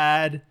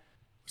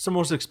it's the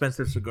most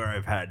expensive cigar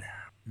I've had.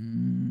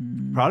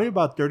 Probably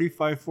about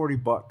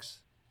 $35-$40.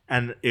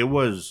 And it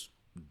was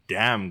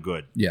damn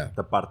good. Yeah.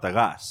 The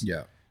Partagas.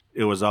 Yeah.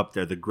 It was up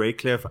there. The Grey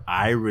Cliff,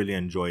 I really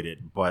enjoyed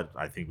it. But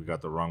I think we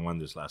got the wrong one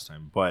this last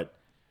time. But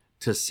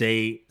to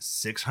say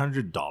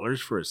 $600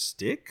 for a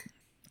stick,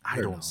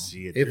 I don't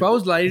see it. If I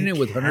was lighting it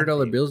with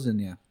 $100 bills, then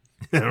yeah.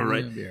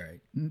 Right. Be all right.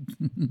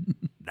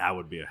 That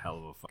would be a hell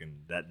of a fucking...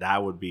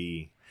 That would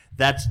be...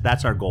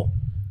 That's our goal.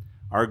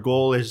 Our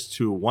goal is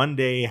to one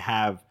day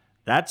have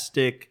that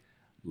stick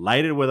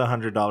lighted with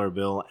 $100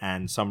 bill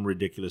and some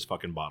ridiculous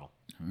fucking bottle.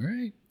 All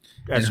right.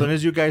 As soon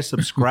as you guys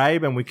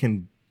subscribe and we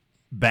can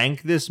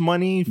bank this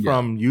money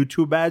from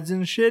YouTube ads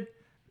and shit,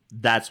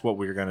 that's what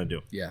we're gonna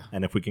do. Yeah.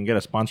 And if we can get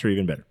a sponsor,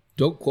 even better.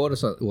 Don't quote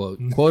us on... Well,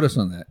 quote us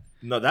on that.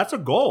 No, that's a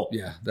goal.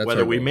 Yeah. That's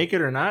whether we make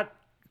it or not.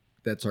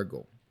 That's our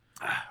goal.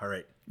 All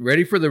right.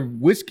 Ready for the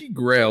whiskey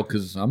grail?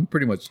 Because I'm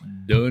pretty much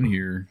done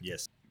here.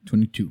 Yes.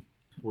 22.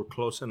 We're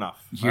close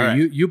enough. Here,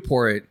 right. you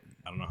pour it.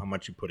 I don't know how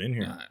much you put in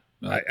here.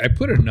 I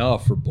put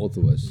enough for both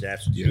of us.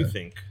 That's what you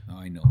think. Oh,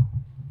 I know.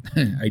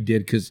 I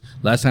did because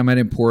last time I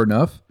didn't pour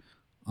enough.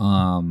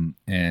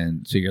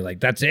 And so you're like,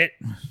 that's it.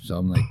 So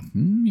I'm like,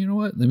 you know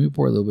what? Let me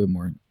pour a little bit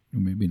more. Or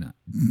maybe not.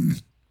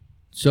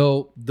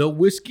 So the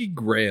whiskey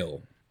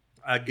grail.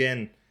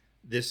 Again,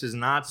 this is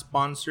not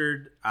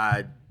sponsored.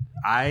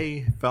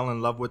 I fell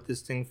in love with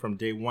this thing from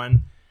day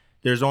one.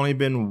 There's only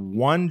been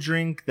one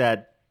drink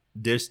that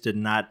this did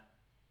not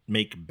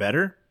make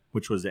better,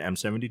 which was the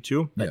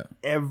M72. But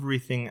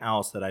everything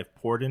else that I've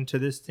poured into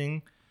this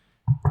thing,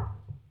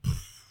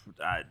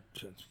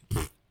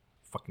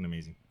 fucking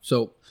amazing.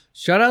 So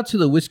shout out to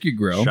the Whiskey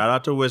Grill. Shout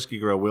out to Whiskey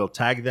Grill. We'll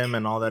tag them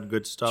and all that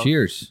good stuff.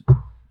 Cheers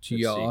to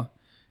y'all.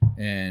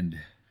 And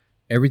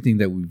everything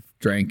that we've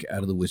drank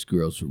out of the Whiskey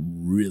Grill is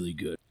really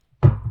good.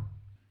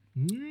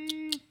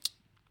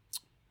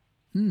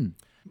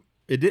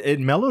 It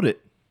mellowed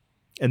it.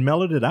 It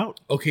mellowed it out.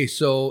 Okay,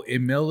 so it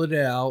mellowed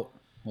it out.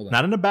 Hold on.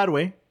 Not in a bad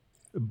way,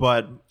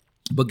 but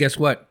guess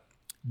what?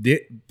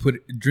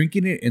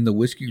 Drinking it in the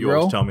Whiskey Grill. You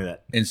always tell me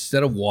that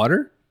instead of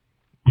water.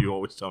 You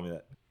always tell me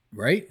that,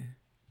 right?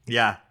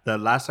 Yeah, the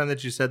last time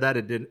that you said that,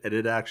 it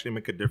did actually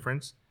make a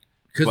difference.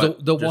 Because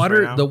the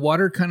water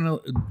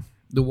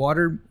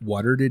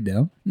watered it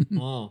down.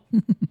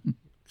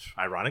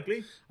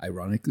 Ironically,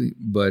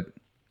 but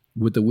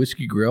with the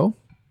whiskey grill,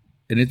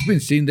 and it's been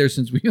sitting there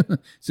since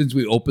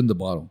we opened the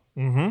bottle.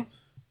 Mm-hmm.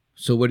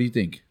 So what do you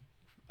think?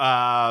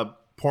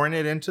 Pouring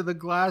it into the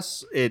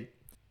glass, it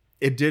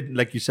did,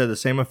 like you said, the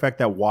same effect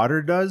that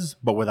water does,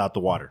 but without the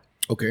water.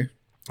 Okay.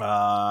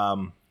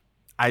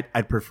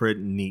 I'd prefer it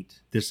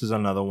neat. This is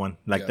another one.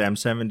 Like the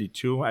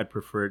M72, I'd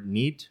prefer it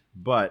neat,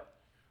 but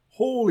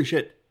holy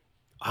shit.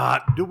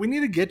 Dude, we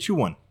need to get you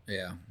one.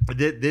 Yeah.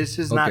 This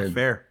is not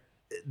fair.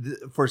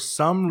 For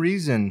some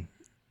reason,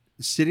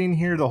 sitting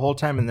here the whole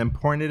time and then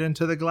pouring it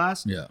into the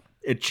glass,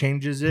 it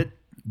changes it.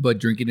 But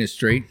drinking it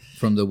straight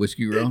from the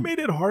whiskey grill? It made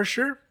it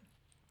harsher,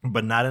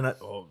 but not in a...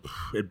 Oh,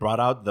 it brought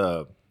out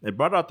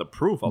the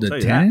proof, I'll tell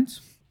you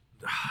tannins?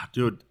 That.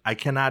 Dude, I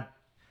cannot...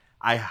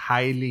 I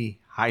highly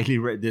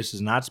this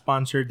is not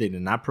sponsored. They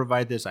did not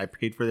provide this. I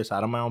paid for this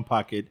out of my own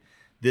pocket.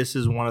 This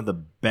is one of the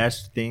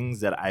best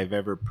things that I've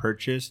ever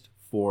purchased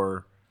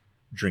for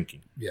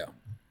drinking. Yeah.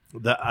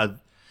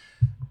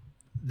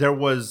 There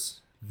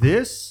was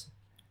this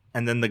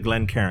and then the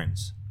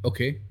Glencairns.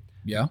 Okay.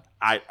 Yeah.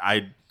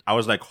 I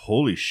was like,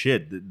 holy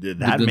shit,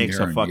 that makes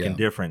a fucking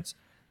difference.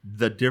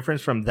 The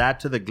difference from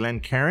that to the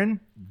Glencairn,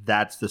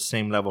 that's the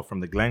same level from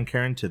the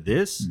Glencairn to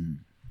this.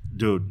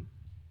 Dude,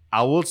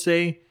 I will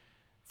say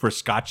for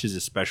scotches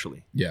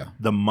especially. Yeah.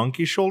 The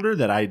monkey shoulder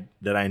that I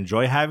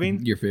enjoy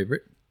having. Your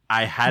favorite?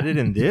 I had it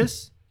in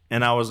this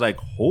and I was like,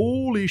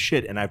 holy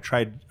shit. And I've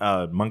tried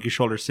monkey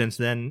shoulder since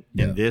then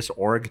in this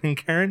Oregon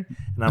Karen.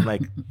 And I'm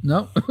like,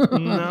 no,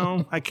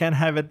 I can't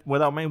have it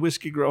without my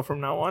whiskey girl from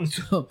now on.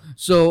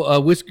 So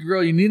whiskey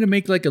girl, you need to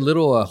make like a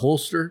little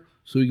holster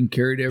so we can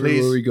carry it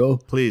everywhere we go.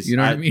 Please. You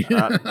know what I mean?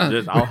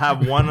 I'll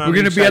have one on We're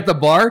going to be at the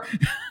bar.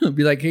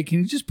 Be like, hey,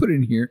 can you just put it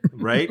in here?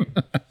 Right?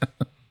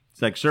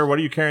 It's like, sir, what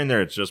are you carrying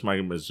there? It's just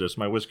my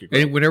whiskey girl.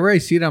 And whenever I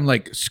see it, I'm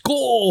like,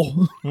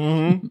 Skull!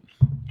 Mm-hmm.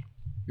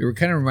 It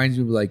kind of reminds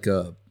me of like,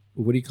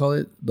 what do you call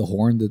it? The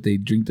horn that they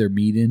drink their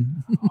meat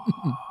in?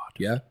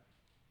 Yeah?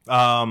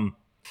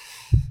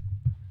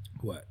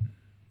 What?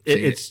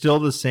 It's still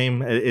the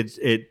same.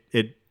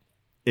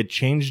 It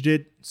changed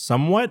it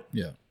somewhat.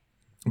 Yeah.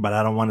 But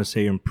I don't want to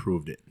say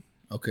improved it.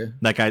 Okay.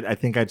 Like I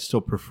think I'd still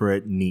prefer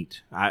it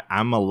neat.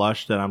 I'm a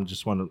lush that I want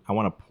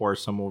to pour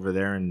some over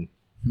there and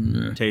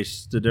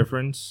taste the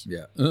difference.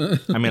 Yeah.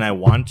 I mean, I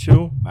want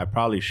to. I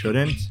probably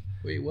shouldn't.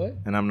 Wait, what?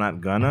 And I'm not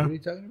gonna. What are you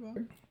talking about?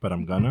 But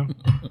I'm gonna.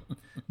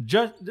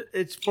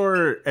 It's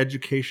for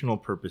educational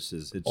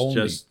purposes.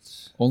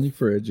 It's only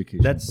for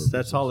education.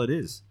 That's all it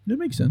is. That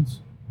makes sense.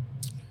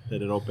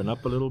 Let it open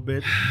up a little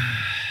bit.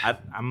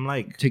 I'm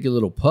like, take a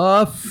little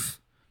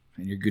puff,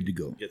 and you're good to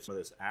go. Get some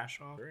of this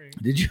ash off.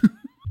 Did you?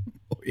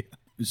 Oh yeah,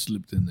 it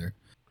slipped in there.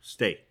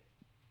 Stay.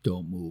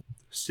 Don't move.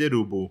 Sit,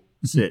 Ubu.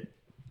 Sit.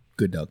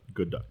 Good dog.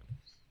 Good dog.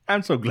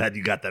 I'm so glad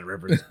you got that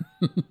reference.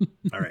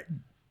 All right.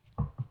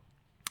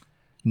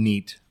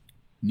 Neat.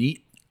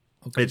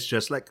 Okay. It's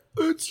just like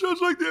the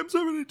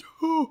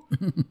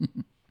M72.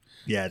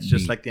 Yeah, it's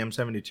just like the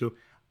M72.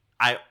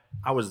 I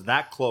was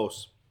that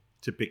close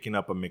to picking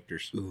up a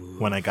Michter's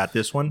when I got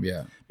this one.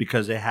 Yeah.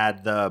 Because they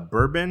had the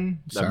bourbon,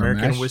 the sour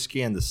American mash.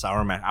 whiskey, and the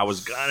sour mash. I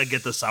was gonna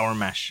get the sour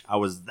mash. I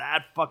was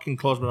that fucking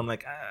close, but I'm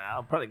like,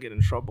 I'll probably get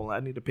in trouble. I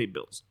need to pay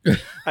bills.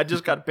 I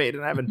just got paid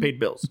and I haven't paid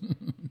bills.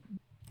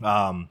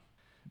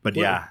 But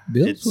yeah.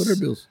 Bills? What are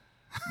bills?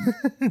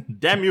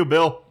 Damn you,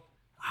 Bill.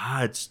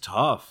 It's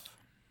tough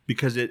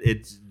because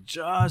it's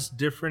just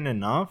different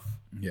enough.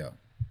 Yeah.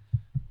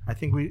 I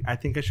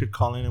think I should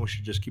call in and we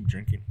should just keep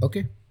drinking.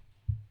 Okay.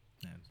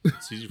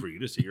 It's easy for you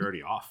to say you're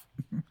already off.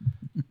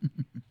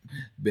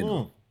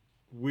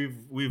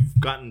 We've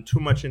gotten too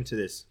much into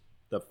this.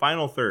 The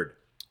final third.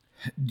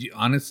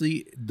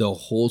 Honestly, the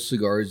whole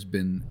cigar has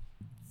been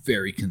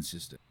very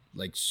consistent,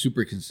 like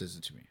super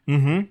consistent to me.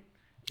 Mm-hmm.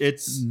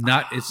 It's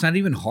not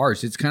even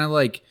harsh. It's kind of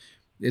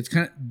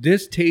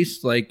this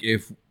tastes like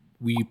if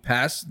we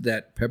passed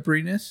that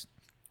pepperiness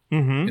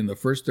in the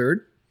first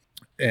third,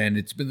 and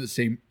it's been the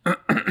same.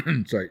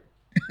 Sorry.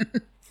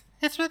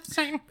 It's been the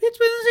same. It's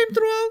been the same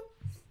throughout.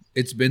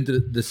 It's been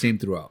the same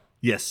throughout.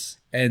 Yes.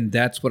 And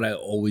that's what I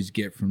always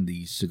get from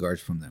these cigars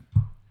from them.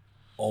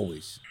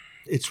 Always.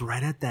 It's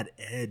right at that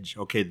edge.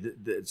 Okay,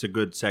 it's a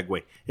good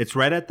segue. It's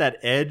right at that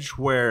edge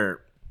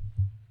where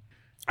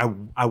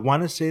I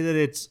want to say that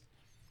it's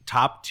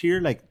top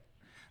tier, like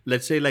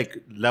let's say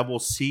like level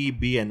C,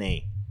 B, and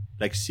A.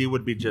 Like C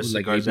would be just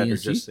like cigars A, B, that are and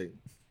C? just like,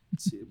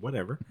 C,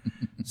 whatever.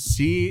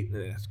 C,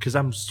 because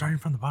I'm starting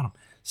from the bottom.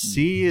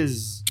 C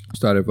is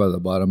started from the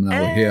bottom.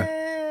 Now we're here.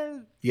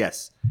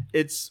 Yes,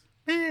 it's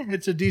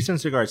a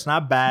decent cigar. It's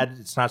not bad.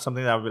 It's not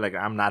something that I would be like,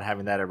 I'm not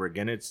having that ever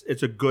again.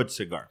 It's a good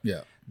cigar.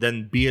 Yeah.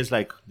 Then B is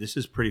like, this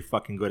is pretty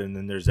fucking good. And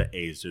then there's the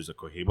A's. There's a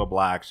Cohiba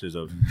Blacks. There's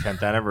a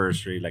 10th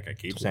anniversary, like I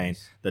keep saying.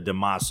 The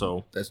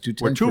Damaso. That's 2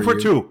 We're 2 for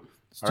 2.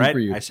 It's all 2 right? for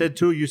you. I said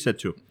 2. You said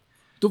 2.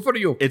 2 for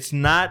you. It's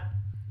not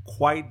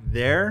quite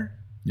there.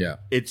 Yeah.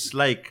 It's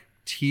like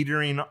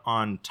teetering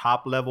on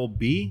top level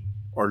B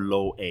or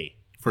low A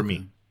for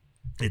me.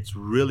 It's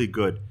really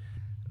good.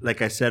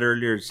 Like I said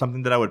earlier, it's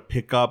something that I would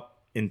pick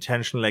up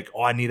intentionally like,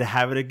 oh, I need to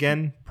have it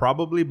again,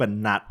 probably, but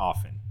not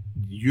often.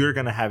 You're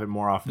gonna have it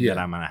more often than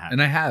I'm gonna have.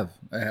 And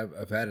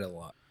I've had it a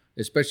lot,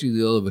 especially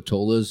the other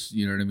Vitolas.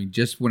 You know what I mean?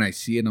 Just when I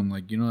see it, I'm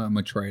like, I'm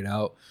gonna try it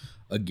out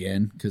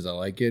again because I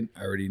like it.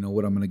 I already know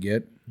what I'm gonna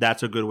get.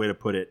 That's a good way to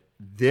put it.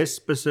 This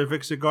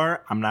specific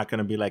cigar, I'm not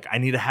gonna be like, I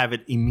need to have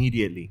it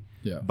immediately.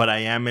 Yeah. But I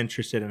am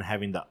interested in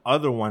having the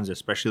other ones,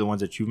 especially the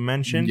ones that you've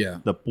mentioned. Yeah.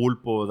 The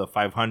Pulpo, the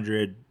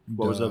 500.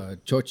 What was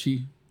it?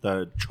 Chochi.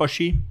 The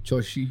Choshi.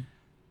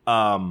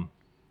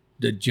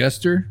 The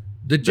Jester.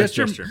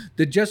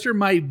 The Jester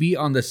might be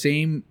on the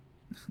same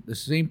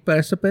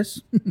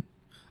precipice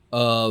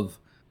of.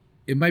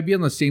 It might be on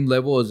the same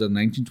level as a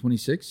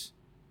 1926.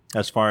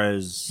 As far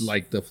as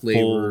like the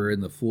flavor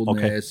and the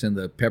fullness and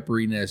the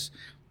pepperiness,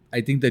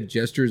 I think the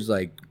Jester's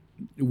like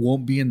it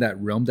won't be in that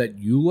realm that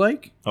you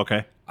like.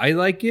 Okay. I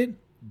like it,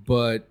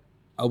 but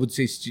I would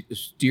say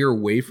steer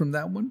away from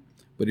that one.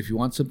 But if you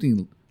want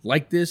something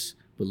like this,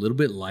 but a little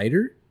bit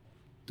lighter,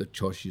 the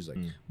Choshi's like.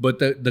 But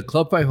the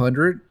Club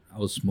 500, I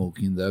was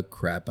smoking the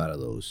crap out of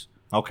those.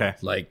 Okay.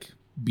 Like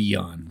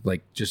beyond,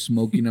 like just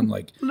smoking them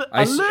like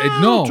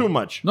no too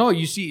much. No,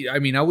 you see, I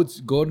mean, I would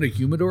go into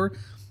humidor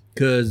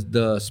because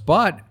the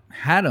spot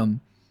had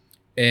them,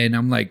 and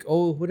I'm like,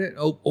 oh,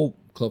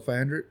 Club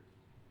 500.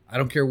 I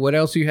don't care what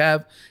else you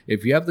have.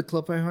 If you have the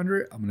Club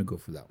 500, I'm gonna go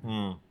for that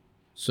one.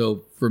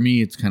 So for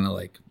me, it's kind of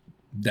like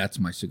that's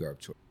my cigar of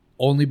choice.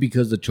 Only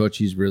because the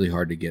Chochi is really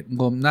hard to get.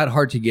 Well, not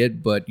hard to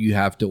get, but you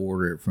have to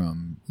order it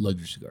from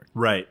Luxury Cigar.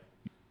 Right.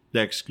 The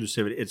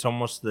exclusivity. It's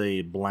almost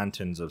the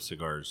Blantons of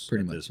cigars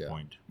at this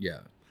point. Yeah.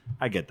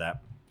 I get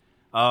that.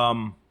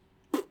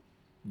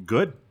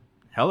 Good.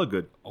 Hella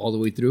good. All the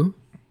way through?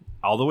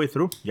 All the way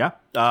through, yeah.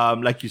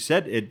 Like you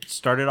said, it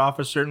started off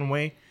a certain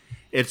way.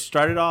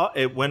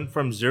 It went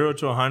from 0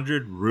 to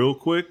 100 real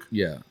quick.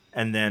 Yeah.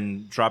 And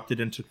then dropped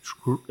it into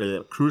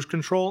cruise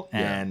control.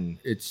 And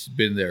it's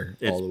been there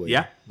all the way.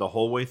 Yeah, the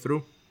whole way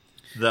through.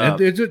 And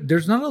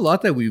there's not a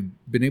lot that we've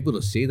been able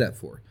to say that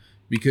for.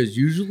 Because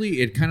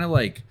usually it kind of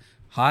like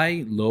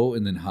high, low,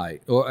 and then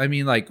high. Or I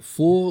mean like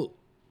full,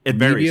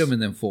 medium,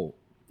 and then full.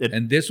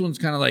 And this one's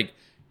kind of like,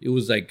 it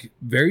was like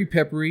very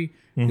peppery.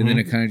 And then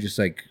it kind of just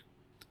like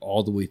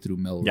all the way through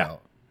mellowed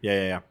out.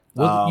 Yeah.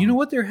 Well, you know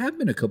what? There have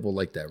been a couple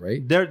like that,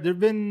 right? There've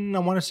been, I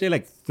want to say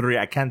like 3.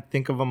 I can't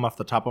think of them off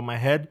the top of my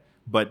head,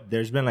 but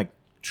there's been like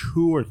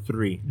 2 or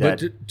 3.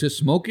 But to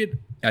smoke it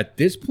at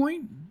this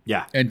point,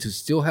 and to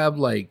still have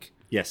like,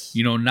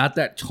 not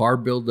that tar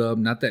buildup,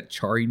 not that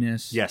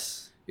charriness.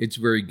 Yes, it's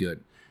very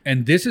good.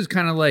 And this is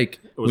kind of like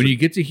when you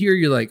get to here,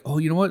 you're like, oh,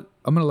 you know what?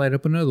 I'm gonna light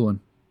up another one.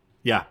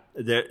 Yeah,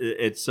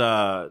 it's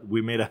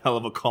we made a hell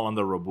of a call on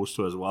the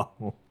Robusto as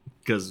well.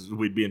 Because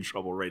we'd be in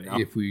trouble right now.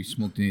 If we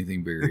smoked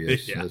anything bigger,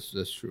 yes.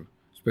 That's true.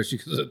 Especially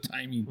because of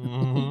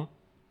timing.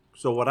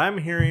 So what I'm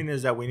hearing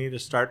is that we need to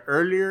start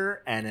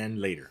earlier and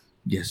end later.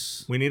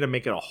 Yes. We need to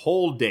make it a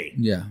whole day.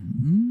 Yeah.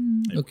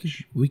 Okay.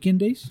 Weekend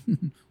days?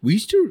 we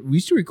used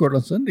to record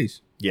on Sundays.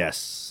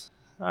 Yes.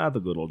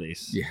 The good old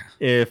days. Yeah.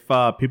 If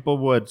people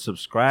would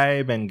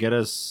subscribe and get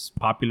us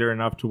popular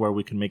enough to where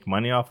we can make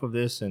money off of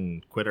this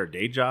and quit our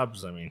day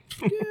jobs, I mean.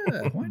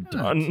 Yeah, why not?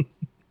 Done.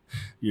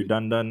 You're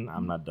done.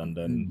 I'm not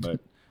done. But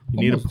you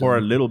need to pour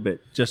a little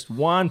bit. Just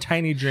one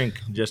tiny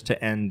drink just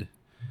to end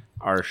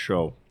our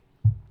show.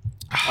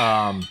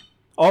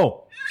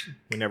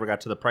 We never got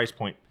to the price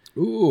point.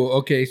 Ooh,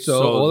 okay.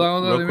 So hold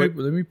on.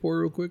 Let me pour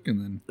real quick and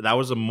then. That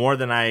was more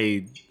than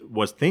I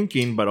was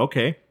thinking, but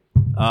okay.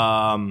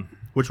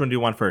 Which one do you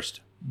want first?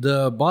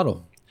 The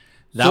bottle.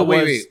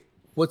 Wait.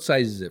 What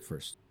size is it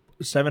first?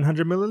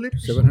 700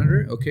 milliliters.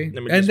 700. Okay.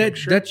 And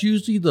that's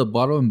usually the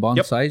bottle and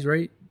bond size,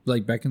 right?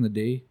 Like back in the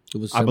day, it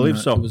was. I believe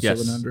so. It was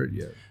 700.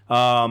 Yeah.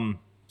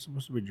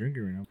 Supposed to be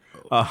drinking right now.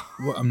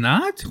 Well, I'm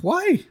not.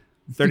 Why?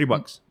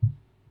 $30.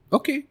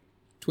 Okay.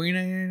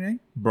 $29.99.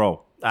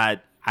 Bro, I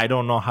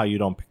don't know how you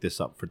don't pick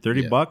this up for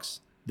 $30.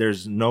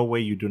 There's no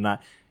way you do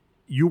not.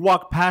 You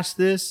walk past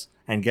this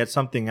and get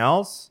something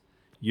else,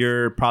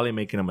 you're probably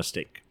making a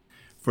mistake.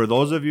 For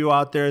those of you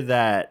out there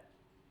that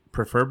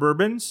prefer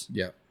bourbons,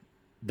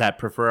 that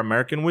prefer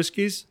American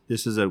whiskeys,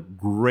 this is a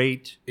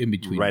great in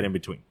between. Right in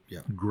between. Yeah.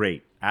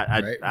 Great.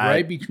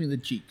 Right between the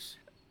cheeks.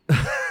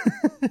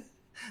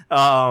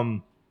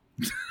 I'm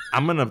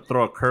gonna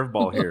throw a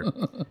curveball here.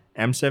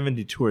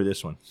 M72 or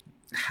this one?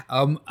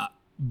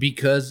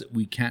 Because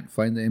we can't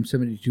find the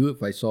M72.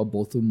 If I saw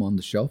both of them on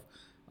the shelf,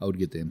 I would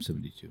get the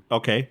M72.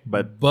 Okay,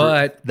 but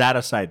that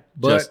aside,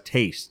 just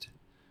taste.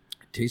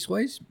 Taste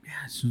wise,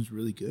 this one's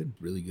really good.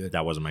 Really good.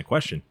 That wasn't my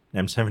question.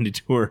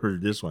 M72 or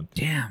this one?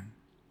 Damn,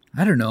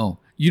 I don't know.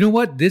 You know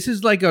what? This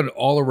is like an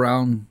all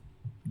around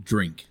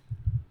drink.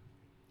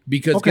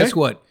 Because guess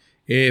what?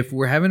 If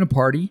we're having a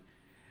party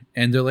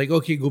and they're like,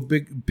 okay, go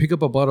pick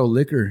up a bottle of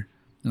liquor.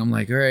 And I'm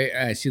like, all right,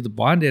 I see the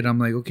bonded. I'm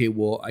like, okay,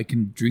 well, I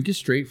can drink it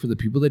straight for the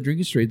people that drink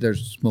it straight. They're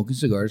smoking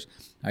cigars.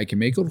 I can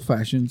make old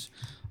fashions.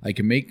 I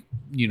can make,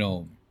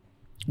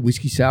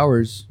 whiskey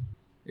sours.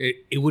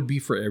 It would be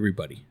for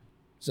everybody.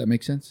 Does that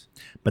make sense?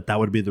 But that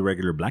would be the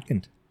regular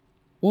blackened.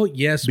 Well,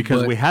 yes,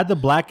 because we had the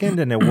blackened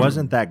and it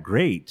wasn't that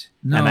great.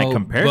 No, and I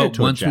compared it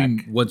to a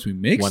Jack. Once we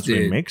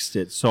mixed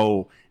it.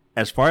 So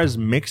as far as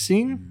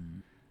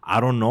mixing, I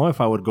don't know if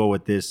I would go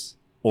with this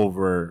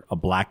over a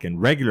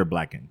blackened, regular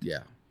blackened. Yeah.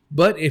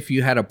 But if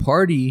you had a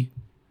party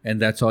and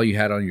that's all you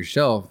had on your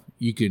shelf,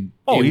 you can.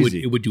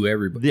 Easy. It would do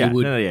everybody. Yeah,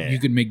 You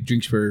could make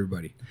drinks for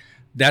everybody.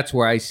 That's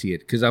where I see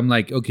it because I'm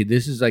like, okay,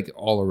 this is like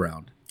all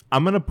around.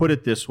 I'm gonna put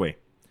it this way: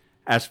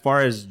 as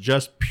far as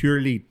just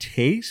purely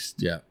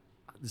taste,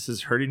 this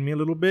is hurting me a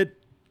little bit.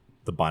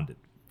 The bonded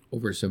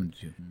over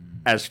 72.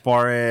 As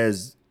far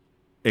as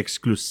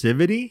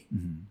exclusivity,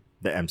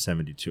 the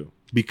M72,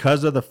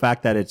 because of the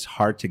fact that it's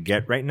hard to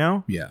get right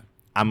now. Yeah,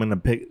 I'm gonna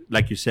pick,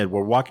 like you said,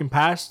 we're walking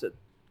past.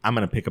 I'm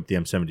going to pick up the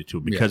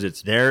M72 because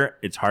it's there.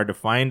 It's hard to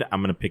find.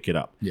 I'm going to pick it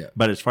up. Yeah.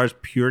 But as far as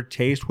pure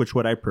taste, which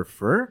would I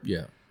prefer?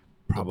 Yeah.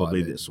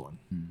 Probably this one.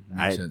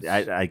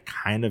 I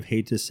kind of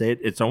hate to say it.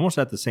 It's almost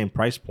at the same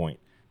price point.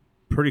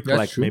 Pretty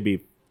like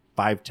maybe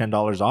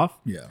 $5-10 off.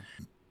 Yeah.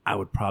 I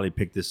would probably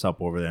pick this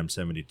up over the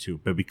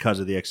M72. But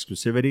because of the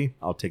exclusivity,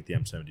 I'll take the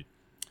M72.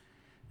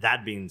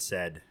 That being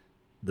said,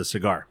 the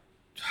cigar,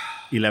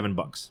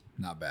 $11.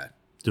 Not bad.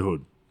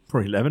 Dude,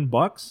 for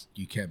 $11?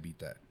 You can't beat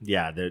that.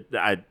 Yeah.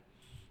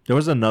 There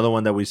was another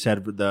one that we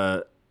said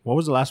what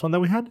was the last one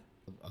that we had?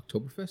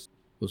 Oktoberfest?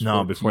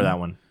 No, before that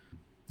one.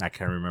 I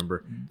can't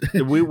remember.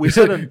 We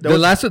said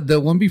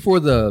the one before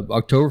the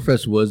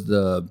Oktoberfest was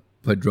the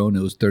Padron.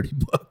 It was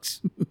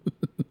 $30.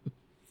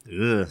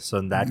 So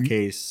in that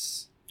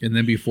case, and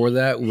then before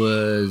that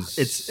was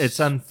it's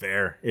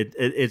unfair.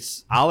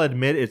 It's I'll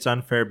admit it's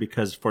unfair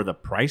because for the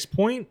price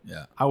point,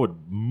 I would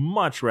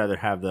much rather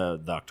have the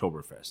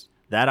Oktoberfest.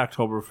 That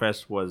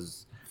Oktoberfest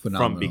was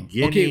phenomenal. From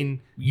beginning.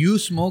 Okay, you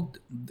smoked.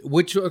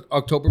 Which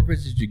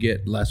Oktoberfest did you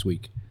get last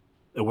week?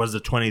 It was the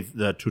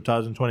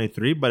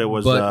 2023, but it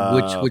was.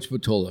 But which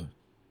Vitola?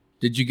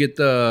 Did you get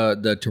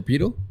the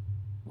Torpedo?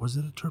 Was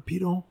it a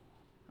Torpedo?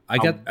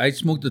 I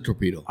smoked the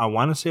Torpedo. I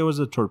want to say it was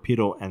a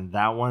Torpedo, and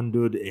that one,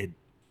 dude.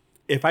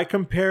 If I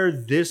compare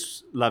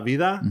this La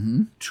Vida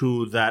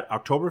to that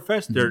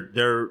Oktoberfest,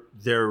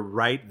 they're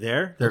right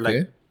there. They're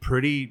like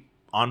pretty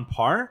on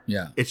par.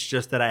 Yeah. It's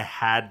just that I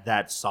had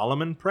that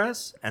Solomon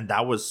press, and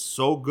that was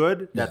so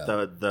good that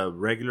the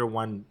regular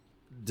one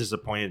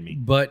disappointed me.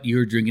 But you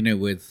were drinking it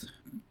with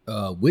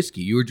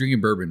whiskey. You were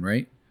drinking bourbon,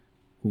 right?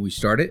 When we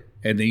started,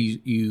 and then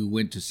you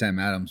went to Sam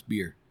Adams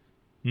beer.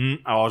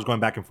 I was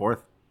going back and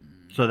forth.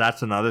 So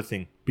that's another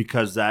thing.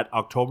 Because that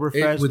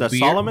Oktoberfest, the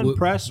Solomon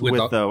press with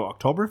the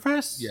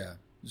Oktoberfest. Yeah,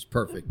 it's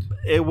perfect.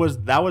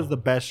 That was the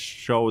best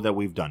show that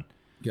we've done.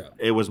 Yeah.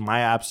 It was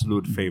my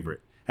absolute favorite.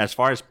 As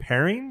far as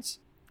pairings,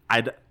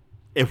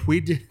 if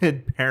we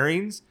did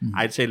pairings,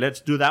 I'd say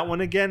let's do that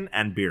one again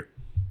and beer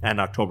and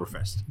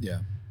Oktoberfest.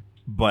 Yeah.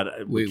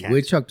 But wait,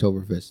 which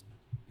Oktoberfest?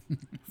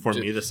 For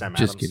me, the Sam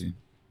Adams. Just kidding.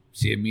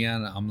 See, me,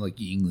 I'm like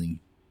Yingling.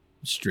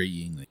 Straight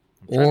Yingling.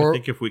 I'm trying to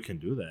think if we can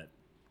do that.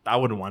 I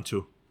wouldn't want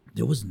to.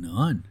 There was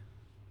none.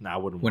 No, I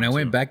wouldn't when want to.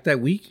 When I went back that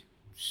week,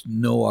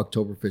 no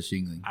Oktoberfest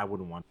Yingling. I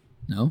wouldn't want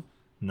to. No?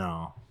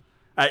 No.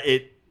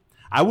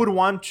 I would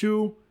want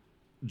to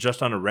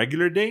just on a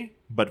regular day,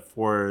 but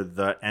for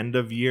the end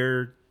of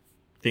year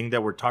thing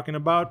that we're talking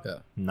about,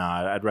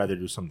 I'd rather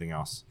do something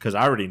else. Because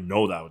I already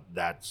know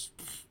that's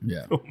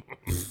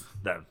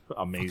that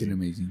amazing. Fucking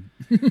amazing.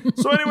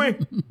 So anyway,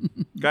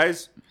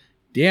 guys.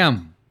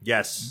 Damn.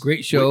 Yes.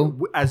 Great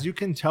show. As you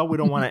can tell, we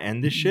don't want to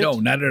end this shit. No,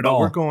 not at all.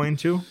 We're going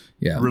to.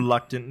 Yeah.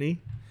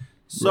 Reluctantly.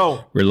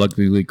 So.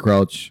 Reluctantly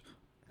crouch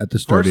at the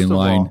starting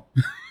line.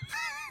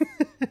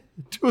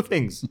 Two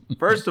things.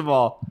 First of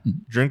all,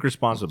 drink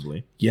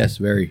responsibly. Yes,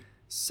 very.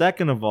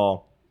 Second of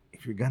all,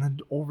 if you're going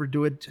to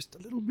overdo it just a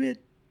little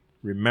bit,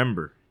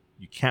 remember,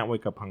 you can't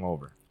wake up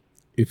hungover.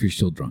 If you're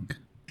still drunk.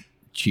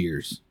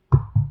 Cheers.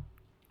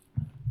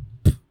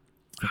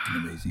 Fucking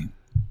amazing.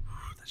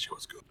 That shit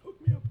was good. Hook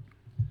me up.